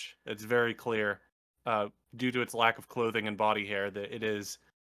crotch. It's very clear, due to its lack of clothing and body hair, that it is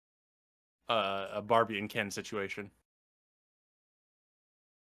a Barbie and Ken situation.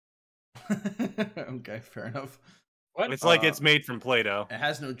 Okay, fair enough. What? It's like it's made from Play-Doh. It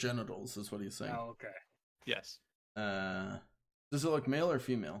has no genitals, is what he's saying. Oh, okay. Yes. Does it look male or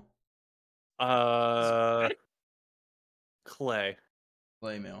female? Clay.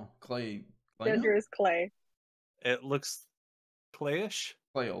 Clay male. Clay Gender male? is clay. It looks clayish.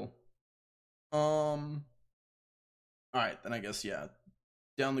 Clayol. Alright, then I guess, yeah.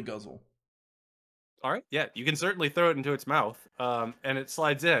 Down the guzzle. All right. Yeah, you can certainly throw it into its mouth, and it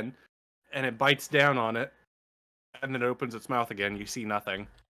slides in, and it bites down on it, and then it opens its mouth again. You see nothing.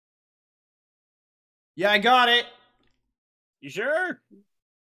 Yeah, I got it! You sure?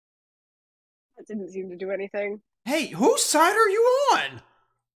 That didn't seem to do anything. Hey, whose side are you on?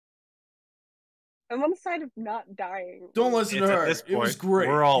 I'm on the side of not dying. Don't listen It's to at her. this It was point, great.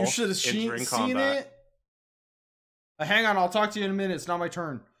 we're all You should have entering seen combat. it. Hang on, I'll talk to you in a minute. It's not my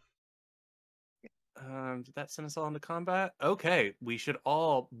turn. Did that send us all into combat? Okay, we should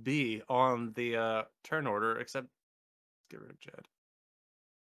all be on the turn order, except let's get rid of Jed.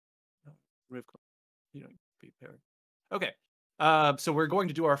 No, remove. You don't be paired. Okay. So we're going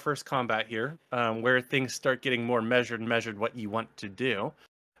to do our first combat here, where things start getting more measured what you want to do.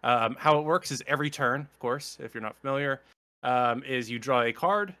 How it works is every turn, of course, if you're not familiar, is you draw a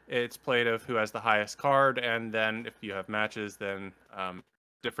card. It's played of who has the highest card, and then if you have matches, then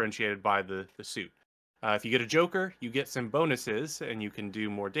differentiated by the suit. If you get a Joker, you get some bonuses, and you can do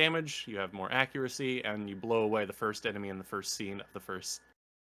more damage, you have more accuracy, and you blow away the first enemy in the first scene of the first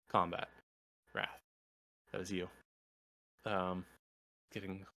combat. Rath. That was you.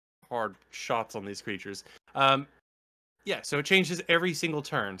 Getting hard shots on these creatures. Yeah, so it changes every single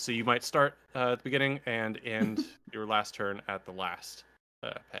turn. So you might start at the beginning and end your last turn at the last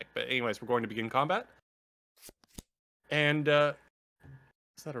peg. But anyways, we're going to begin combat. And is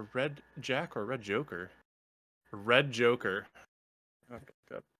that a red jack or a red joker? A red joker. Okay,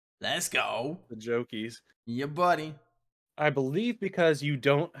 Let's go. the jokies. Yeah, buddy. I believe because you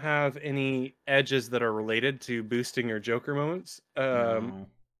don't have any edges that are related to boosting your joker moments, No.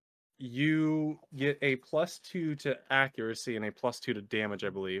 you get a +2 to accuracy and a +2 to damage, I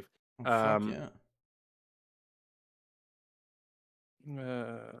believe. Oh, fuck yeah.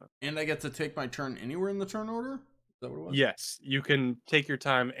 Uh, And I get to take my turn anywhere in the turn order? Is that what it was? yes, you can take your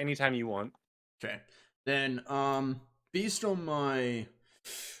time anytime you want. Okay. Then, based on my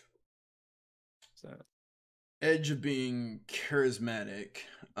So, edge of being charismatic,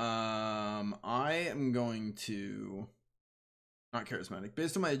 I am going to not charismatic.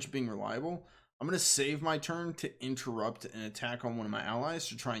 Based on my edge of being reliable, I'm gonna save my turn to interrupt an attack on one of my allies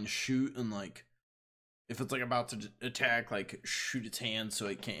to try and shoot and like if it's like about to attack, like shoot its hand so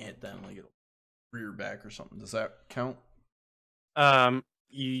it can't hit them, like it'll rear back or something. Does that count?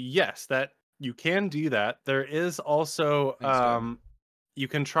 yes, that you can do that. There is also Thanks, God. you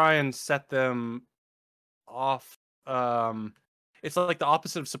can try and set them off. It's like the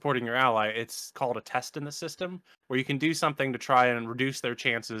opposite of supporting your ally. It's called a test in the system, where you can do something to try and reduce their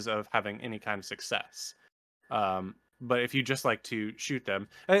chances of having any kind of success. But if you just like to shoot them,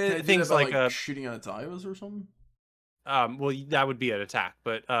 Can I do things that by, like shooting at its eyes or something? well, that would be an attack.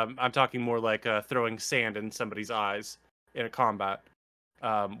 But I'm talking more like throwing sand in somebody's eyes in a combat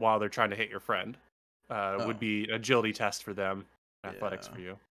while they're trying to hit your friend. Would be an agility test for them, athletics Yeah. for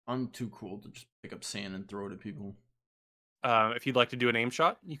you. I'm too cool to just pick up sand and throw it at people. If you'd like to do an aim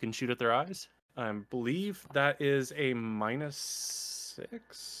shot, you can shoot at their eyes. I believe that is a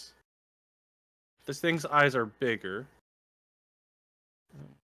 -6. This thing's eyes are bigger.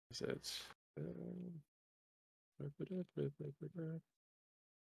 Is it?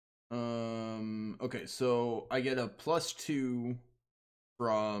 Okay, so I get a +2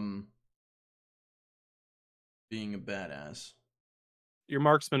 from being a badass. Your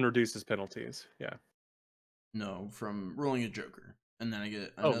marksman reduces penalties. Yeah. No, from rolling a joker, and then I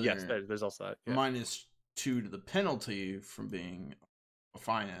get Oh another yes, there's also that. Yeah. -2 to the penalty from being a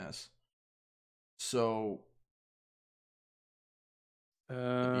fine ass. So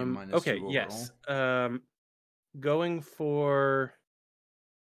that'd be a Okay. -2 overall. Yes. Going for.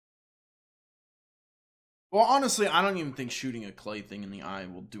 Well, honestly, I don't even think shooting a clay thing in the eye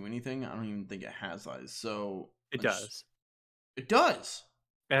will do anything. I don't even think it has eyes. So It does. It does.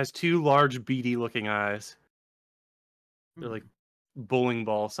 It has two large, beady looking eyes. They're like bowling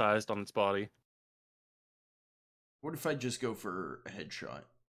ball sized on its body. What if I just go for a headshot?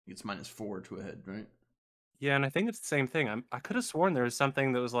 It's -4 to a head, right? Yeah, and I think it's the same thing. I could have sworn there was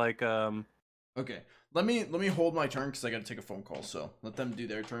something that was like Okay. Let me hold my turn because I gotta take a phone call. So let them do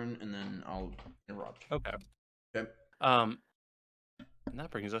their turn and then I'll interrupt. Okay. Okay. And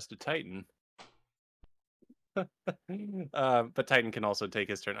that brings us to Titan. But Titan can also take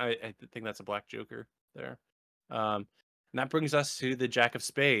his turn. I think that's a black joker there. And that brings us to the Jack of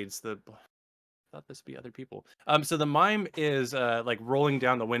Spades. I thought this would be other people. So the mime is like rolling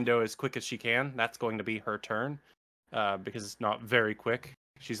down the window as quick as she can. That's going to be her turn, because it's not very quick.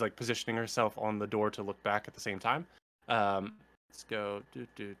 She's like positioning herself on the door to look back at the same time. Let's go.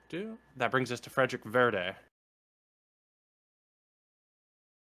 That brings us to Frederick Verde.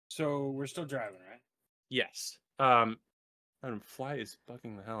 So we're still driving, right? Yes. Fly is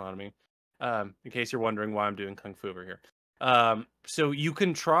bugging the hell out of me. In case you're wondering why I'm doing kung fu over here. So you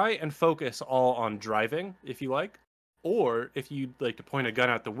can try and focus all on driving if you like, or if you'd like to point a gun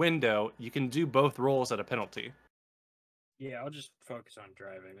out the window, you can do both rolls at a penalty. Yeah, I'll just focus on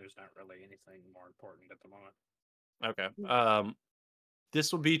driving. There's not really anything more important at the moment. Okay.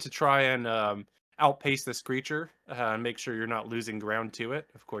 This will be to try and outpace this creature and make sure you're not losing ground to it.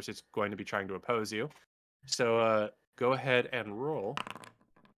 Of course, it's going to be trying to oppose you. So go ahead and roll.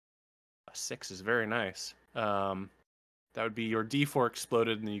 A 6 is very nice. That would be your D4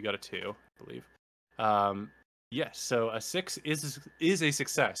 exploded, and then you got a 2, I believe. Yes, so a 6 is a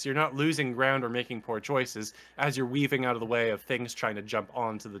success. You're not losing ground or making poor choices as you're weaving out of the way of things trying to jump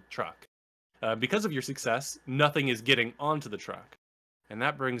onto the truck. Because of your success, nothing is getting onto the truck. And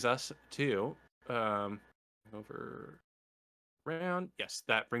that brings us to over round. Yes,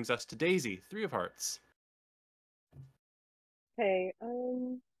 that brings us to Daisy, 3 of hearts. Hey,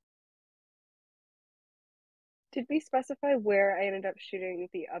 did we specify where I ended up shooting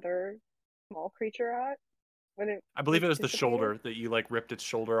the other small creature at when it I believe it was the dissipated? shoulder that you like ripped its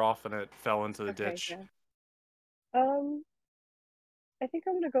shoulder off and it fell into the Okay, ditch. yeah. I think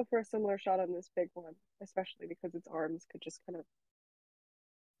I'm gonna go for a similar shot on this big one, especially because its arms could just kind of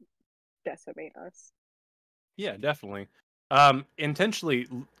decimate us. Yeah, definitely. Intentionally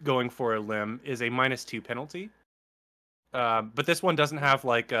going for a limb is a -2 penalty. But this one doesn't have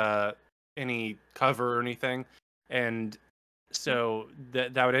like any cover or anything, and so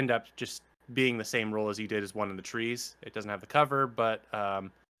that would end up just being the same roll as you did as one in the trees. It doesn't have the cover, but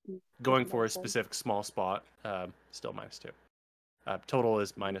going for a Nice one. specific small spot, still -2. Total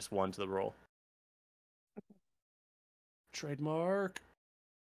is -1 to the roll. Trademark.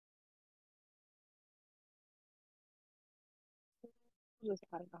 I'll just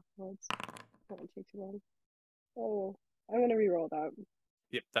add it afterwards. Won't take too long. Oh, I'm gonna re-roll that.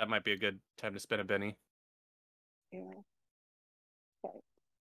 Yep, that might be a good time to spin a Benny. Yeah. Okay.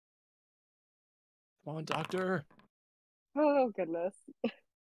 Come on, Doctor. Oh goodness.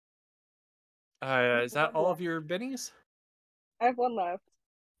 Is that all of your bennies? I have one left.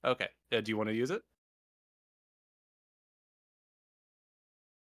 Okay. Do you want to use it?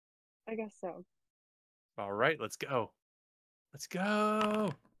 I guess so. All right, let's go. Let's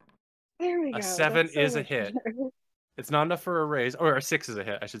go. There we A go. 7 That's so is a much hit. better. It's not enough for a raise, or a 6 is a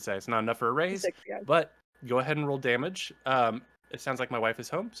hit, I should say. It's not enough for a raise, 6, yeah. but go ahead and roll damage. It sounds like my wife is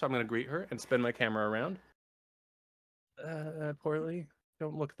home, so I'm going to greet her and spin my camera around. Poorly.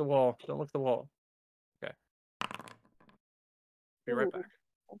 Don't look at the wall. Don't look at the wall. Okay. Be right Ooh, back.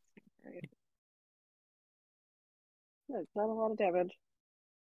 that's great. That's not a lot of damage.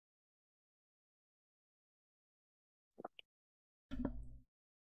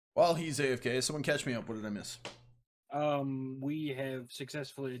 While he's AFK, someone catch me up. What did I miss? We have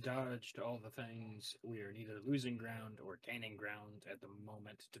successfully dodged all the things. We are neither losing ground or gaining ground at the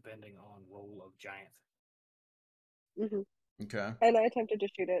moment, depending on roll of giant. Okay. And I attempted to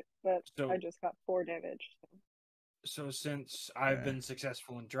shoot it, but So, I just got 4 damage. so since I've Okay. been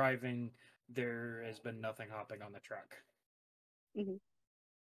successful in driving, there has been nothing hopping on the truck. Mm-hmm.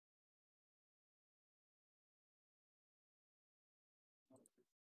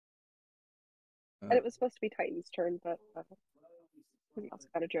 And it was supposed to be Titan's turn, but we also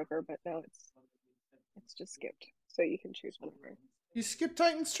got a Joker, but now it's Titans just skipped, so you can choose whenever. You skipped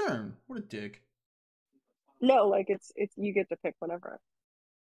Titan's turn. What a dick. No, like it's you get to pick whenever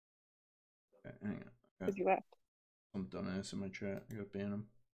Okay, hang on. because you left. Some dumbass in my chat. I gotta ban him.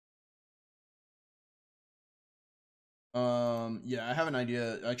 Yeah, I have an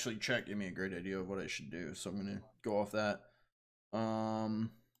idea. Actually, chat gave me a great idea of what I should do, so I'm gonna go off that.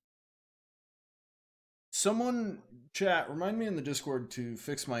 Someone, chat, remind me in the Discord to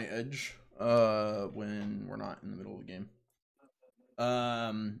fix my edge, when we're not in the middle of the game.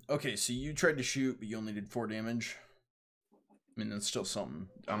 Okay, so you tried to shoot, but you only did 4 damage. I mean, that's still something.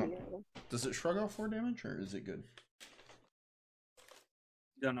 Does it shrug off 4 damage, or is it good?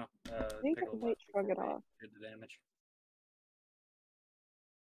 Don't know. I think it might shrug it off. Did the damage.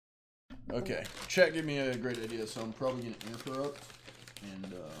 Okay, chat gave me a great idea, so I'm probably gonna interrupt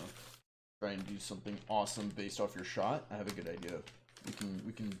and try and do something awesome based off your shot. I have a good idea. We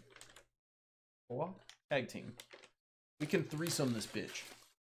can what? Tag team. We can threesome this bitch.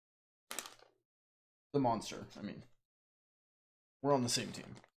 The monster, I mean. We're on the same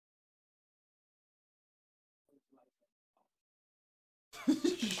team.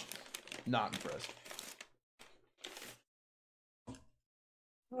 Not impressed.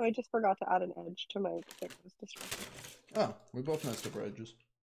 Oh, I just forgot to add an edge to my Pickles destruction. Oh, we both messed up our edges.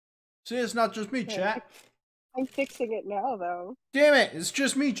 See, it's not just me, chat. I'm fixing it now, though. Damn it, it's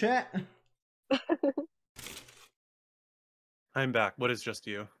just me, chat. I'm back. What is just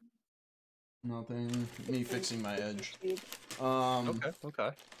you? Nothing. Me fixing my edge.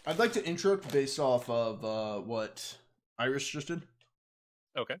 Okay. I'd like to interrupt based off of what Iris just did.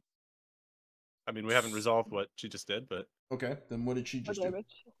 Okay. I mean, we haven't resolved what she just did, but Okay, then what did she just do?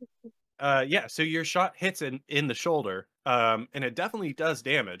 yeah, so your shot hits in the shoulder, and it definitely does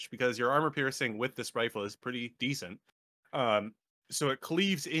damage because your armor piercing with this rifle is pretty decent. So it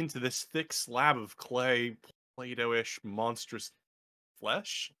cleaves into this thick slab of clay, Play-Doh-ish, monstrous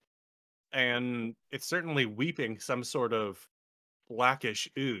flesh, and it's certainly weeping some sort of blackish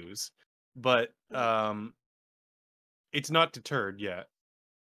ooze, but it's not deterred yet.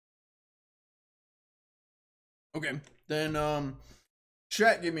 Okay, then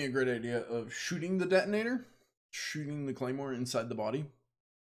chat gave me a great idea of shooting the detonator, shooting the claymore inside the body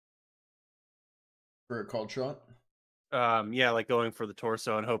for a called shot. Yeah, like going for the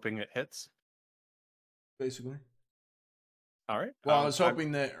torso and hoping it hits. Basically. All right. Well, I was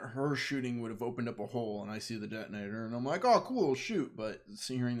hoping that her shooting would have opened up a hole, and I see the detonator, and I'm like, "Oh, cool, shoot!" But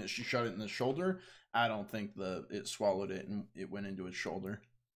hearing that she shot it in the shoulder, I don't think it swallowed it and it went into its shoulder.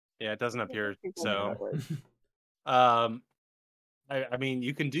 Yeah, it doesn't appear so. I mean,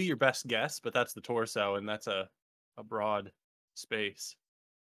 you can do your best guess, but that's the torso, and that's a broad space.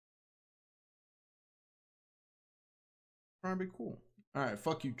 Probably cool. All right,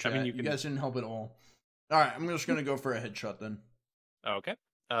 fuck you, chat. I mean, you guys didn't help at all. All right, I'm just gonna go for a headshot then. Okay.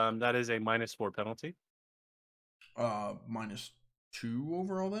 That is a -4 penalty. -2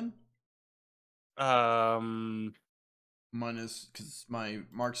 overall then. Minus, because my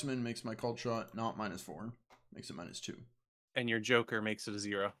marksman makes my called shot not -4, makes it -2. And your Joker makes it a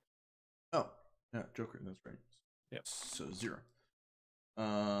 0. Oh, yeah, Joker, that's right. Yep. So 0.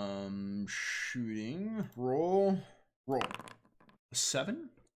 Shooting, roll. A 7?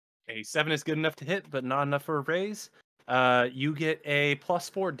 A 7 is good enough to hit, but not enough for a raise. You get a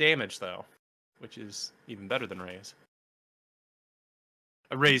 +4 damage though, which is even better than raise.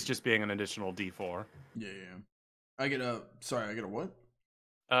 A raise just being an additional D4. Yeah. I get a what?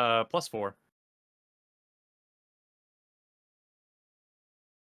 +4.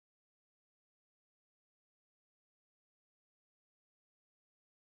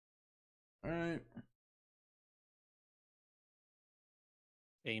 All right.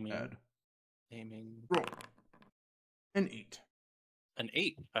 Aiming. Add. Aiming. Roll. An 8. An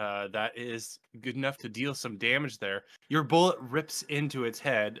 8. That is good enough to deal some damage there. Your bullet rips into its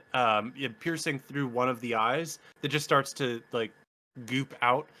head, piercing through one of the eyes that just starts to like goop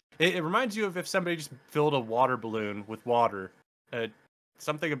out. It reminds you of if somebody just filled a water balloon with water.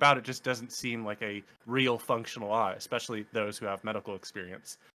 Something about it just doesn't seem like a real functional eye, especially those who have medical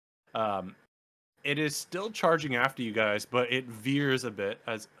experience. It is still charging after you guys, but it veers a bit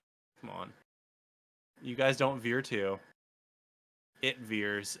as... Come on. You guys don't veer too. It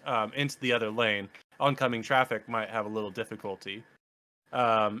veers into the other lane. Oncoming traffic might have a little difficulty.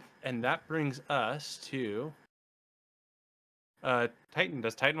 And that brings us to... Titan.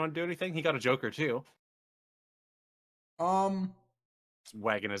 Does Titan want to do anything? He got a Joker too. Just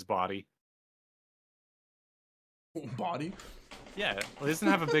wagging his body. Body? Yeah, well, he doesn't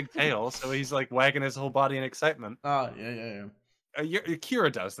have a big tail, so he's like wagging his whole body in excitement. Yeah. Kira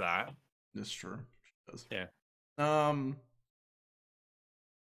does that. That's true. does. Yeah.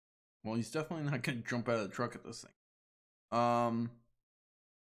 Well, he's definitely not gonna jump out of the truck at this thing.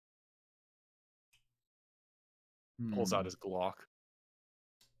 Pulls hmm. out his Glock.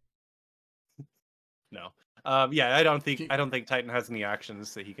 No. Yeah, I don't think Titan has any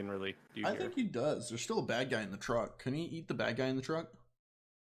actions that he can really do I here. think he does. There's still a bad guy in the truck. Can he eat the bad guy in the truck?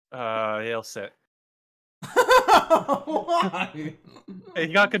 He'll sit. Why? He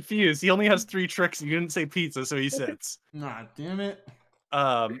got confused. He only has 3 tricks. You didn't say pizza, so he sits. Nah, damn it.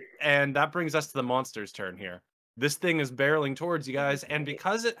 And that brings us to the monster's turn here. This thing is barreling towards you guys, and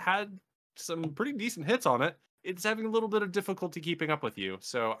because it had some pretty decent hits on it, it's having a little bit of difficulty keeping up with you.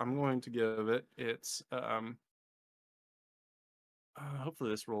 So I'm going to give it its hopefully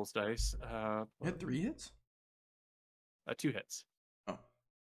this rolls dice. You had 3 hits? 2 hits. Oh.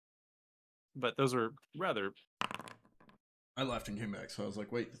 But those are rather... I left and came back, so I was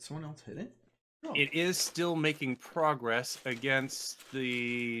like, wait, did someone else hit it? Oh. It is still making progress against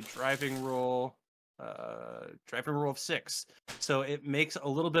the driving roll of 6. So it makes a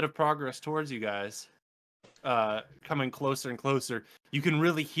little bit of progress towards you guys. Coming closer and closer. You can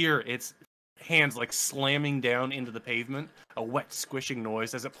really hear its hands like slamming down into the pavement, a wet squishing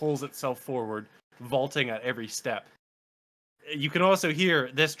noise as it pulls itself forward, vaulting at every step. You can also hear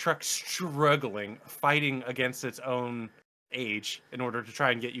this truck struggling, fighting against its own age in order to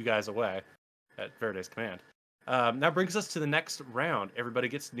try and get you guys away at Verde's command. That brings us to the next round. Everybody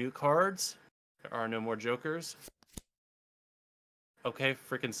gets new cards. There are no more jokers. Okay,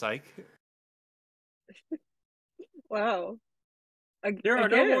 freaking psych. Wow. There are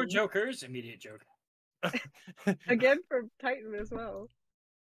no more Again. jokers. Immediate joke. Again for Titan as well.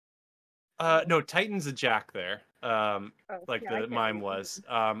 No, Titan's a jack there. Like yeah, the mime was.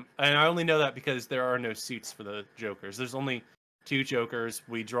 And I only know that because there are no suits for the jokers. There's only 2 jokers.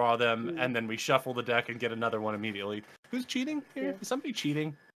 We draw them, and then we shuffle the deck and get another one immediately. Who's cheating here? Yeah. Is somebody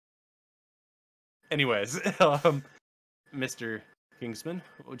cheating? Anyways, Mr. Kingsman,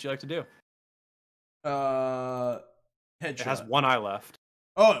 what would you like to do? Headshot. It has 1 eye left.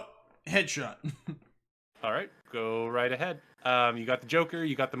 Oh, headshot. All right, go right ahead. You got the Joker,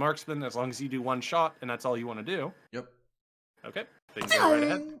 you got the Marksman, as long as you do 1 shot, and that's all you want to do. Yep. Okay, then go right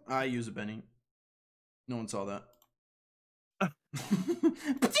ahead. I use a Benny. No one saw that.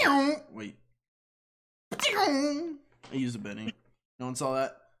 Wait. I use a Benny. No one saw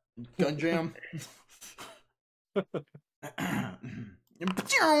that. Gun jam.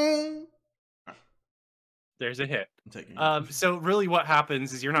 There's a hit. I'm taking it. So really what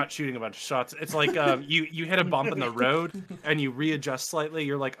happens is you're not shooting a bunch of shots. It's like you hit a bump in the road and you readjust slightly.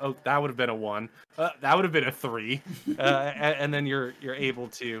 You're like, oh, that would have been a 1. That would have been a 3. And then you're able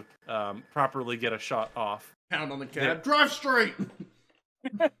to properly get a shot off. Pound on the cab. Drive straight.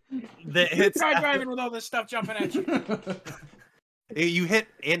 Try driving with all this stuff jumping at you. You hit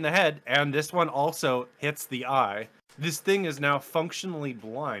in the head, and this one also hits the eye. This thing is now functionally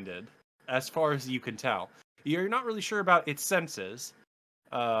blinded, as far as you can tell. You're not really sure about its senses,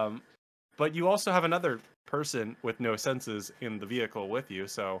 but you also have another person with no senses in the vehicle with you,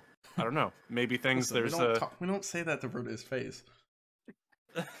 so I don't know. Maybe things Listen, we don't say that to Verde's face.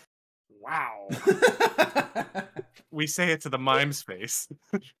 Wow. We say it to the mime's face.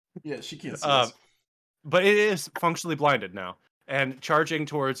 Yeah, she can't see us. But it is functionally blinded now. And charging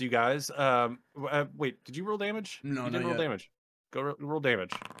towards you guys. Wait, did you roll damage? No, you didn't roll damage. Go roll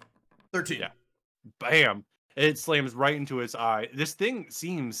damage. 13. Yeah. Bam! It slams right into its eye. This thing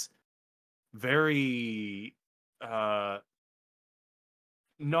seems very not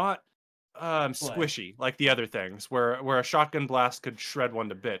squishy like the other things, where a shotgun blast could shred one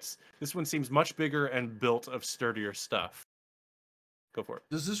to bits. This one seems much bigger and built of sturdier stuff. Go for it.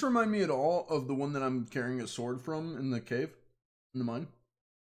 Does this remind me at all of the one that I'm carrying a sword from in the cave? In the mine?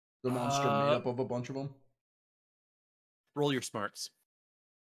 The monster made up of a bunch of them? Roll your smarts.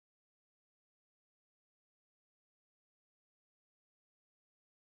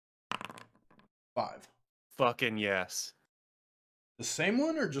 5. Fucking yes. The same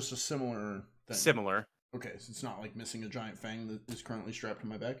one or just a similar thing? Similar. Okay, so it's not like missing a giant fang that is currently strapped to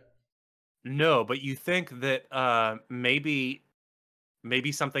my back? No, but you think that maybe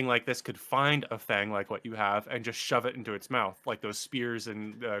something like this could find a fang like what you have and just shove it into its mouth, like those spears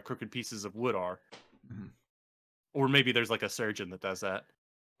and crooked pieces of wood are. Mm-hmm. Or maybe there's like a surgeon that does that.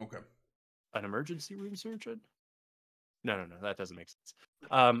 Okay. An emergency room surgeon? No, that doesn't make sense.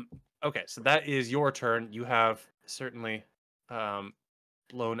 Okay, so that is your turn. You have certainly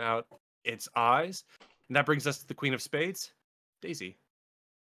blown out its eyes. And that brings us to the Queen of Spades, Daisy.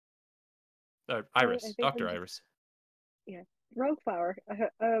 Iris, Dr. Iris. Yeah, Rogue Flower.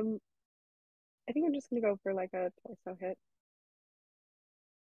 I think I'm just gonna go for like a torso hit.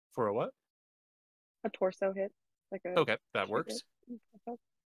 For a what? A torso hit, like a Okay, that shoot hit. works. Torso.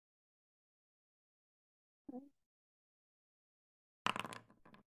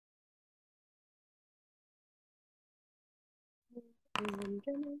 And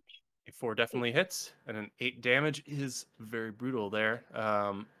damage. A 4 definitely hits, and an 8 damage is very brutal there,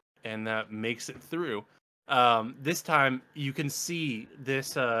 and that makes it through. This time you can see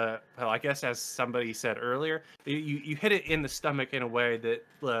this. Well, I guess as somebody said earlier, you hit it in the stomach in a way that,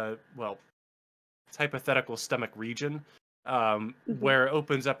 well, it's hypothetical stomach region, where it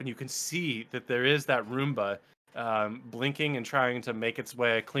opens up and you can see that there is that Roomba blinking and trying to make its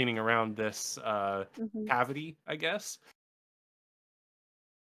way, cleaning around this cavity, I guess.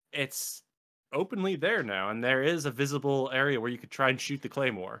 It's openly there now, and there is a visible area where you could try and shoot the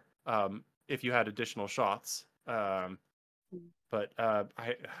claymore if you had additional shots. But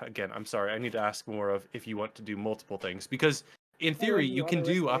I'm sorry, I need to ask more of if you want to do multiple things, because in I'll theory review all the rest of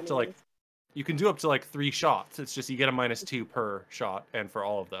the enemies. you can do up to like 3 shots. It's just you get a -2 per shot, and for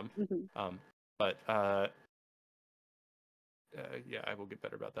all of them. But yeah, I will get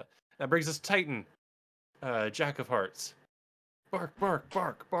better about that. That brings us to Titan, Jack of Hearts. Bark, bark,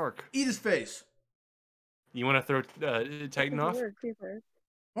 bark, bark. Eat his face. You want to throw Titan off?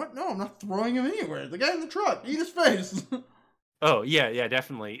 What? No, I'm not throwing him anywhere. The guy in the truck. Eat his face. Oh, yeah,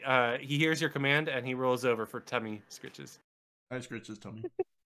 definitely. He hears your command, and he rolls over for tummy scritches. I scritch his tummy.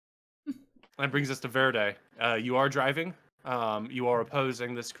 That brings us to Verde. You are driving. You are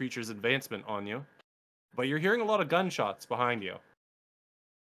opposing this creature's advancement on you. But you're hearing a lot of gunshots behind you.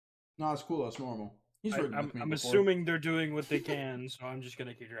 No, it's cool. That's normal. He's ridden with me I'm before. assuming they're doing what they can, so I'm just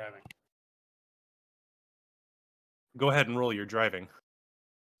gonna keep driving. Go ahead and roll your driving.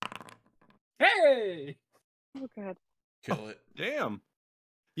 Hey! Oh god. Kill it. Damn.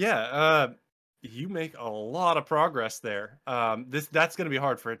 Yeah, you make a lot of progress there. That's going to be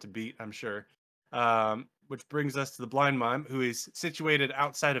hard for it to beat, I'm sure. Which brings us to the blind mime, who is situated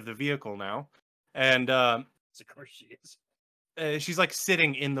outside of the vehicle now, and Of course she is. she's like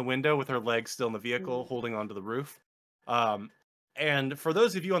sitting in the window with her legs still in the vehicle, holding onto the roof. And for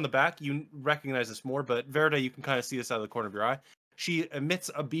those of you on the back, you recognize this more, but Verda, you can kind of see this out of the corner of your eye. She emits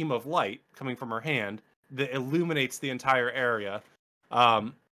a beam of light coming from her hand that illuminates the entire area.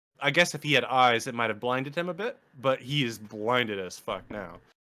 I guess if he had eyes, it might have blinded him a bit, but he is blinded as fuck now,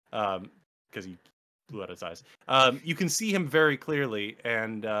 because he blew out his eyes. You can see him very clearly,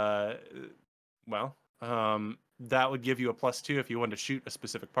 and that would give you a +2 if you wanted to shoot a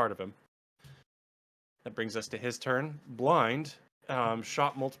specific part of him. That brings us to his turn. Blind,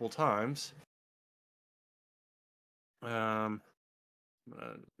 shot multiple times. Manually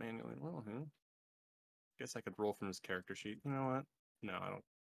roll him. Guess I could roll from his character sheet. You know what? No, I don't.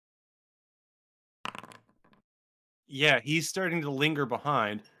 Yeah, he's starting to linger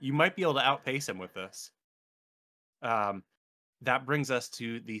behind. You might be able to outpace him with this. That brings us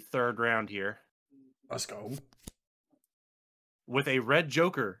to the third round here. Let's go. With a red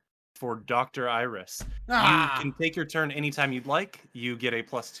joker for Dr. Iris. Ah! You can take your turn anytime you'd like. You get a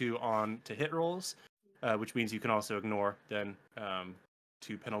 +2 on to hit rolls, which means you can also ignore then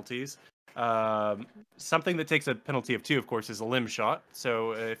 2 penalties. Something that takes a penalty of 2, of course, is a limb shot.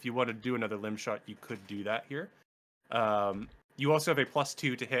 So if you want to do another limb shot, you could do that here. You also have a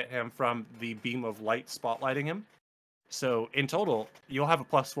 +2 to hit him from the beam of light spotlighting him. So in total, you'll have a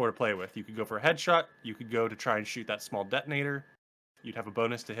 +4 to play with. You could go for a headshot. You could go to try and shoot that small detonator. You'd have a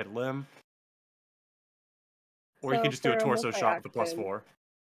bonus to hit a limb. Or you could just do a torso shot with a +4.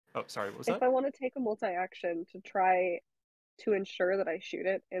 Oh, sorry, what was that? If I want to take a multi-action to try to ensure that I shoot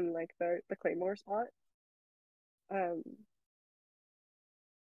it in like the claymore spot,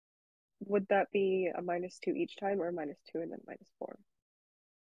 would that be a -2 each time, or a -2 and then -4?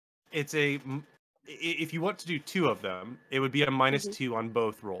 It's if you want to do 2 of them, it would be a -2 on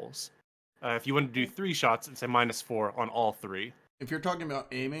both rolls. If you want to do 3 shots, it's a -4 on all 3. If you're talking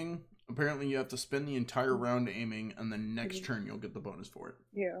about aiming, apparently you have to spend the entire round aiming, and then next turn you'll get the bonus for it.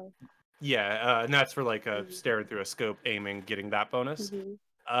 Yeah. Yeah, and that's for like staring through a scope, aiming, getting that bonus.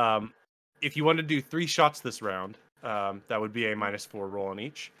 If you want to do 3 shots this round, that would be a -4 roll on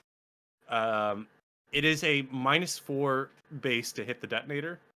each. It is a -4 base to hit the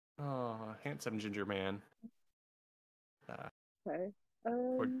detonator. Oh, handsome ginger man. Okay.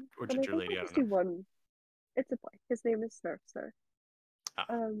 Or ginger lady, I don't do know. one. It's a boy. His name is Snarf, sir.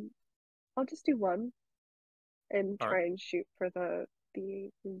 I'll just do one and try and shoot for the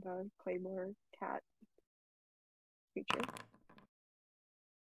claymore cat creature.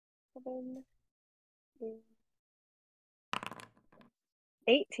 7,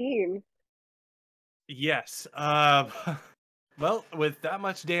 18. Yes. Well, with that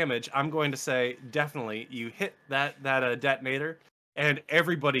much damage, I'm going to say definitely you hit that detonator, and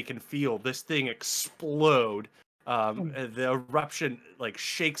everybody can feel this thing explode. The eruption like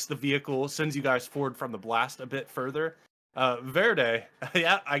shakes the vehicle, sends you guys forward from the blast a bit further. Verde,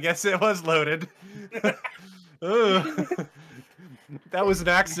 yeah, I guess it was loaded. Ugh. That was an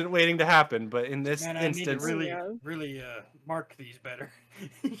accident waiting to happen, but in this Man, I need to instance, really mark these better.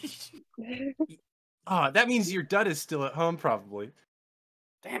 that means your dud is still at home, probably.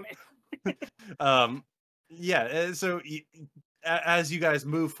 Damn it. Um, yeah. So as you guys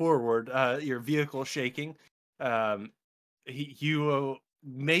move forward, your vehicle shaking, um, you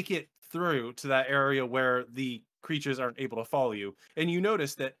make it through to that area where the creatures aren't able to follow you, and you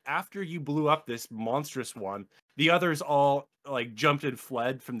notice that after you blew up this monstrous one, the others all like jumped and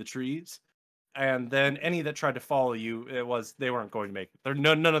fled from the trees. And then any that tried to follow you, they weren't going to make it.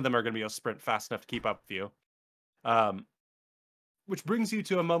 None of them are going to be able to sprint fast enough to keep up with you. Um, which brings you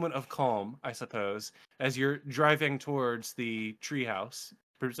to a moment of calm, I suppose, as you're driving towards the treehouse,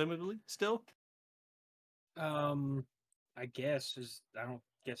 presumably still. I guess I don't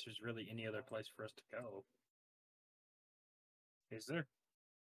guess there's really any other place for us to go. Is there?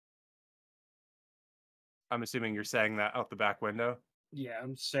 I'm assuming you're saying that out the back window. Yeah,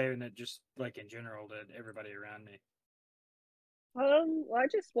 I'm saying it just like in general to everybody around me. Well, I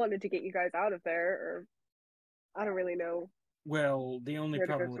just wanted to get you guys out of there, or I don't really know Well, the only where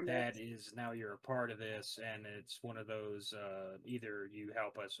to go problem with from that next. is now you're a part of this, and it's one of those either you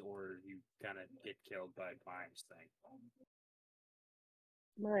help us or you kind of get killed by mimes thing.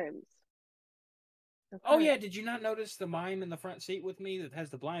 Mimes. Oh Okay. yeah, did you not notice the mime in the front seat with me that has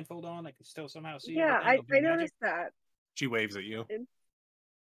the blindfold on? I can still somehow see Yeah, everything. I'll do I magic. noticed that. She waves at you. It's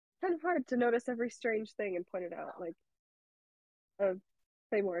kind of hard to notice every strange thing and point it out, like a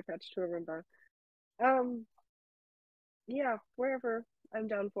claymore attached to a Roomba. Um, yeah, wherever I'm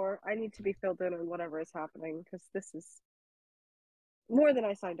down for. I need to be filled in on whatever is happening because this is more than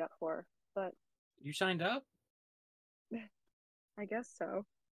I signed up for. But You signed up? I guess so.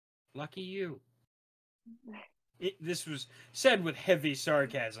 Lucky you. This was said with heavy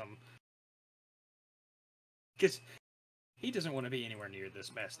sarcasm. Because he doesn't want to be anywhere near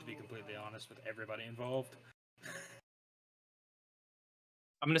this mess, to be completely honest, with everybody involved.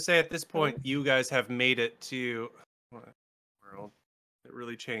 I'm gonna say at this point, you guys have made it to what world. It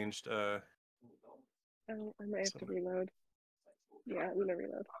really changed. Oh, I might have to reload. Yeah, I'm gonna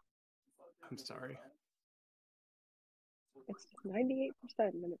reload. I'm sorry. It's 98%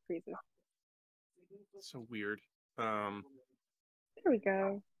 and then it freezes. So weird. There we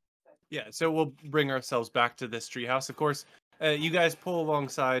go. Yeah, so we'll bring ourselves back to this treehouse. Of course, you guys pull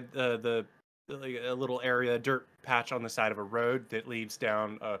alongside like a little area, dirt patch on the side of a road that leads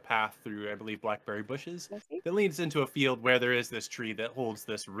down a path through, I believe, blackberry bushes Messy? that leads into a field where there is this tree that holds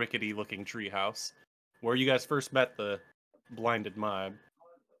this rickety-looking treehouse, where you guys first met the blinded mime.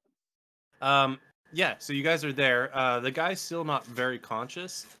 Yeah, so you guys are there. The guy's still not very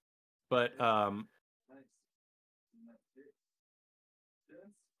conscious, but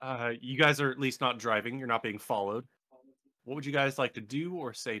you guys are at least not driving. You're not being followed. What would you guys like to do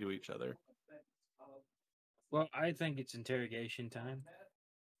or say to each other? Well, I think it's interrogation time.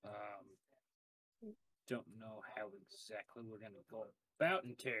 Don't know how exactly we're going to go about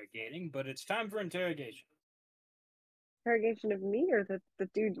interrogating, but it's time for interrogation. Interrogation of me or the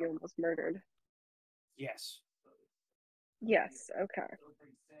dude you almost murdered? Yes. Yes, okay.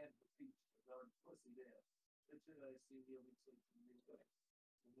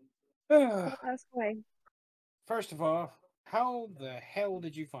 I'll ask away. First of all, how the hell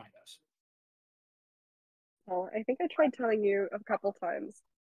did you find us? Well, I think I tried telling you a couple times.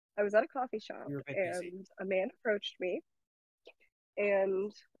 I was at a coffee shop You were a bit busy. and a man approached me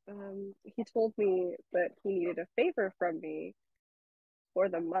and he told me that he needed a favor from me for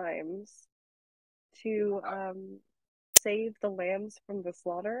the mimes to save the lambs from the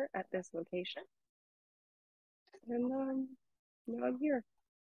slaughter at this location. And now I'm here.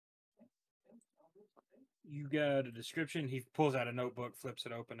 You got a description? He pulls out a notebook, flips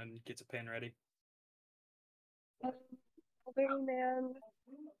it open, and gets a pen ready. Elderly man,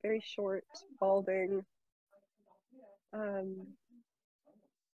 very short, balding.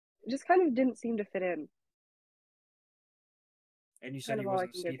 Just kind of didn't seem to fit in. And you said Kind he of all I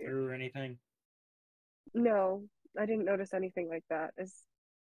wasn't can give you. see-through or anything? No, I didn't notice anything like that.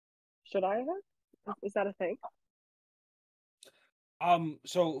 Should I have? Is that a thing?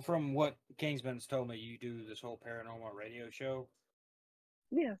 So from what Kingsman's told me, you do this whole paranormal radio show,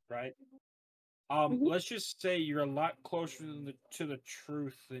 Yeah. right? Mhm. Let's just say you're a lot closer to the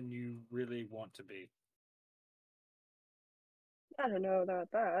truth than you really want to be. I don't know about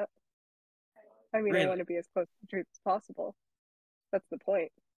that. I mean, I Really? want to be as close to the truth as possible. That's the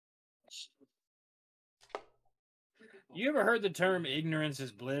point. You ever heard the term ignorance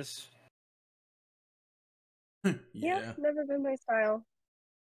is bliss? Yeah, Yeah. never been my style.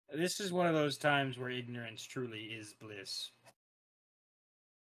 This is one of those times where ignorance truly is bliss.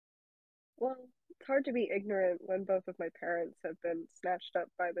 Well, it's hard to be ignorant when both of my parents have been snatched up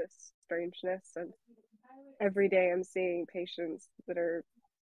by this strangeness, and every day I'm seeing patients that are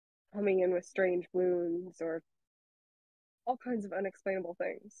coming in with strange wounds or all kinds of unexplainable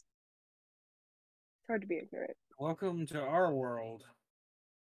things. It's hard to be ignorant. Welcome to our world.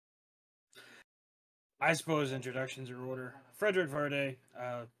 I suppose introductions are order. Frederick Verde,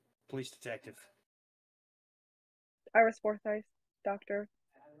 police detective. Iris Forsyth, doctor.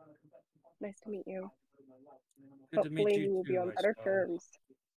 Nice to meet you. Good to meet Hopefully, you we will be too, on I better suppose. terms.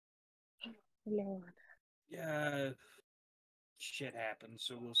 No. Yeah, shit happens,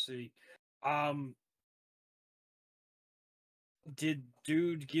 so we'll see. Did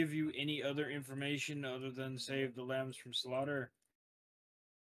dude give you any other information other than save the lambs from slaughter?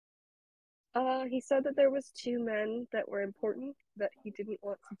 He said that there was two men that were important that he didn't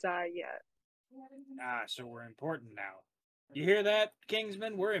want to die yet. Ah, so we're important now. You hear that,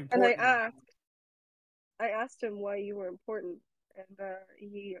 Kingsman? We're And important now. I asked him why you were important, and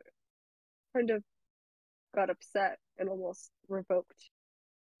he kind of got upset and almost revoked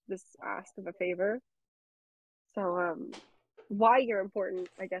this ask of a favor. So, why you're important,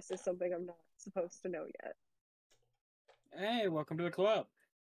 I guess, is something I'm not supposed to know yet. Hey, welcome to the club.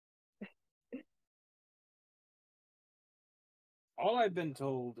 All I've been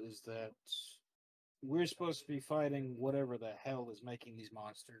told is that we're supposed to be fighting whatever the hell is making these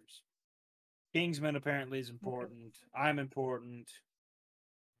monsters. Kingsman apparently is important. I'm important.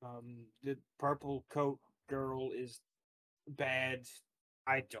 The purple coat girl is bad.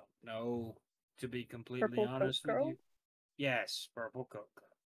 I don't know, to be completely Purple Coat honest with Girl? you. Yes, purple coat girl.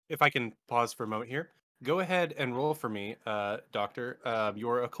 If I can pause for a moment here, go ahead and roll for me, Doctor,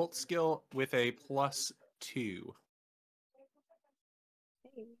 your occult skill with a +2.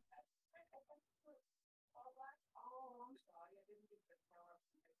 Hey.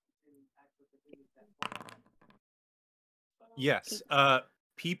 Yes.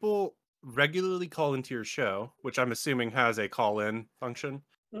 People regularly call into your show, which I'm assuming has a call-in function,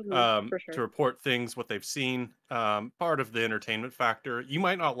 For sure. to report things, what they've seen. Part of the entertainment factor. You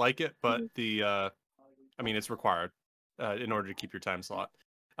might not like it, but I mean, it's required in order to keep your time slot.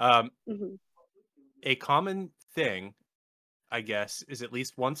 A common thing, I guess, is at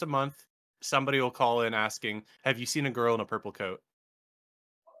least once a month, somebody will call in asking, "Have you seen a girl in a purple coat?"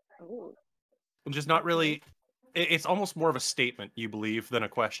 Oh. And just not really. It's almost more of a statement, you believe, than a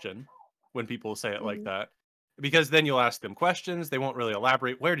question when people say it like that. Because then you'll ask them questions. They won't really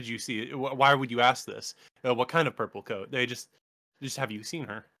elaborate. Where did you see it? Why would you ask this? What kind of purple coat? They just have you seen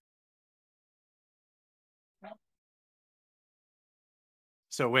her?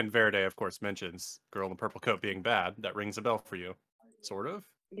 So when Verde, of course, mentions girl in the purple coat being bad, that rings a bell for you, sort of.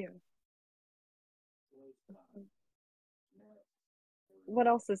 Yeah. What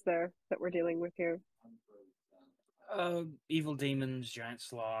else is there that we're dealing with here? Evil demons, giant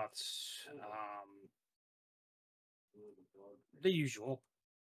sloths, the usual.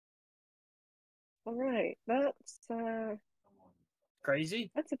 All right, that's Crazy?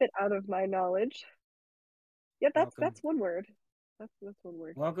 a bit out of my knowledge. Yeah, that's Welcome. one word. That's one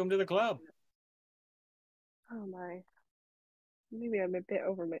word. Welcome to the club. Oh my. Maybe I'm a bit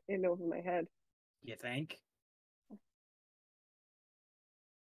over my head. You think?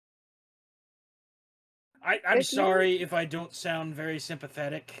 I'm sorry if I don't sound very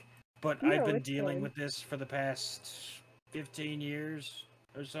sympathetic, but I've No, been it's dealing fine. with this for the past 15 years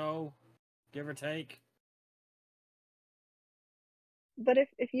or so, give or take. But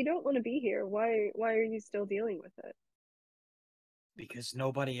if you don't want to be here, why are you still dealing with it? Because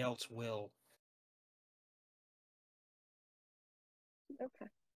nobody else will. Okay.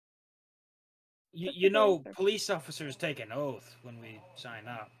 You know, police officers take an oath when we sign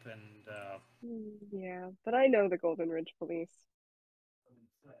up, and Yeah, but I know the Golden Ridge Police.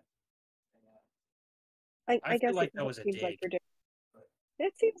 I I feel guess like it that was a seems like dig. you're different.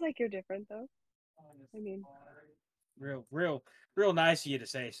 It seems like you're different, though. I mean, real nice of you to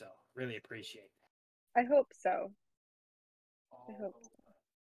say so. Really appreciate it. I hope so. I hope so.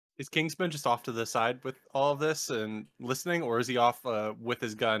 Is Kingsman just off to the side with all of this and listening, or is he off with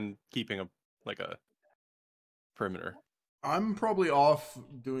his gun, keeping a perimeter? I'm probably off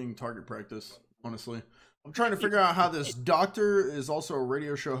doing target practice, honestly. I'm trying to figure out how this doctor is also a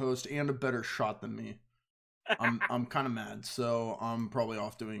radio show host and a better shot than me. I'm kind of mad, so I'm probably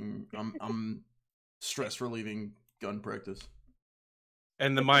off doing. I'm stress relieving gun practice.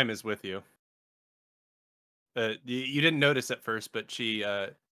 And the mime is with you. You didn't notice at first, but she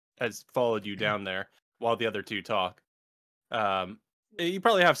has followed you down there while the other two talk. You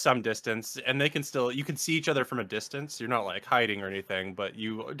probably have some distance, and they can still, you can see each other from a distance. You're not like hiding or anything, but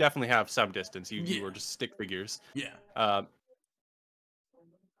you definitely have some distance. You are just stick figures. Yeah.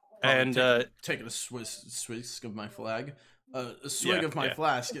 And taking a swig of my flag. A swig of my yeah,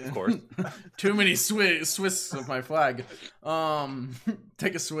 flask. of course. Too many swigs of my flag.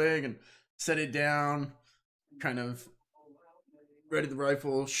 Take a swig and set it down. Kind of ready the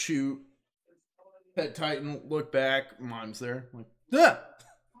rifle, shoot. Pet Titan, look back. Mime's there. Like, ah!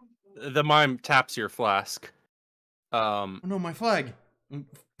 The mime taps your flask. Oh no, my flag.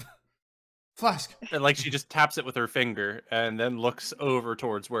 Flask. And, like, she just taps it with her finger and then looks over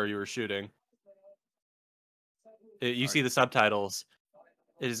towards where you were shooting. You see the subtitles.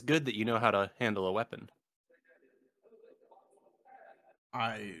 It is good that you know how to handle a weapon.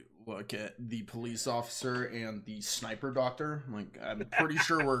 I look at the police officer and the sniper doctor. Like, I'm pretty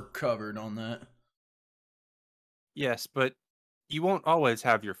sure we're covered on that. Yes, but you won't always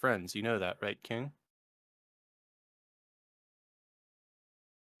have your friends. You know that, right, King?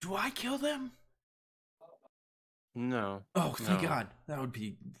 Do I kill them? No. Oh, thank No. God. That would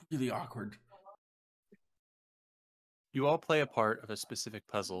be really awkward. You all play a part of a specific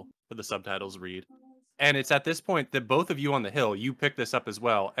puzzle that the subtitles read. And it's at this point that both of you on the hill, you pick this up as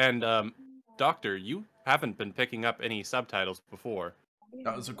well. And, Doctor, you haven't been picking up any subtitles before.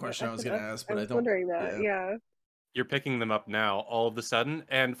 That was a question I was going to ask, but I don't. Wondering that, yeah. You're picking them up now, all of a sudden.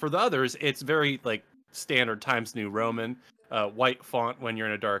 And for the others, it's very, like, standard Times New Roman. White font when you're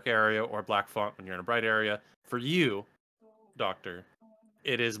in a dark area, or black font when you're in a bright area. For you, Doctor,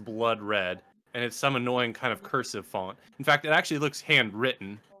 it is blood red. And it's some annoying kind of cursive font. In fact, it actually looks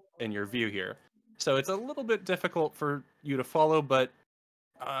handwritten in your view here. So it's a little bit difficult for you to follow, but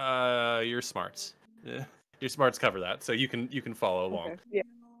your smarts. Your smarts cover that, so you can follow along. Okay.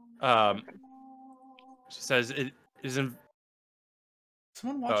 Yeah. She says it is in.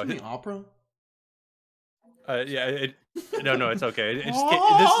 Someone watching the opera? Yeah. No, it's okay. This is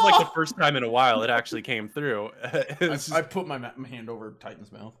like the first time in a while it actually came through. I put my hand over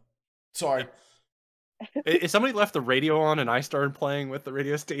Titan's mouth. Sorry. If somebody left the radio on and I started playing with the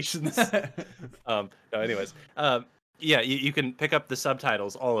radio stations. No, anyways. Yeah, you can pick up the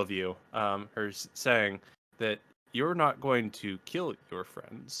subtitles, all of you. Her saying that you're not going to kill your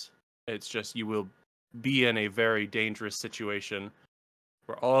friends. It's just you will be in a very dangerous situation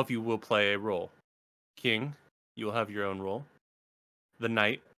where all of you will play a role. King, you will have your own role. The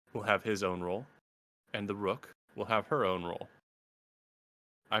knight will have his own role. And the rook will have her own role.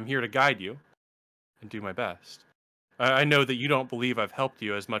 I'm here to guide you and do my best. I know that you don't believe I've helped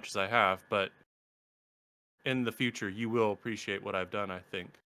you as much as I have, but in the future, you will appreciate what I've done, I think.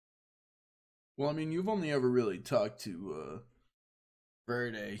 Well, I mean, you've only ever really talked to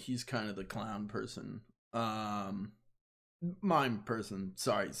Verde. He's kind of the clown person. Mime person.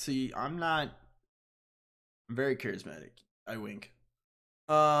 Sorry. See, I'm very charismatic. I wink.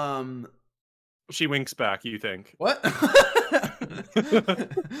 She winks back, you think. What?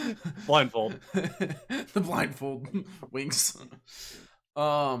 Blindfold. The blindfold winks.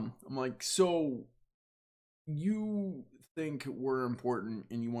 I'm like, so you think we're important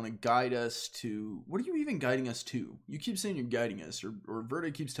and you want to guide us to, what are you even guiding us to? You keep saying you're guiding us, or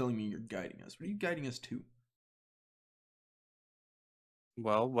Verde keeps telling me you're guiding us. What are you guiding us to?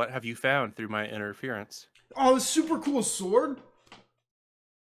 Well, what have you found through my interference? Oh, a super cool sword.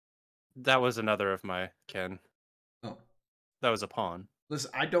 That was another of my kin. Oh. That was a pawn.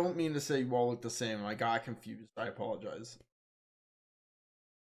 Listen, I don't mean to say you all look the same. I got confused. I apologize.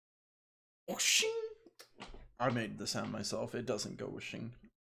 Whooshing. I made the sound myself. It doesn't go whooshing.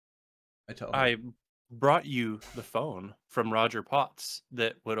 I tell her. I brought you the phone from Roger Potts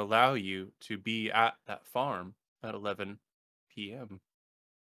that would allow you to be at that farm at 11 p.m.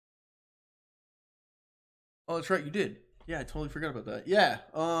 Oh, that's right, you did. Yeah, I totally forgot about that. Yeah,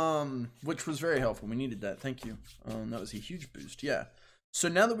 which was very helpful. We needed that. Thank you. That was a huge boost. Yeah. So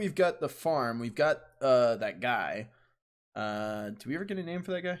now that we've got the farm, we've got that guy. Do we ever get a name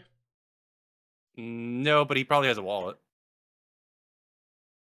for that guy? No, but he probably has a wallet.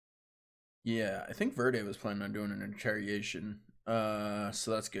 Yeah, I think Verde was planning on doing an interrogation. So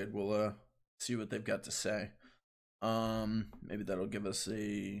that's good. We'll see what they've got to say. Maybe that'll give us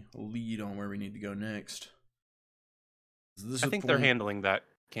a lead on where we need to go next. I think they're handling that,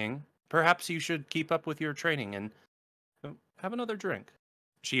 King. Perhaps you should keep up with your training and have another drink.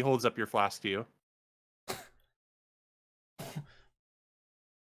 She holds up your flask to you.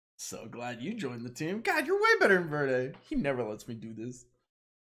 So glad you joined the team. God, you're way better than Verde. He never lets me do this.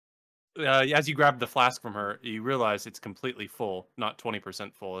 As you grab the flask from her, you realize it's completely full, not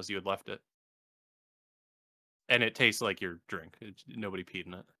 20% full as you had left it. And it tastes like your drink. Nobody peed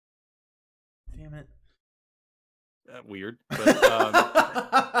in it. Damn it. Weird. But,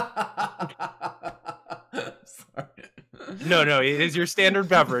 sorry. No, it is your standard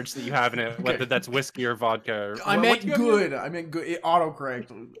beverage that you have in it, Okay. whether that's whiskey or vodka. I meant good. I meant good. It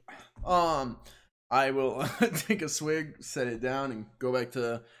autocorrect. I will take a swig, set it down, and go back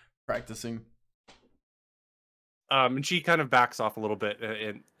to practicing. And she kind of backs off a little bit,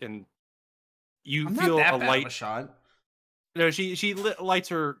 and you I'm feel not that a bad light. of a shot. No, she lights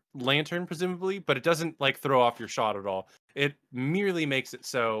her lantern presumably, but it doesn't like throw off your shot at all. It merely makes it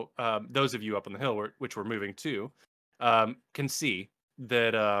so those of you up on the hill, which we're moving to, can see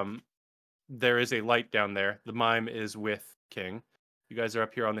that there is a light down there. The mime is with King. You guys are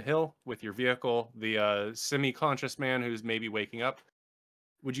up here on the hill with your vehicle. The semi-conscious man who's maybe waking up.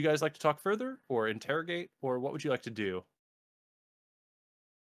 Would you guys like to talk further, or interrogate, or what would you like to do?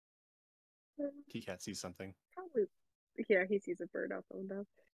 Keycat sees something. Probably. Yeah, he sees a bird out the window.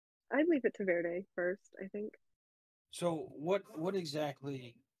 I'd leave it to Verde first, I think. So what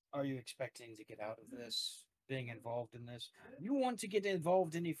exactly are you expecting to get out of this? Being involved in this? You want to get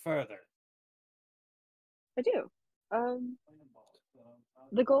involved any further? I do.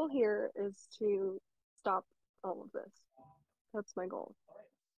 The goal here is to stop all of this. That's my goal.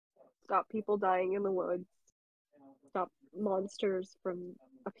 Stop people dying in the woods. Stop monsters from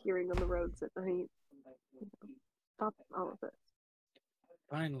appearing on the roads at night. Stop all of this.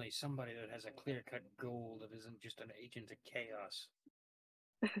 Finally, somebody that has a clear-cut goal that isn't just an agent of chaos.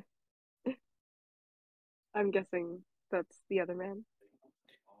 I'm guessing that's the other man.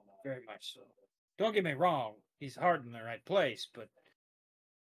 Very much so. Don't get me wrong, he's hard in the right place, but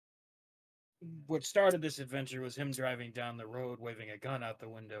what started this adventure was him driving down the road waving a gun out the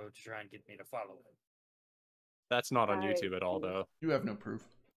window to try and get me to follow him. That's not on YouTube at all, though. You have no proof.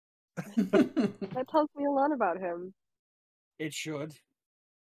 That tells me a lot about him. It should.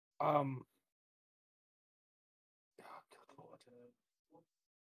 Oh, good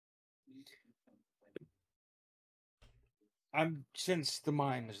Lord. Since the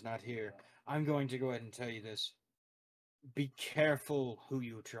mime is not here, I'm going to go ahead and tell you this. Be careful who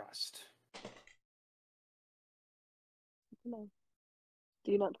you trust. No.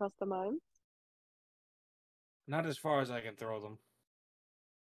 Do you not trust the mime? Not as far as I can throw them.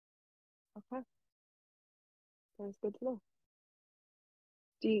 Okay. That's good to know.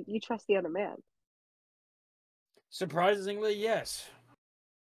 Do you trust the other man? Surprisingly, yes.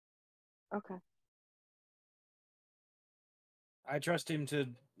 Okay. I trust him to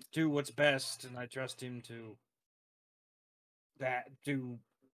do what's best, and I trust him to do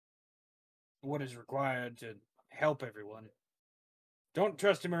what is required to help everyone. Don't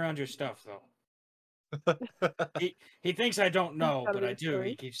trust him around your stuff, though. He thinks I don't know, but I do.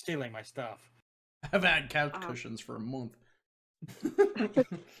 He keeps stealing my stuff. I've had couch cushions for a month.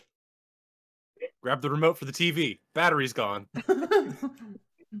 Grab the remote for the TV. Battery's gone.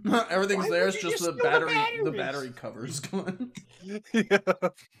 Everything's Why there. would It's you just the steal the battery. The batteries? battery cover's gone. Yeah.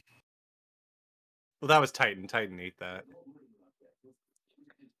 Well, that was Titan. Titan ate that.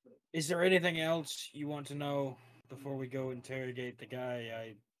 Is there anything else you want to know before we go interrogate the guy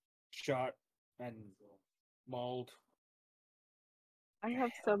I shot and mauled? I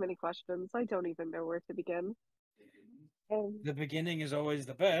have so many questions. I don't even know where to begin. The beginning is always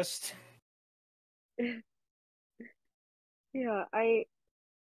the best. Yeah, I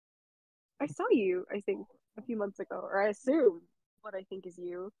saw you, I think, a few months ago, or I assume what I think is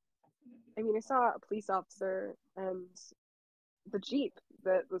you. I mean, I saw a police officer and the Jeep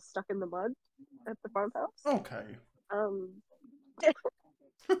that was stuck in the mud at the farmhouse. Okay.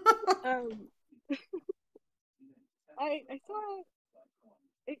 I saw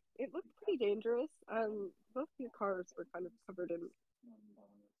it looked pretty dangerous. Both of your cars were kind of covered in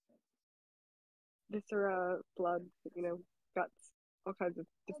viscera, blood, guts, all kinds of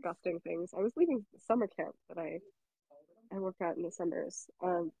disgusting things. I was leaving the summer camp that I work at in the summers.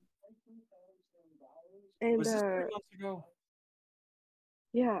 And Was this 3 months ago?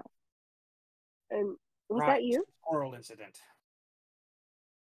 yeah. And was Right. that you? Squirrel incident.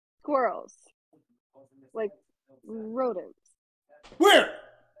 Squirrels. Like rodents. Where?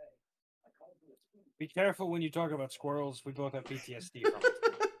 Be careful when you talk about squirrels. We both have PTSD from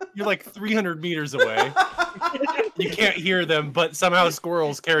it. You're like 300 meters away. You can't hear them, but somehow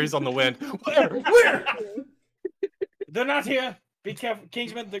squirrels carries on the wind. Where? They're not here. Be careful,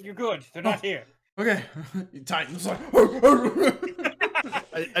 Kingsman. You're good. They're not here. Okay. Titan's like.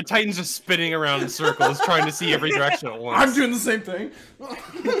 A Titan's just spinning around in circles, trying to see every direction at once. I'm doing the same thing.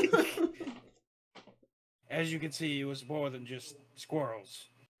 As you can see, it was more than just squirrels.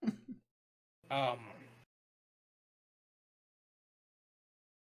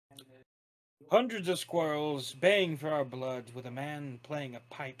 Hundreds of squirrels baying for our blood with a man playing a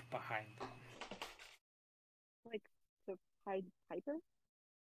pipe behind them. Like the Pied Piper?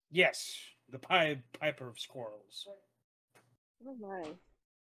 Yes, the Piper of squirrels. Oh my.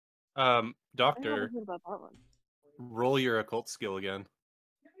 I Doctor, haven't heard about that one. roll your occult skill again.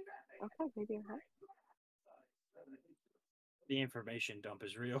 Okay, maybe I have. The information dump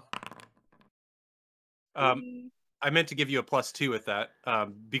is real. I meant to give you a +2 with that,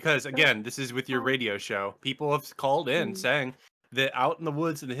 because again, this is with your radio show. People have called in saying that out in the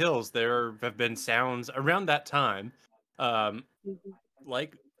woods and the hills there have been sounds around that time,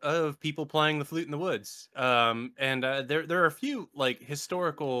 like of people playing the flute in the woods. And there are a few like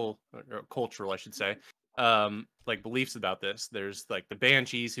historical or cultural, I should say, like beliefs about this. There's like the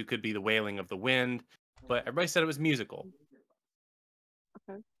banshees who could be the wailing of the wind, but everybody said it was musical.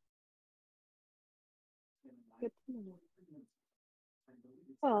 Okay. Good to know.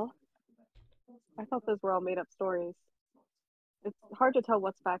 Well, I thought those were all made up stories. It's hard to tell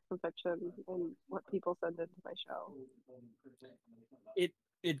what's fact from fiction and what people send into my show.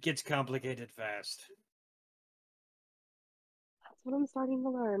 It gets complicated fast. That's what I'm starting to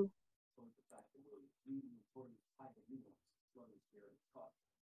learn.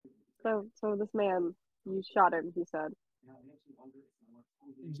 So this man, you shot him, he said.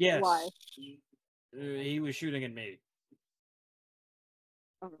 Yes. Why? He was shooting at me.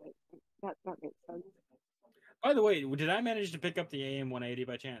 Alright, that makes sense. By the way, did I manage to pick up the AM 180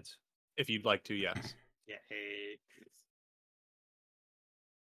 by chance? If you'd like to, yes. Yeah. Hey.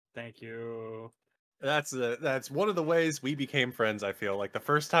 Thank you. That's one of the ways we became friends. I feel like the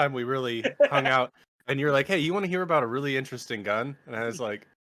first time we really hung out, and you're like, "Hey, you want to hear about a really interesting gun?" And I was like,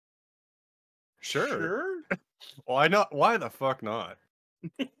 "Sure." Why not? Why the fuck not?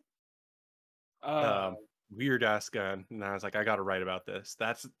 Weird ass gun, and I was like, "I got to write about this."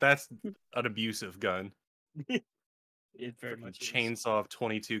 That's an abusive gun. It very much chainsaw of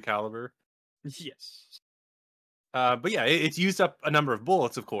 22 caliber. Yes. But yeah, it's used up a number of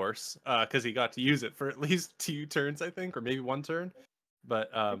bullets, of course, because he got to use it for at least 2 turns, I think, or maybe 1 turn. But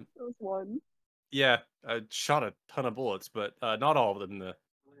It was one. yeah, I shot a ton of bullets, but not all of them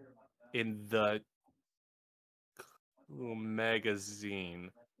in the magazine.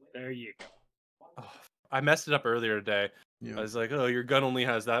 There you go. Oh, I messed it up earlier today. Yeah. I was like, "Oh, your gun only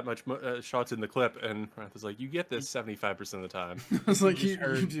has that much shots in the clip," and Rath was like, "You get this 75% of the time." I was like, you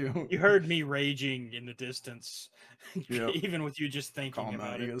You do. heard me raging in the distance, Yep. even with you just thinking Calm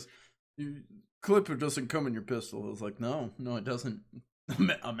about out. He it. goes, clip doesn't come in your pistol. I was like, no, it doesn't.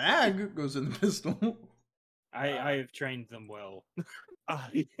 A mag goes in the pistol. I have trained them well.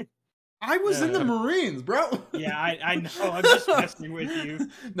 I was in the Marines, bro. Yeah, I know. I'm just messing with you.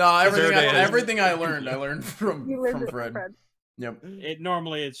 No, There it is. everything I learned from You learned from it Fred. from Fred. Yep.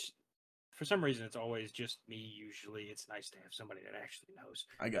 It's for some reason it's always just me. Usually, it's nice to have somebody that actually knows.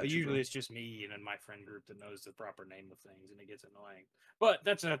 I got But you. usually, Bro. it's just me and then my friend group that knows the proper name of things, and it gets annoying. But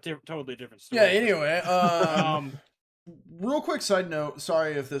that's a totally different story. Yeah. Anyway, Um, real quick side note.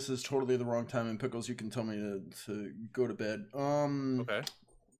 Sorry if this is totally the wrong time in Pickles. You can tell me to go to bed. Okay.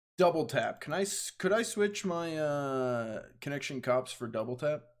 Double tap. Could I switch my connection cops for double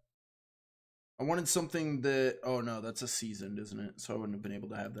tap? I wanted something that. Oh no, that's a seasoned, isn't it? So I wouldn't have been able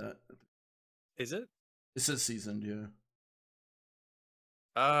to have that. Is it? It says seasoned,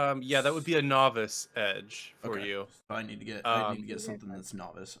 yeah. Yeah, that would be a novice edge for Okay. you. So I need to get something that's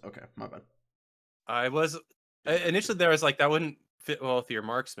novice. Okay, my bad. I was initially there. I was like, that wouldn't fit well with your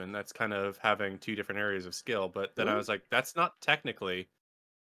marksman. That's kind of having 2 different areas of skill. But then I was like, that's not technically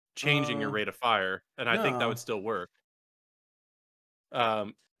changing your rate of fire, and I think that no. would still work.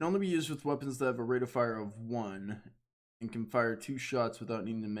 Can only be used with weapons that have a rate of fire of 1 and can fire 2 shots without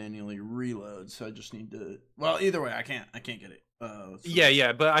needing to manually reload. So I just need to. Well, either way, I can't get it. So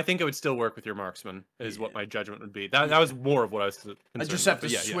Yeah, but I think it would still work with your marksman. Is what my judgment would be. That was more of what I was concerned I just about, have to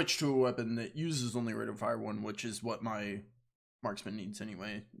but yeah. switch to a weapon that uses only rate of fire 1, which is what my marksman needs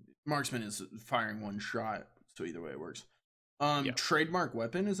anyway. Marksman is firing 1 shot, so either way it works. Trademark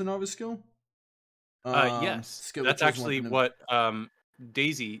weapon is a novice skill. Yes, skill that's actually what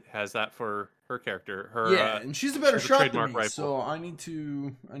Daisy has that for her character. Her and she's a better she has a shot than trademark me, rifle. so I need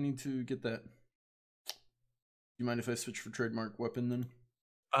to get that. Do you mind if I switch for trademark weapon then?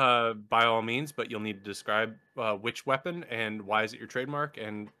 By all means, but you'll need to describe which weapon and why is it your trademark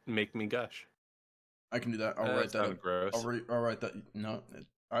and make me gush. I can do that. I'll That write that sounded up. gross. I'll write that. No,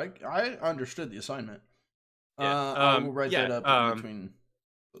 I understood the assignment. Yeah. I will write yeah. that up in between.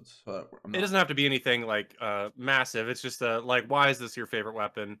 I'm It not. doesn't have to be anything like massive. It's just like, why is this your favorite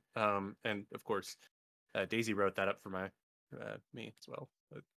weapon? And of course, Daisy wrote that up for me as well.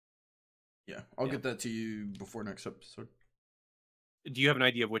 But, Yeah, I'll yeah. get that to you before next episode. Do you have an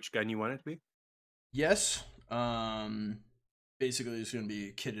idea of which gun you want it to be? Yes. Basically, it's going to be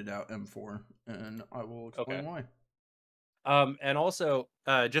a kitted out M4, and I will explain why. And also,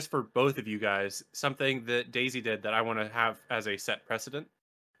 just for both of you guys, something that Daisy did that I want to have as a set precedent,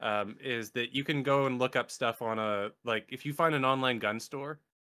 is that you can go and look up stuff on if you find an online gun store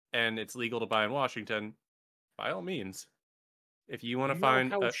and it's legal to buy in Washington, by all means. If you want to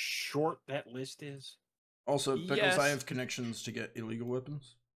find how short that list is. Also, Pickles, I Yes. have connections to get illegal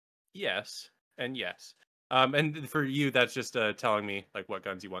weapons. Yes, and yes. And for you, that's just telling me like what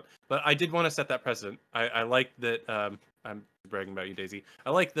guns you want. But I did want to set that precedent. I like that. I'm bragging about you, Daisy.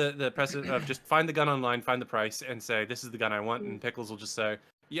 I like the precedent of just find the gun online, find the price, and say this is the gun I want, and Pickles will just say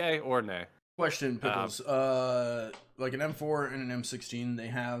yay or nay. Question, Pickles. Like an M4 and an M16, they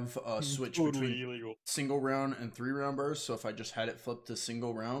have a switch between illegal. single round and 3-round bursts. So if I just had it flipped to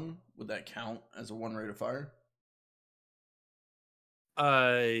single round, would that count as a one rate of fire?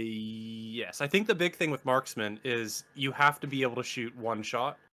 Yes. I think the big thing with marksman is you have to be able to shoot one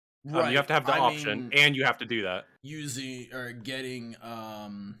shot. Right. You have to have the option, and you have to do that. Using or getting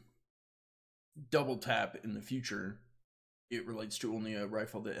double tap in the future, it relates to only a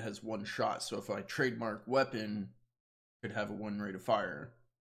rifle that has one shot. So if I trademark weapon could have a one rate of fire,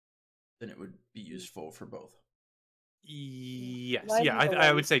 then it would be useful for both. Yes. Why Yeah, do you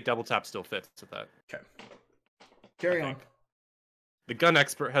I would say double tap still fits with that. Okay. Carry on. The gun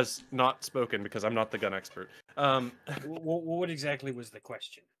expert has not spoken because I'm not the gun expert. What exactly was the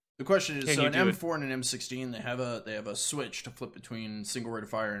question? The question is, Can so you an do it? M4 and an M16, they have a switch to flip between single rate of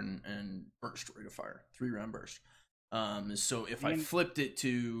fire and burst rate of fire, 3-round burst. So if I flipped it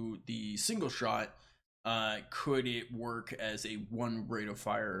to the single shot, could it work as a one rate of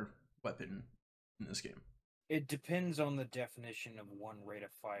fire weapon in this game? It depends on the definition of one rate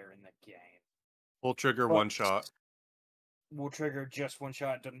of fire in the game. Pull trigger, one shot. Will trigger just one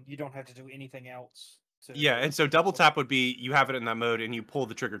shot. You don't have to do anything else. Yeah, and so double tap would be you have it in that mode and you pull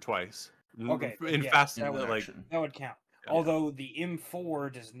the trigger twice. Okay, In yeah, fast, that would, like that would count. Yeah. Although the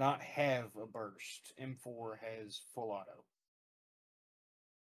M4 does not have a burst. M4 has full auto.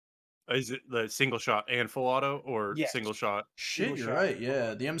 Is it the single shot and full auto, or Yes. single shot? Shit, Single you're shot right. and full Yeah,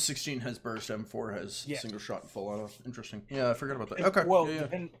 auto. the M16 has burst, M4 has Yes. single shot and full auto. Interesting. Yeah, I forgot about that. Okay. Well, yeah.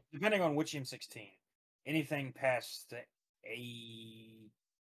 depending on which M16, anything past the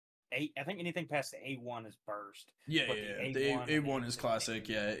I think anything past the A1 is burst. Yeah, but yeah. the The A1 and A1 is classic.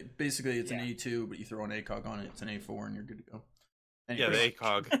 Yeah, basically it's Yeah. an A2, but you throw an ACOG on it. It's an A4, and you're good to go. Yeah, the Anyways,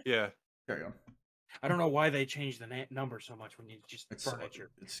 ACOG. Yeah. carry on. I don't know why they changed the number so much when you just It's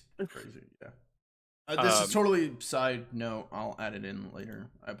furniture. It's crazy. Yeah. This is Um, totally side note. I'll add it in later.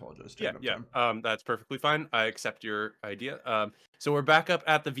 I apologize. Yeah, Taking up yeah. time. That's perfectly fine. I accept your idea. So we're back up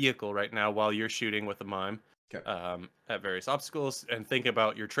at the vehicle right now while you're shooting with the mime. Okay. At various obstacles, and think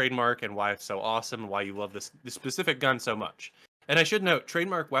about your trademark and why it's so awesome, and why you love this specific gun so much. And I should note,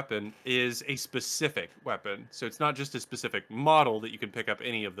 trademark weapon is a specific weapon, so it's not just a specific model that you can pick up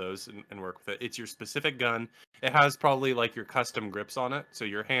any of those and work with it. It's your specific gun. It has probably like your custom grips on it, so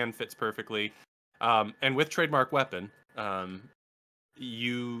your hand fits perfectly. And with trademark weapon, I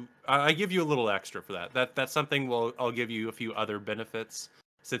give you a little extra for that. That's something. I'll give you a few other benefits,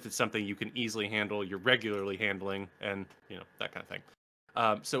 since it's something you can easily handle, you're regularly handling, and that kind of thing.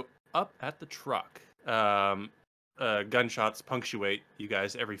 So up at the truck, gunshots punctuate you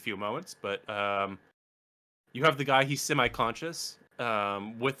guys every few moments, but you have the guy, he's semi-conscious.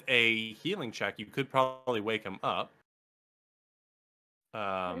 With a healing check, you could probably wake him up.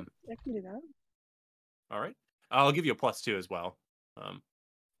 I can do that. All right. I'll give you a +2 as well.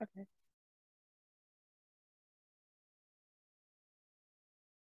 Okay.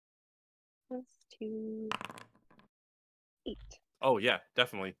 +2, 8. Oh yeah,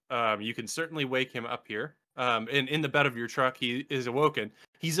 definitely. You can certainly wake him up here. In the bed of your truck, he is awoken.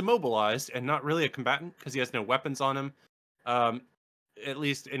 He's immobilized and not really a combatant because he has no weapons on him. At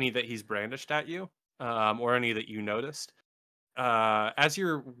least any that he's brandished at you, or any that you noticed. As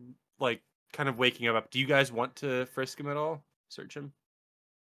you're like kind of waking him up, do you guys want to frisk him at all? Search him?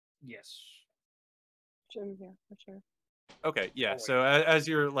 Yes. Jim, yeah, for sure. Okay, yeah. Oh, wait. So as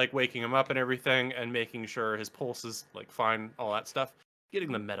you're like waking him up and everything, and making sure his pulse is like fine, all that stuff,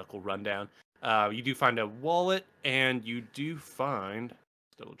 getting the medical rundown. You do find a wallet, and you do find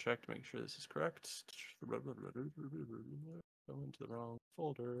double check to make sure this is correct. Go into the wrong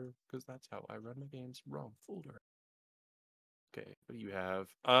folder because that's how I run my games. Wrong folder. Okay, what do you have?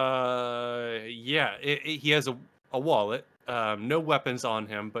 Yeah, he has a wallet. No weapons on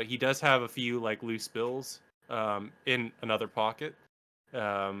him, but he does have a few like loose bills in another pocket.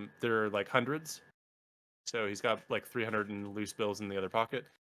 There are like hundreds, so he's got like 300 in loose bills in the other pocket.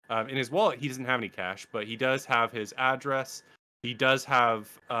 In his wallet, he doesn't have any cash, but he does have his address. He does have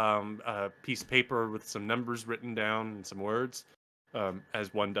a piece of paper with some numbers written down and some words,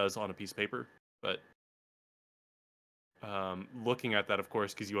 as one does on a piece of paper. But looking at that, of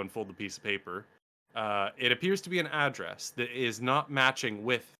course, because you unfold the piece of paper, it appears to be an address that is not matching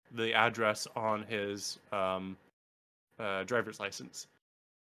with the address on his driver's license.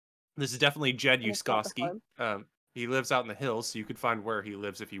 This is definitely Jed And it's not the Yuskoski. farm. He lives out in the hills, so you could find where he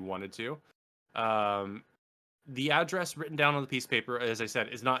lives if you wanted to. The address written down on the piece of paper, as I said,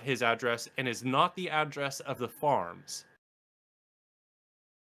 is not his address and is not the address of the farms.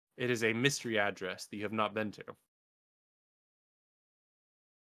 It is a mystery address that you have not been to.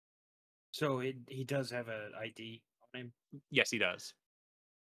 So he does have an ID on him, Yes, he does.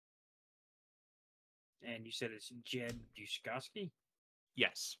 and you said it's Jed Yuskoski?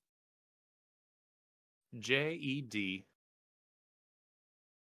 Yes. Jed.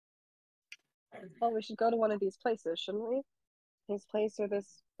 Well, we should go to one of these places, shouldn't we? His place or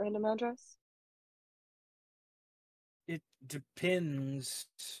this random address? It depends.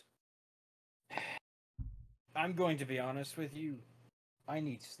 I'm going to be honest with you. I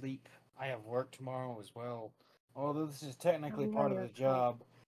need sleep. I have work tomorrow as well. Although this is technically Oh, yeah, part of you're the right. job.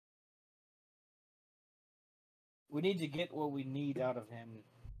 We need to get what we need out of him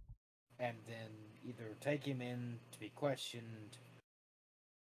and then either take him in to be questioned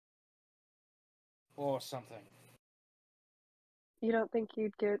or something. You don't think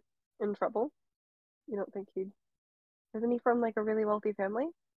you'd get in trouble? You don't think he'd... Isn't he from like a really wealthy family?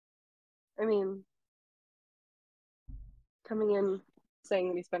 I mean, coming in saying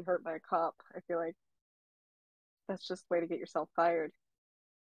that he's been hurt by a cop, I feel like that's just a way to get yourself fired.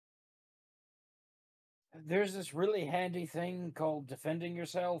 There's this really handy thing called defending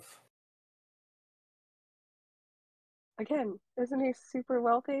yourself. Again, isn't he super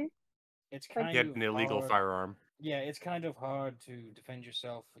wealthy? It's Like, kind He had of an illegal hard. firearm. Yeah, it's kind of hard to defend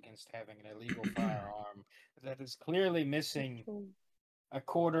yourself against having an illegal firearm that is clearly missing a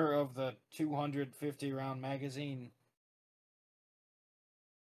quarter of the 250 round magazine.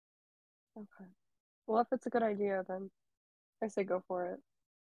 Okay. Well, if it's a good idea, then I say go for it.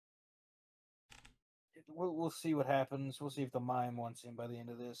 We'll see what happens. We'll see if the mime wants him by the end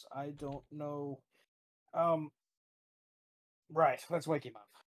of this. I don't know. Right. Let's wake him up.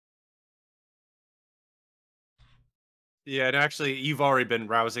 Yeah, and actually, you've already been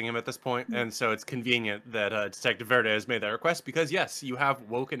rousing him at this point, and so it's convenient that Detective Verde has made that request because, yes, you have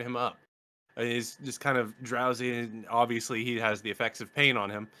woken him up. He's just kind of drowsy, and obviously he has the effects of pain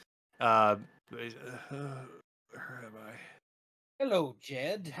on him. Where am I? Hello,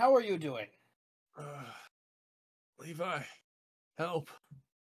 Jed. How are you doing? Levi, help.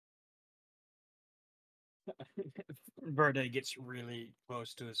 Verde gets really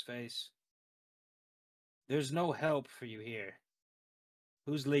close to his face. There's no help for you here.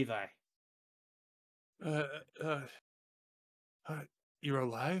 Who's Levi? Uh, uh, you're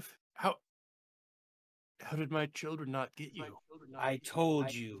alive? How did my children not get you? I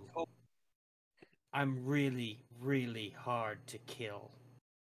told you. I'm really, really hard to kill.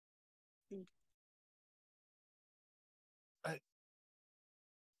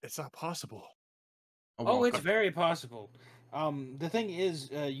 It's not possible. Oh, it's very possible. The thing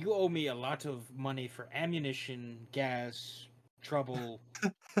is, you owe me a lot of money for ammunition, gas, trouble.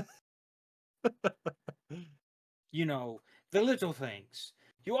 You know, the little things.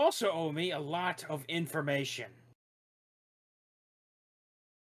 You also owe me a lot of information.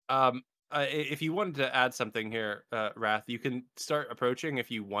 If you wanted to add something here, Rath, you can start approaching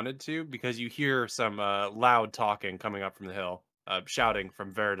if you wanted to, because you hear some loud talking coming up from the hill, shouting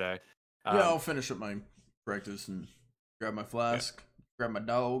from Verde. Yeah, I'll finish up my practice and grab my flask, grab my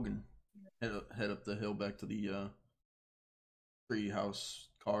dog, and head up the hill back to the tree house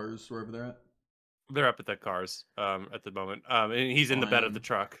cars, wherever they're at. They're up at the cars at the moment. And he's in the bed of the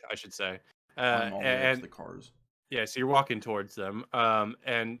truck, I should say. I'm all the way up to And the cars. yeah, so you're walking towards them,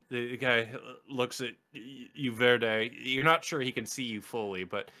 and the guy looks at you, Verde. You're not sure he can see you fully,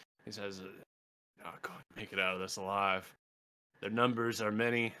 but he says, "Not going to make it out of this alive. Their numbers are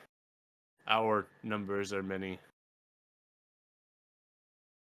many. Our numbers are many.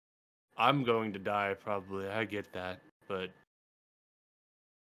 I'm going to die, probably. I get that, but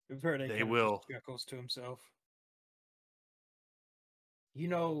Verde They kind of will. just chuckles to himself. You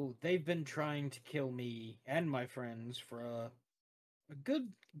know, they've been trying to kill me and my friends for a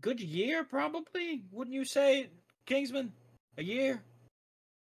good year, probably. Wouldn't you say, Kingsman? A year?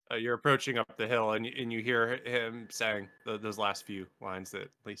 You're approaching up the hill, and you hear him saying those last few lines that at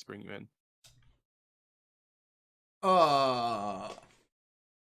least bring you in.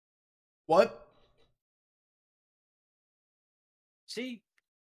 What? See,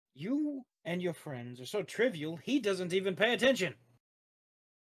 you and your friends are so trivial, he doesn't even pay attention.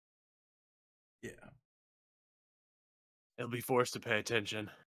 Yeah. He'll be forced to pay attention.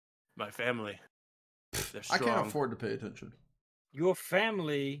 My family. They're I strong. can't afford to pay attention. Your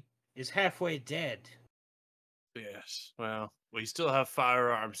family is halfway dead. Yes. Well, we still have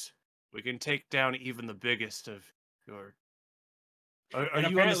firearms. We can take down even the biggest of your. Are And you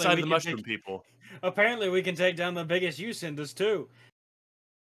on the apparently side of we the can mushroom take- people? Apparently, we can take down the biggest you send us too.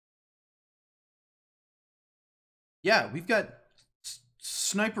 Yeah, we've got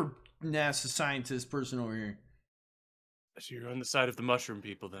sniper NASA scientist person over here. So you're on the side of the mushroom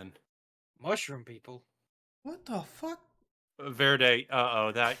people then. Mushroom people. What the fuck? Verde,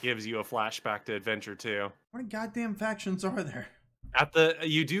 that gives you a flashback to Adventure 2. How many goddamn factions are there?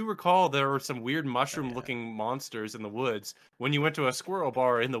 You do recall there were some weird mushroom-looking monsters in the woods when you went to a squirrel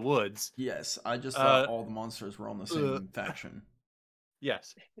bar in the woods. Yes, I just thought all the monsters were on the same faction.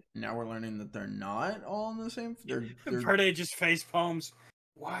 Yes. Now we're learning that they're not all on the same. They're Verde just face palms.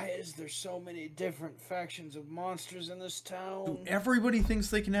 Why is there so many different factions of monsters in this town? Dude, everybody thinks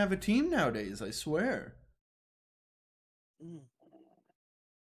they can have a team nowadays. I swear.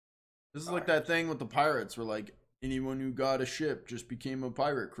 This is like that thing with the pirates, where like anyone who got a ship just became a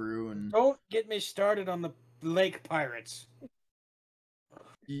pirate crew, and Don't get me started on the lake pirates.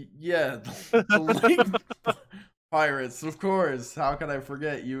 yeah, the lake pirates, of course. How could I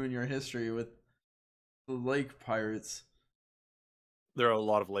forget you and your history with the lake pirates? There are a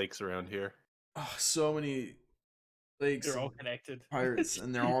lot of lakes around here. Oh, so many lakes. They're all connected. Pirates,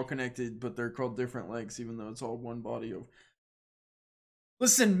 and they're all connected, but they're called different lakes, even though it's all one body of.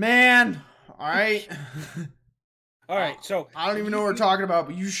 Listen, man. All right. All right, so I don't even know what we're talking about,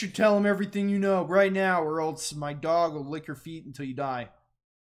 but you should tell him everything you know right now, or else my dog will lick your feet until you die.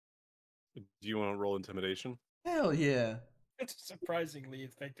 Do you want to roll intimidation? Hell yeah. It's a surprisingly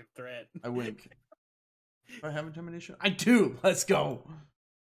effective threat. I wink. Do I have intimidation? I do. Let's go.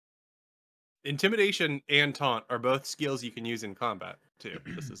 Intimidation and taunt are both skills you can use in combat, too.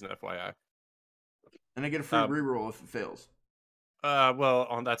 This is an FYI. And I get a free reroll if it fails.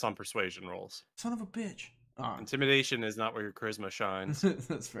 Well, that's on persuasion rolls. Son of a bitch. Ah. Intimidation is not where your charisma shines.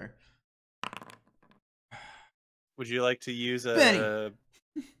 That's fair. Would you like to use a Benny.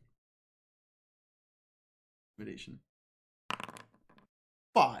 Intimidation.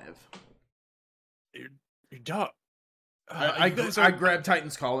 5. your dog? I grab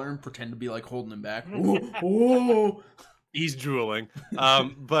Titan's collar and pretend to be like holding him back. Ooh. He's drooling,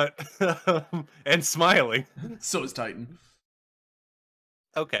 but and smiling. So is Titan.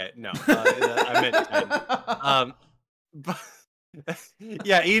 Okay, no, I meant Titan. But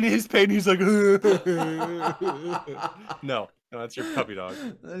yeah, in his pain, he's like, no, that's your puppy dog.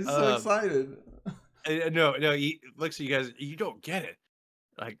 I'm so excited. No, he looks at you guys. You don't get it.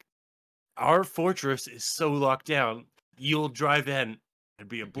 Like, our fortress is so locked down. You'll drive in and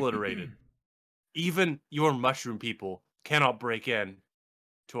be obliterated. Even your mushroom people cannot break in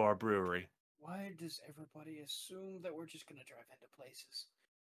to our brewery. Why does everybody assume that we're just gonna drive into places?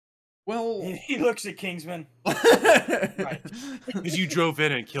 Well, He looks at Kingsman. right. Because you drove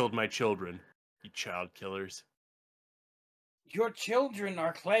in and killed my children, you child killers. Your children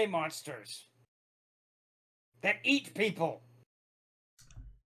are clay monsters that eat people.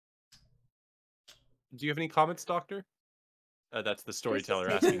 Do you have any comments, Doctor? That's the storyteller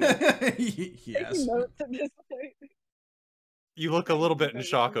asking. Yes. Taking notes at this point. You look a little bit in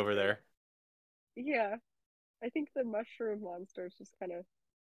shock over there. Yeah, I think the mushroom monsters just kind of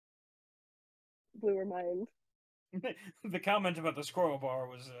blew her mind. The comment about the squirrel bar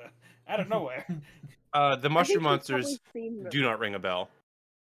was out of nowhere. The mushroom I think she's monsters probably seen the- do not ring a bell.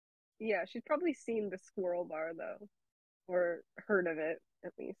 Yeah, she's probably seen the squirrel bar though, or heard of it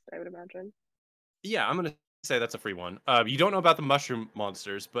at least. I would imagine. Yeah, I'm gonna say that's a free one. You don't know about the mushroom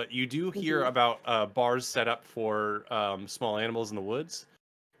monsters, but you do hear about bars set up for small animals in the woods.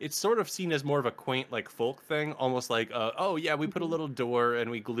 It's sort of seen as more of a quaint, like, folk thing, almost like, oh yeah, we put a little door and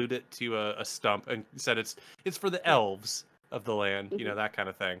we glued it to a stump and said it's for the elves of the land, you know, that kind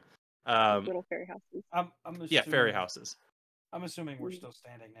of thing. Little fairy houses. I'm assuming, Yeah, fairy houses. I'm assuming we're still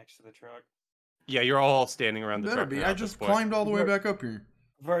standing next to the truck. Yeah, you're all standing around the Better truck. be. now I at this just point. climbed all the way back up here.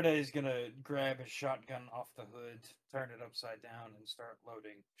 Verde's gonna grab his shotgun off the hood, turn it upside down, and start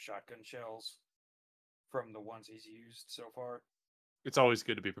loading shotgun shells from the ones he's used so far. It's always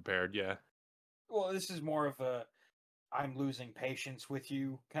good to be prepared, yeah. Well, this is more of a I'm losing patience with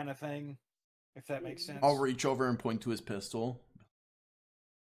you kind of thing, if that makes sense. I'll reach over and point to his pistol.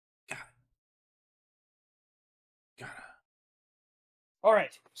 Got it. All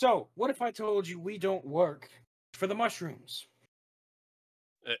right. So, what if I told you we don't work for the mushrooms?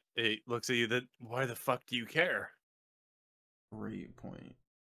 It looks at you that, why the fuck do you care? Great point.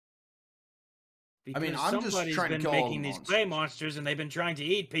 Because I mean, I'm just somebody's trying to been kill all making the these monsters. clay monsters, and they've been trying to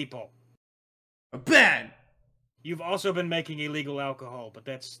eat people. Bad! You've also been making illegal alcohol, but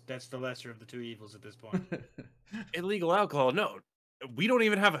that's the lesser of the two evils at this point. Illegal alcohol? No. We don't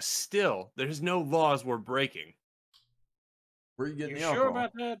even have a still. There's no laws we're breaking. Where are you getting You the sure alcohol?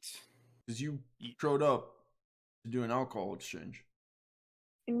 about that? Because you showed up to do an alcohol exchange.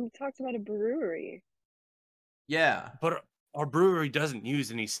 And you talked about a brewery. Yeah. But our brewery doesn't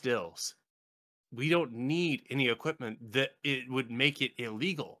use any stills. We don't need any equipment that it would make it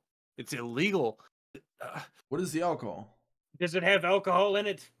illegal. It's illegal. What is the alcohol? Does it have alcohol in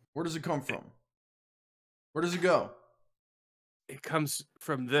it? Where does it come from? Where does it go? It comes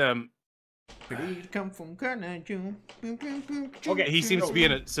from them. Okay. He seems to be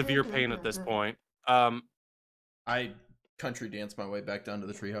in a severe pain at this point. I country dance my way back down to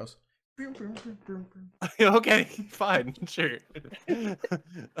the treehouse. Okay, fine, sure.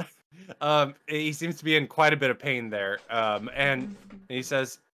 He seems to be in quite a bit of pain there. And he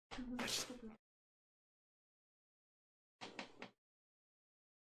says,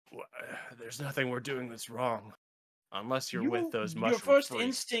 "There's nothing we're doing that's wrong, unless you're with those mushroom Your first freaks."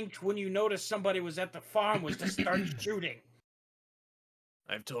 instinct when you noticed somebody was at the farm was to start shooting.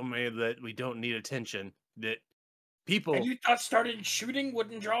 I've told me that we don't need attention. That people, And you thought starting shooting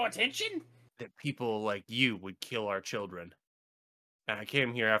wouldn't draw attention? that people like you would kill our children. And I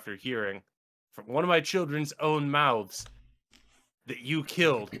came here after hearing from one of my children's own mouths that you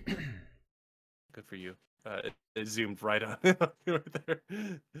killed. Good for you. It zoomed right on right there.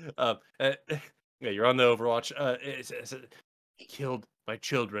 Yeah, you're on the Overwatch. He killed my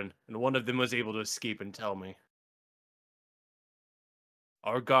children, and one of them was able to escape and tell me.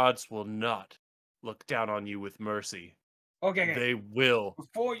 Our gods will not look down on you with mercy. Okay. They will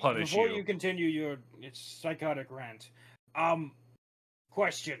punish before you. you continue your psychotic rant,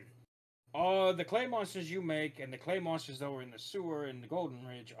 question: are the clay monsters you make and the clay monsters that were in the sewer in the Golden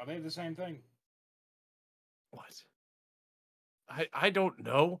Ridge, are they the same thing? What? I don't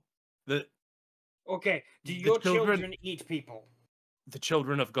know. Okay. Do The your children- children eat people? The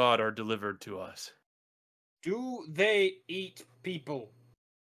children of God are delivered to us. Do they eat people?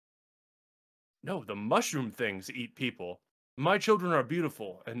 No, the mushroom things eat people. My children are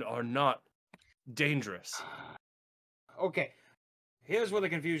beautiful and are not dangerous. Okay. Here's where the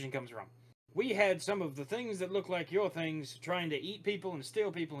confusion comes from. We had some of the things that look like your things trying to eat people and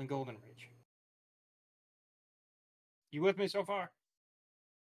steal people in Golden Ridge. You with me so far?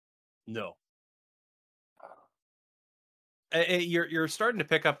 No. You're starting to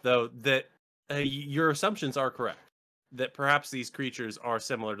pick up though that your assumptions are correct. That perhaps these creatures are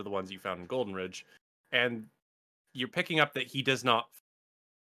similar to the ones you found in Golden Ridge, and you're picking up that he does not,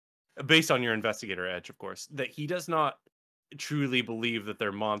 based on your investigator edge, of course, that he does not truly believe that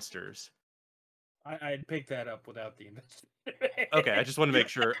they're monsters. I'd pick that up without the investigator. Okay, I just want to make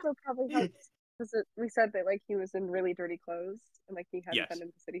sure. So probably helps because we said that like he was in really dirty clothes and like he hadn't Yes. been in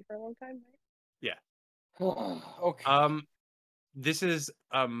the city for a long time, right? Okay. This is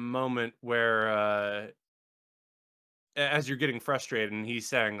a moment where, as you're getting frustrated, and he's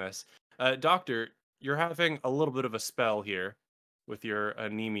saying this, Doctor, you're having a little bit of a spell here with your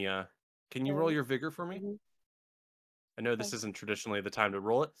anemia. Can you roll Yeah. your vigor for me? Mhm. I know this isn't traditionally the time to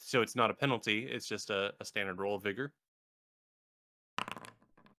roll it, so it's not a penalty. It's just a standard roll of vigor.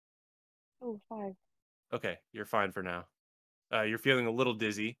 Oh, 5. Okay, you're fine for now. You're feeling a little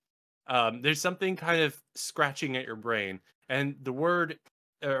dizzy. There's something kind of scratching at your brain, and the words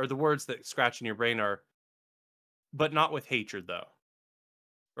that scratch in your brain are, but not with hatred, though.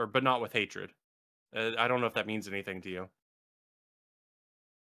 Or, but not with hatred. I don't know if that means anything to you.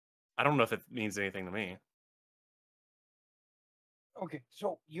 I don't know if it means anything to me. Okay,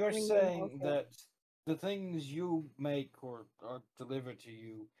 so you're Bring them saying also. that the things you make or are delivered to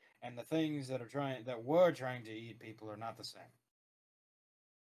you and the things that were trying to eat people are not the same.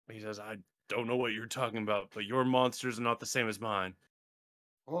 He says, I don't know what you're talking about, but your monsters are not the same as mine.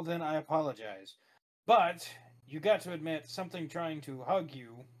 Well, then I apologize. But you got to admit, something trying to hug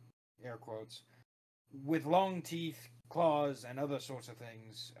you, air quotes, with long teeth claws and other sorts of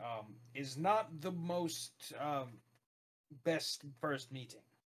things is not the most best first meeting.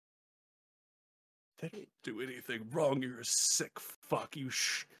 They don't do anything wrong. You're a sick fuck. You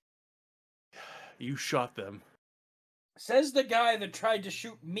shot them. Says the guy that tried to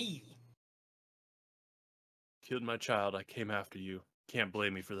shoot me. Killed my child. I came after you. Can't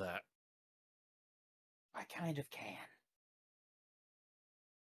blame me for that. I kind of can.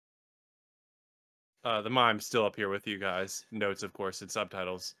 The mime's still up here with you guys. Notes, of course, and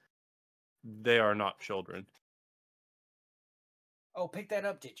subtitles. They are not children. Oh, pick that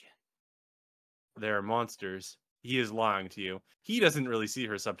up, did you? They're monsters. He is lying to you. He doesn't really see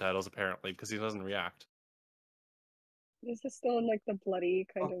her subtitles, apparently, because he doesn't react. Is this still in like the bloody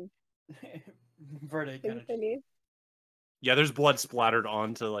kind Oh. of Verde kind thing of for me? Yeah, there's blood splattered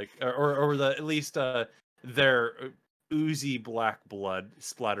onto, like, or the at least their oozy black blood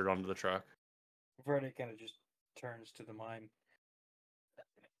splattered onto the truck. Verde kind of just turns to the mime.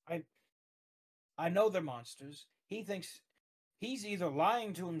 I know they're monsters. He thinks he's either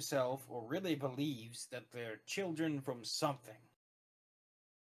lying to himself or really believes that they're children from something.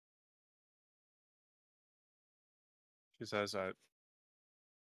 She says,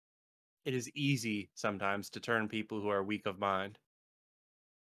 it is easy sometimes to turn people who are weak of mind.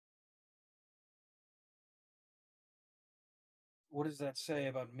 What does that say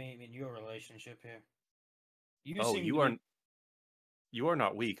about me and your relationship here? You Oh, seem you to are be... you are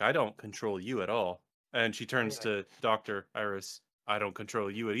not weak. I don't control you at all. And she turns Really? to Dr. Iris. I don't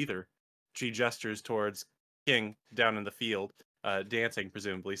control you either. She gestures towards King down in the field, dancing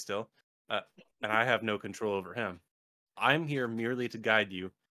presumably still. And I have no control over him. I'm here merely to guide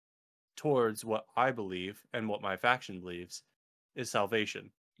you towards what I believe and what my faction believes is salvation.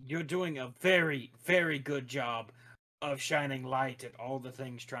 You're doing a very, very good job of shining light at all the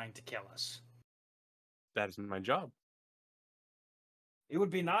things trying to kill us. That is my job. It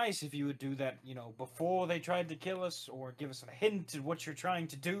would be nice if you would do that, before they tried to kill us, or give us a hint at what you're trying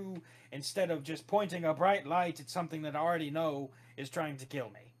to do, instead of just pointing a bright light at something that I already know is trying to kill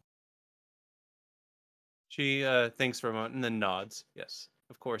me. She thinks for a moment and then nods. Yes,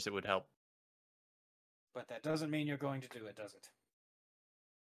 of course it would help. But that doesn't mean you're going to do it, does it?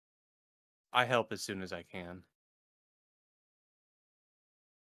 I help as soon as I can.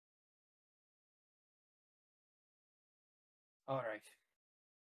 All right.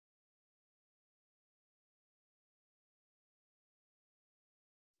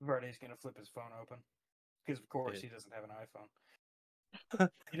 Verde's gonna flip his phone open because, of course, he doesn't have an iPhone.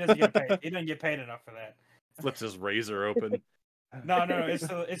 He doesn't get paid. He doesn't get paid enough for that. Flips his razor open. No.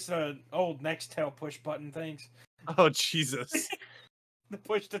 It's the old Nextel push button things. Oh, Jesus. The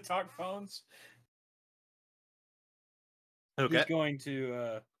push to talk phones. Okay. He's going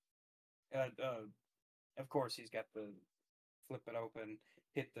to, of course, he's got the flip it open,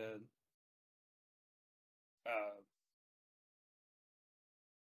 hit the,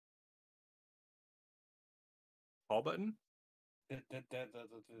 Call button? the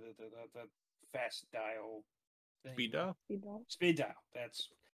fast dial thing. Speed dial? Speed dial. That's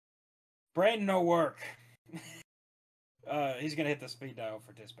brain no work. He's gonna hit the speed dial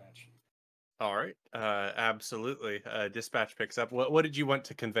for dispatch. All right. Absolutely. Dispatch picks up. What did you want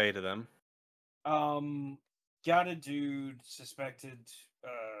to convey to them? Got a dude suspected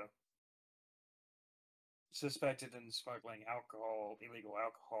in smuggling alcohol, illegal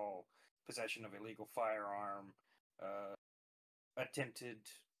alcohol, possession of illegal firearm, attempted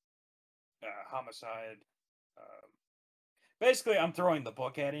homicide. Basically, I'm throwing the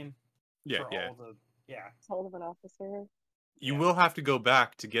book at him. Yeah. Told of an officer. You will have to go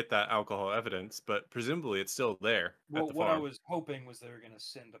back to get that alcohol evidence, but presumably it's still there Well, at the what farm. I was hoping was they were going to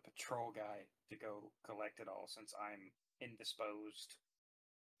send a patrol guy to go collect it all, since I'm indisposed.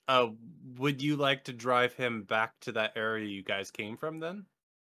 Would you like to drive him back to that area you guys came from then?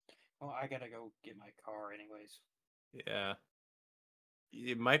 Well, I gotta go get my car anyways. Yeah.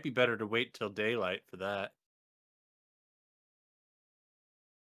 It might be better to wait till daylight for that.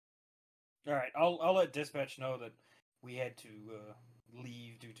 All right, I'll let dispatch know that we had to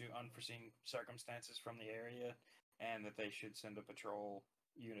leave due to unforeseen circumstances from the area, and that they should send a patrol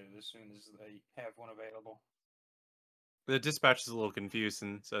unit as soon as they have one available. The dispatch is a little confused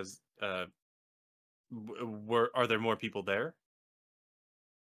and says, are there more people there?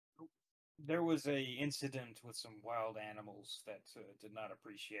 There was a incident with some wild animals that did not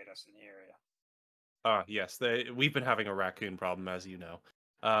appreciate us in the area. Yes, we've been having a raccoon problem, as you know.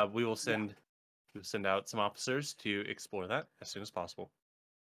 We will send out some officers to explore that as soon as possible.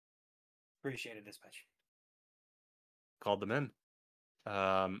 Appreciate it, dispatch. Called them in.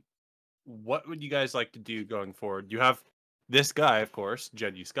 what would you guys like to do going forward? You have this guy, of course,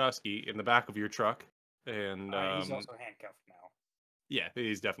 Jed Yuskoski, in the back of your truck, and He's also handcuffed now. yeah,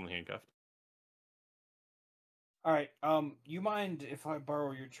 he's definitely handcuffed. All right. You mind if I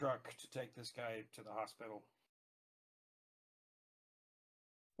borrow your truck to take this guy to the hospital?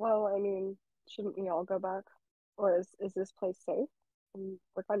 Well, I mean, shouldn't we all go back? Or is this place safe?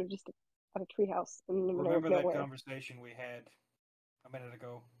 We're kind of just at a treehouse in the middle Remember of that nowhere. conversation we had a minute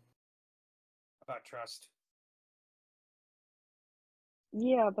ago about trust?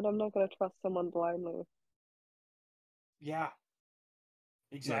 Yeah, but I'm not gonna trust someone blindly. Yeah.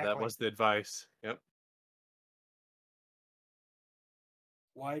 No, Exactly. that was the advice. Yep.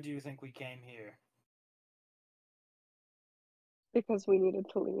 Why do you think we came here? Because we needed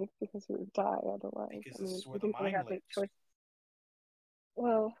to leave, because we would die otherwise. Because I this mean, is where we the didn't really mine have any lives. choice.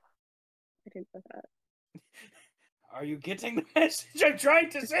 Well, I didn't know that. Are you getting the message I'm trying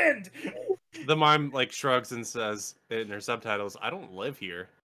to send? The mime like shrugs and says in her subtitles, "I don't live here.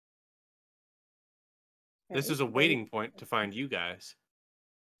 This Okay, is a then- waiting point to find you guys."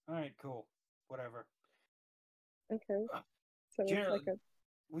 All right, cool. Whatever. Okay. So it's Generally, like a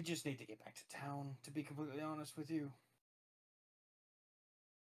we just need to get back to town, to be completely honest with you.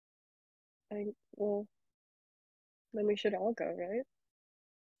 well, then we should all go, right?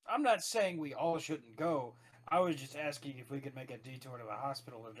 I'm not saying we all shouldn't go. I was just asking if we could make a detour to the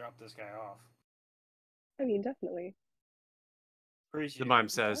hospital to drop this guy off. I mean, definitely. The Appreciate mime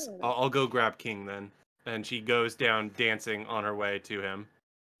it. says, Oh. I'll go grab King then," and she goes down dancing on her way to him,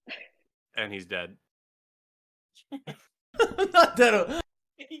 and he's dead. Not dead.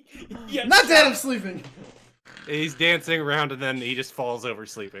 Yeah, Not dead. I'm shot. sleeping. He's dancing around, and then he just falls over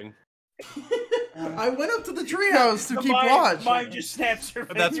sleeping. I went up to the treehouse to The keep mime- watch. Mime just snaps her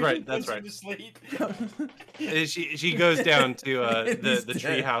That's fingers right, and that's puts her right. to sleep. She goes down to And he's the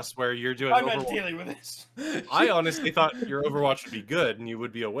dead. treehouse where you're doing I'm not Overwatch. dealing with this. I honestly thought your Overwatch would be good and you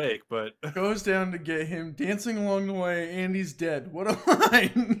would be awake, but Goes down to get him, dancing along the way, and he's dead. What a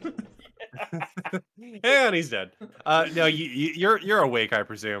line! and he's dead. No, you're awake, I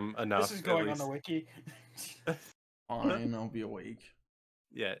presume, enough. This is at going on least. the wiki. Fine, I'll be awake.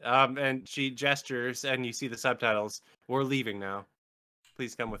 Yeah. And she gestures, and you see the subtitles. "We're leaving now.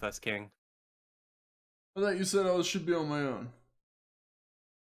 Please come with us, King." I thought you said I should be on my own.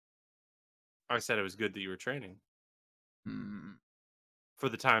 I said it was good that you were training Hmm. for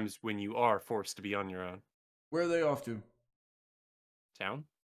the times when you are forced to be on your own. Where are they off to? Town?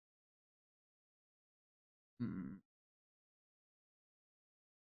 Hmm.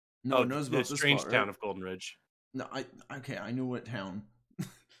 No one knows about the this strange spot, town right? of Golden Ridge. No, okay, I knew what town.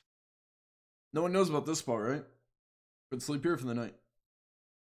 No one knows about this spot, right? Could sleep here for the night.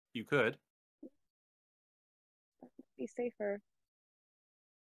 You could. Be safer.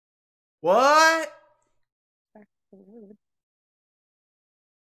 What? Back to the road.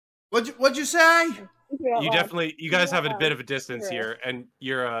 What'd you say? You guys have a bit of a distance Yeah. here, and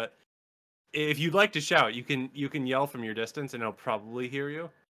you're if you'd like to shout, you can yell from your distance, and he'll probably hear you.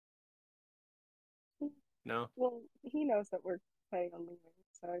 No. Well, he knows that we're planning on leaving,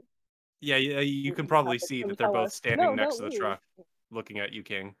 so Yeah, you can probably see that they're both standing next to the truck, looking at you,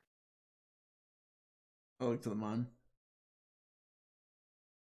 King. I look to the mime.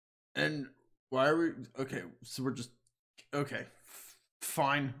 And why are we okay? So we're just okay.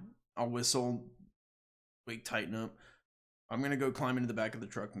 Fine. I'll whistle. Wake, tighten up. I'm gonna go climb into the back of the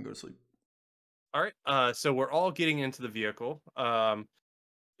truck and go to sleep. All right. So we're all getting into the vehicle.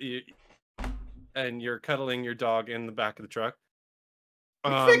 And you're cuddling your dog in the back of the truck.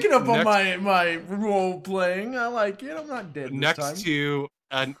 Picking up on next- my role playing. I like it. I'm not dead this time. Next to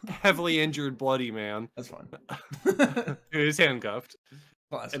a heavily injured, bloody man That's fine. who is handcuffed,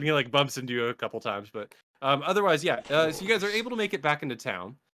 Classic. and he like bumps into you a couple times. But otherwise, yeah. So you guys are able to make it back into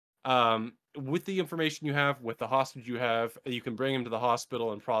town. With the information you have, with the hostage you have, you can bring him to the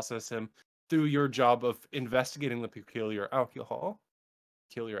hospital and process him through your job of investigating the peculiar alcohol.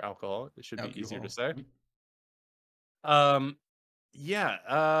 It should be easier to say.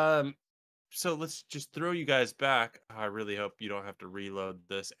 Yeah. So let's just throw you guys back. I really hope you don't have to reload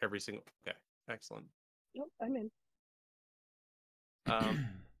this every single. Okay, excellent. nope, I'm in.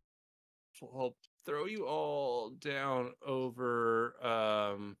 So I'll throw you all down over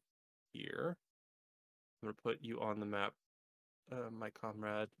here. I'm gonna put you on the map, my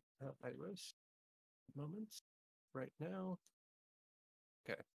comrade Iris. Moments right now.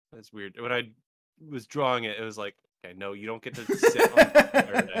 Okay, that's weird. When I was drawing it, it was like, okay, no, you don't get to sit on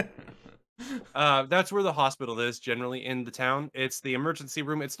the that's where the hospital is generally in the town. It's the emergency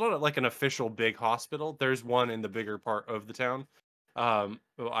room. It's not like an official big hospital. There's one in the bigger part of the town. Well,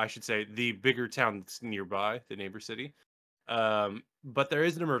 I should say the bigger town that's nearby, the neighbor city. But there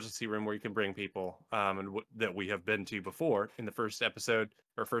is an emergency room where you can bring people, and that we have been to before in the first episode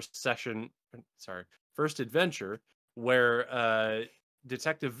or first session. Sorry, first adventure where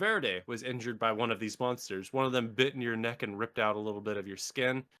Detective Verde was injured by one of these monsters. One of them bit in your neck and ripped out a little bit of your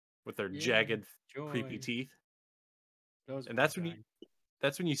skin with their Yeah, jagged, creepy joy. teeth. That was a And good time.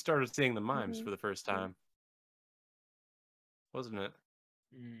 that's when you started seeing the mimes Mhm. for the first time, wasn't it?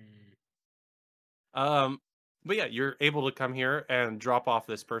 Mm. But yeah, you're able to come here and drop off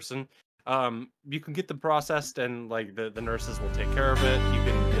this person. You can get them processed, and like the nurses will take care of it. You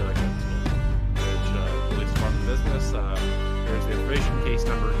can be like, police department business. Here's the information, case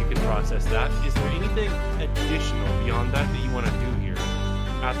number. You can process that. Is there anything additional beyond that that you want to do here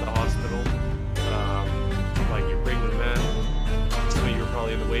at the hospital? Like you're bringing them in. Some of you are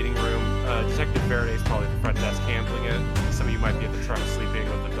probably in the waiting room. Detective Faraday is probably at the front desk handling it. Some of you might be at the truck sleeping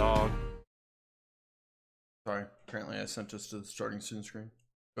with the dog. Sorry, apparently I sent us to the starting soon screen.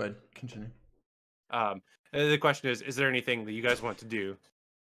 Go ahead, continue. The question is there anything that you guys want to do?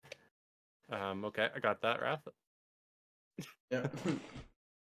 Okay, I got that, Rath. Yeah.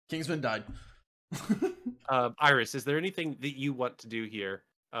 Kingsman died. Iris, is there anything that you want to do here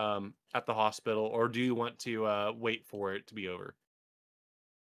at the hospital, or do you want to wait for it to be over?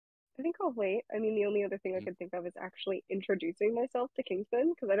 I think I'll wait. I mean, the only other thing I could think of is actually introducing myself to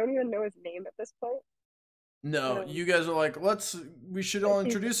Kingsman, because I don't even know his name at this point. No, you guys are like, we should all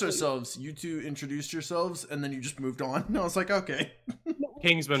introduce ourselves. You two introduced yourselves, and then you just moved on. And I was like, okay.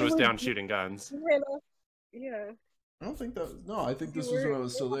 Kingsman was down shooting guns. Yeah. I don't think that was, no, I think this was when I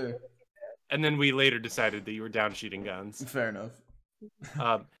was still there. And then we later decided that you were down shooting guns. Fair enough.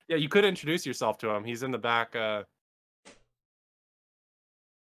 Yeah, you could introduce yourself to him. He's in the back,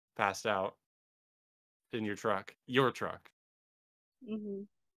 passed out in your truck. Your truck. Mm-hmm.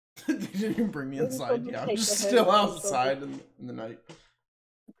 They didn't even bring me Maybe inside. we'll Yeah, I'm take just the hit still and outside in the night.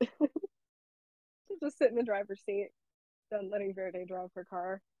 Just sit in the driver's seat, then letting Verde drive her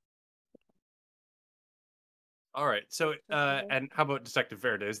car. All right. So, and how about Detective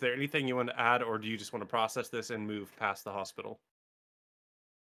Verde? Is there anything you want to add, or do you just want to process this and move past the hospital?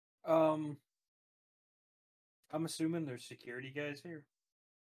 I'm assuming there's security guys here.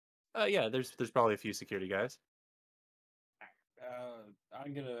 Yeah, there's probably a few security guys.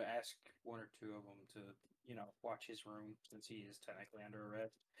 I'm gonna ask one or two of them to, watch his room since he is technically under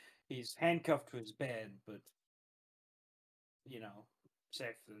arrest. He's handcuffed to his bed, but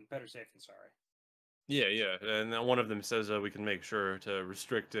better safe than sorry. Yeah, yeah. And then one of them says we can make sure to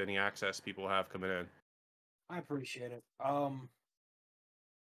restrict any access people have coming in. I appreciate it.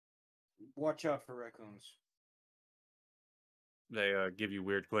 Watch out for raccoons. They give you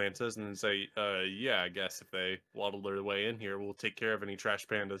weird glances and then say, yeah, I guess if they waddle their way in here, we'll take care of any trash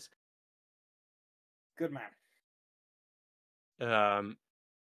pandas. Good man.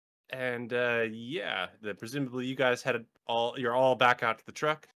 Yeah, presumably you guys you're all back out to the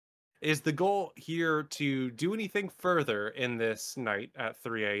truck. Is the goal here to do anything further in this night at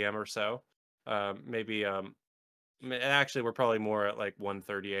 3 a.m. or so? Maybe, actually, we're probably more at like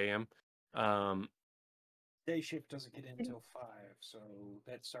 1:30 a.m. Day shift doesn't get in until 5, so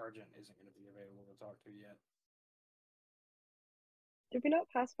that sergeant isn't going to be available to talk to yet. Did we not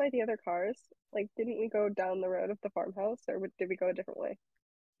pass by the other cars? Like, didn't we go down the road of the farmhouse, or did we go a different way?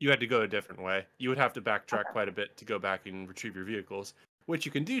 You had to go a different way. You would have to backtrack quite a bit to go back and retrieve your vehicles, which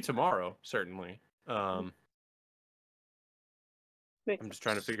you can do tomorrow, certainly. I'm just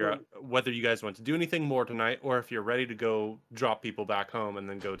trying to figure out whether you guys want to do anything more tonight, or if you're ready to go drop people back home and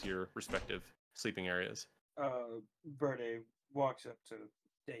then go to your respective sleeping areas. Verde walks up to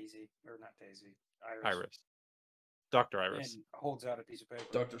Daisy, or not Daisy, Iris. Dr. Iris. And holds out a piece of paper.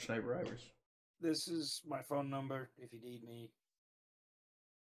 Dr. Sniper Iris. This is my phone number. If you need me,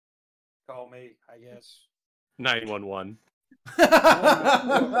 call me, I guess. 911. No,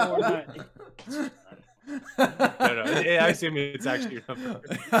 I assume it's actually your number.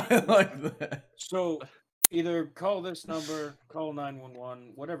 I like that. So, either call this number, call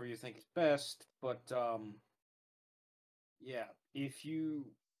 911, whatever you think is best. But, yeah, if you...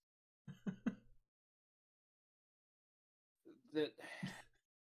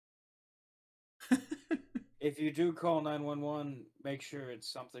 If you do call 911, make sure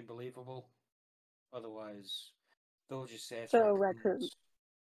it's something believable. Otherwise, they'll just say it's raccoons.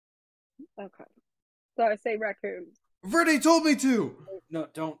 Okay. So I say raccoons. Verde told me to! No,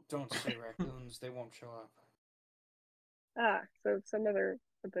 don't say raccoons. They won't show up. So some other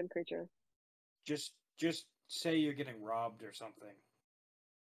woodland creature. Just say you're getting robbed or something.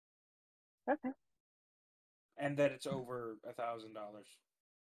 Okay. and that it's over $1,000.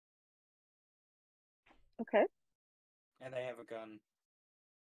 Okay. And they have a gun.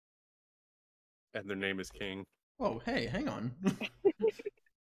 And their name is King. Oh, hey, hang on.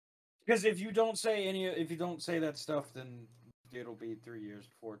 Because if you don't say that stuff, then it'll be 3 years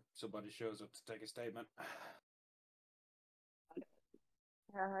before somebody shows up to take a statement.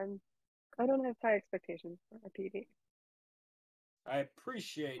 I don't have high expectations for a PD. I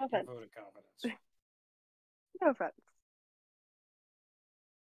appreciate No your offense. vote of confidence. No offense.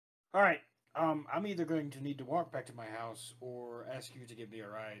 All right. I'm either going to need to walk back to my house or ask you to give me a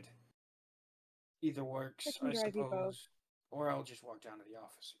ride. Either works, I can I drive you both. suppose. Or I'll just walk down to the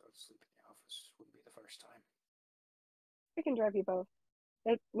office and go to sleep in the office. Wouldn't be the first time. I can drive you both.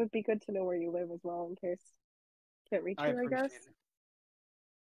 It would be good to know where you live as well in case can't reach I you, I appreciate guess. it.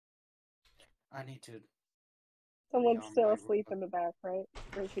 I need to. Someone's rearm still my asleep Roomba. in the back, right?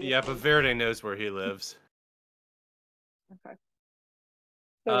 Or is he Yeah, but asleep? Verde knows where he lives. Okay.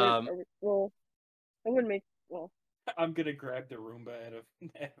 So well, I'm gonna make I'm gonna grab the Roomba out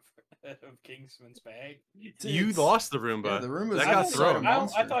of Kingsman's bag. You It's- lost the Yeah, Roomba. the Roomba's that got outside thrown. a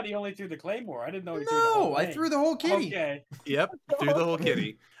monster. I thought he only threw the Claymore. I didn't know he threw the whole No, I thing. threw the whole kitty. Okay. Yep, through the whole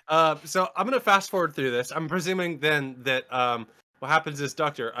kitty. So I'm gonna fast forward through this. I'm presuming then that what happens is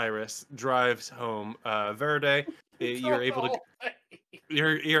Dr. Iris drives home. Verde, you're able to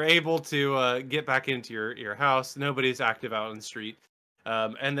you're able to get back into your house. Nobody's active out in the street.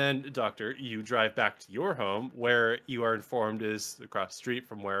 And then, Doctor, you drive back to your home, where you are informed is across the street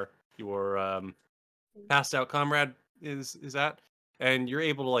from where your passed out comrade is at. And you're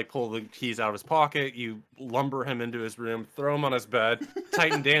able to like pull the keys out of his pocket. You lumber him into his room, throw him on his bed.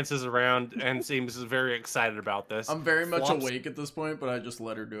 Titan dances around and seems very excited about this. I'm very much Flops- awake at this point, but I just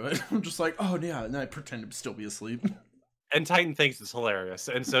let her do it. I'm just like, oh yeah, and I pretend to still be asleep. And Titan thinks it's hilarious,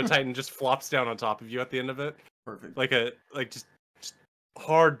 and so Titan just flops down on top of you at the end of it, Perfect. like just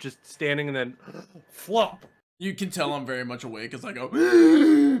hard, just standing, and then flop. You can tell I'm very much awake as I go.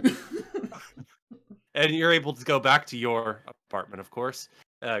 And you're able to go back to your apartment, of course,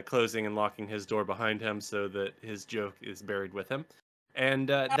 closing and locking his door behind him so that his joke is buried with him. And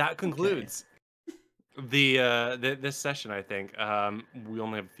that concludes this session, I think. We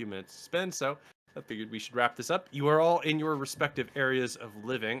only have a few minutes to spend, so I figured we should wrap this up. You are all in your respective areas of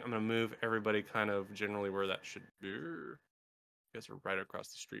living. I'm going to move everybody kind of generally where that should be. You guys are right across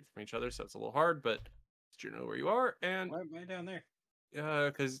the street from each other, so it's a little hard, but you know where you are. And Why am I down there?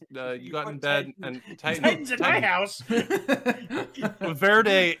 because you got in put bed Titan- and Titan, Titan's in my house.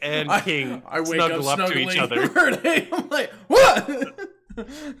 Verde and King I wake snuggle up to snuggling each other. Verde. I'm like, what?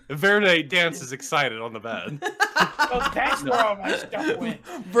 Verde dances excited on the bed. Oh, that's where all my stuff went.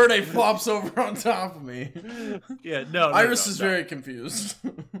 Verde flops over on top of me. Yeah, no. Iris is very confused.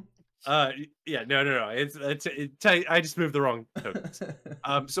 Yeah, no. I just moved the wrong tokens.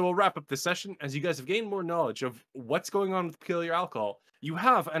 So we'll wrap up this session. As you guys have gained more knowledge of what's going on with Peculiar Alcohol, you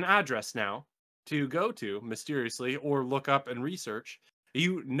have an address now to go to mysteriously or look up and research.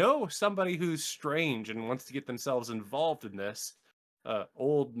 You know somebody who's strange and wants to get themselves involved in this.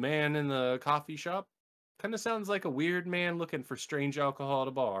 Old man in the coffee shop. Kind of sounds like a weird man looking for strange alcohol at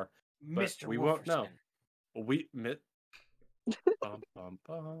a bar. But Mr. we won't know. Wolferson. Bum, bum,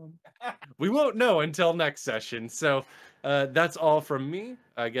 bum. We won't know until next session. So that's all from me.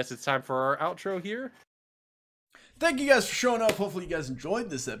 I guess it's time for our outro here. Thank you guys for showing up. Hopefully you guys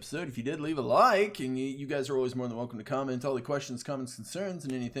enjoyed this episode. If you did, leave a like. And you guys are always more than welcome to comment all the questions, comments, concerns,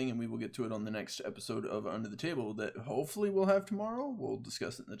 and anything. And we will get to it on the next episode of Under the Table that hopefully we'll have tomorrow. We'll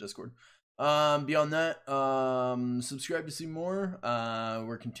discuss it in the Discord. Beyond that, subscribe to see more.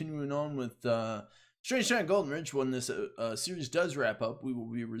 We're continuing on with Strange Town Golden Ridge. When this series does wrap up, we will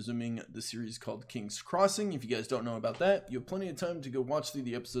be resuming the series called King's Crossing. If you guys don't know about that, you have plenty of time to go watch through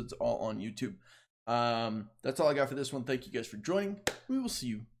the episodes all on YouTube. That's all I got for this one. Thank you guys for joining. We will see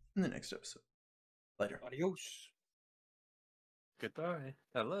you in the next episode. Later. Adios. Goodbye.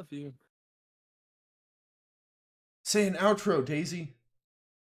 I love you. Say an outro, Daisy.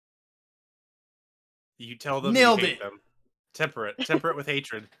 You tell them Nailed you hate it. them. Temper it with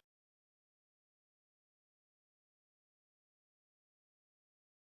hatred.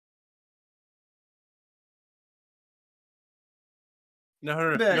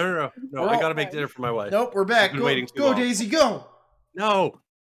 No. Back. No. We're I all- gotta make dinner for my wife. Nope, we're back. I've been Go, waiting too go long. Daisy, go. No.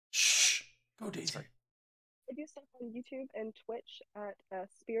 Shh. Go, Daisy. I do stuff on YouTube and Twitch at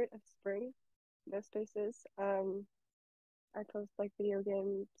Spirit of Spring, no spaces. I post like video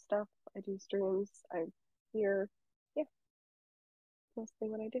game stuff. I do streams. I'm here. Yeah, mostly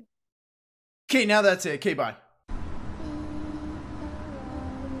what I do. Okay, now that's it. Okay, bye.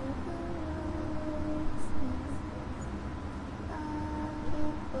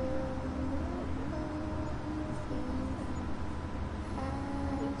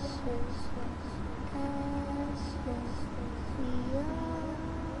 yes, yes, we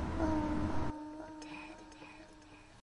are.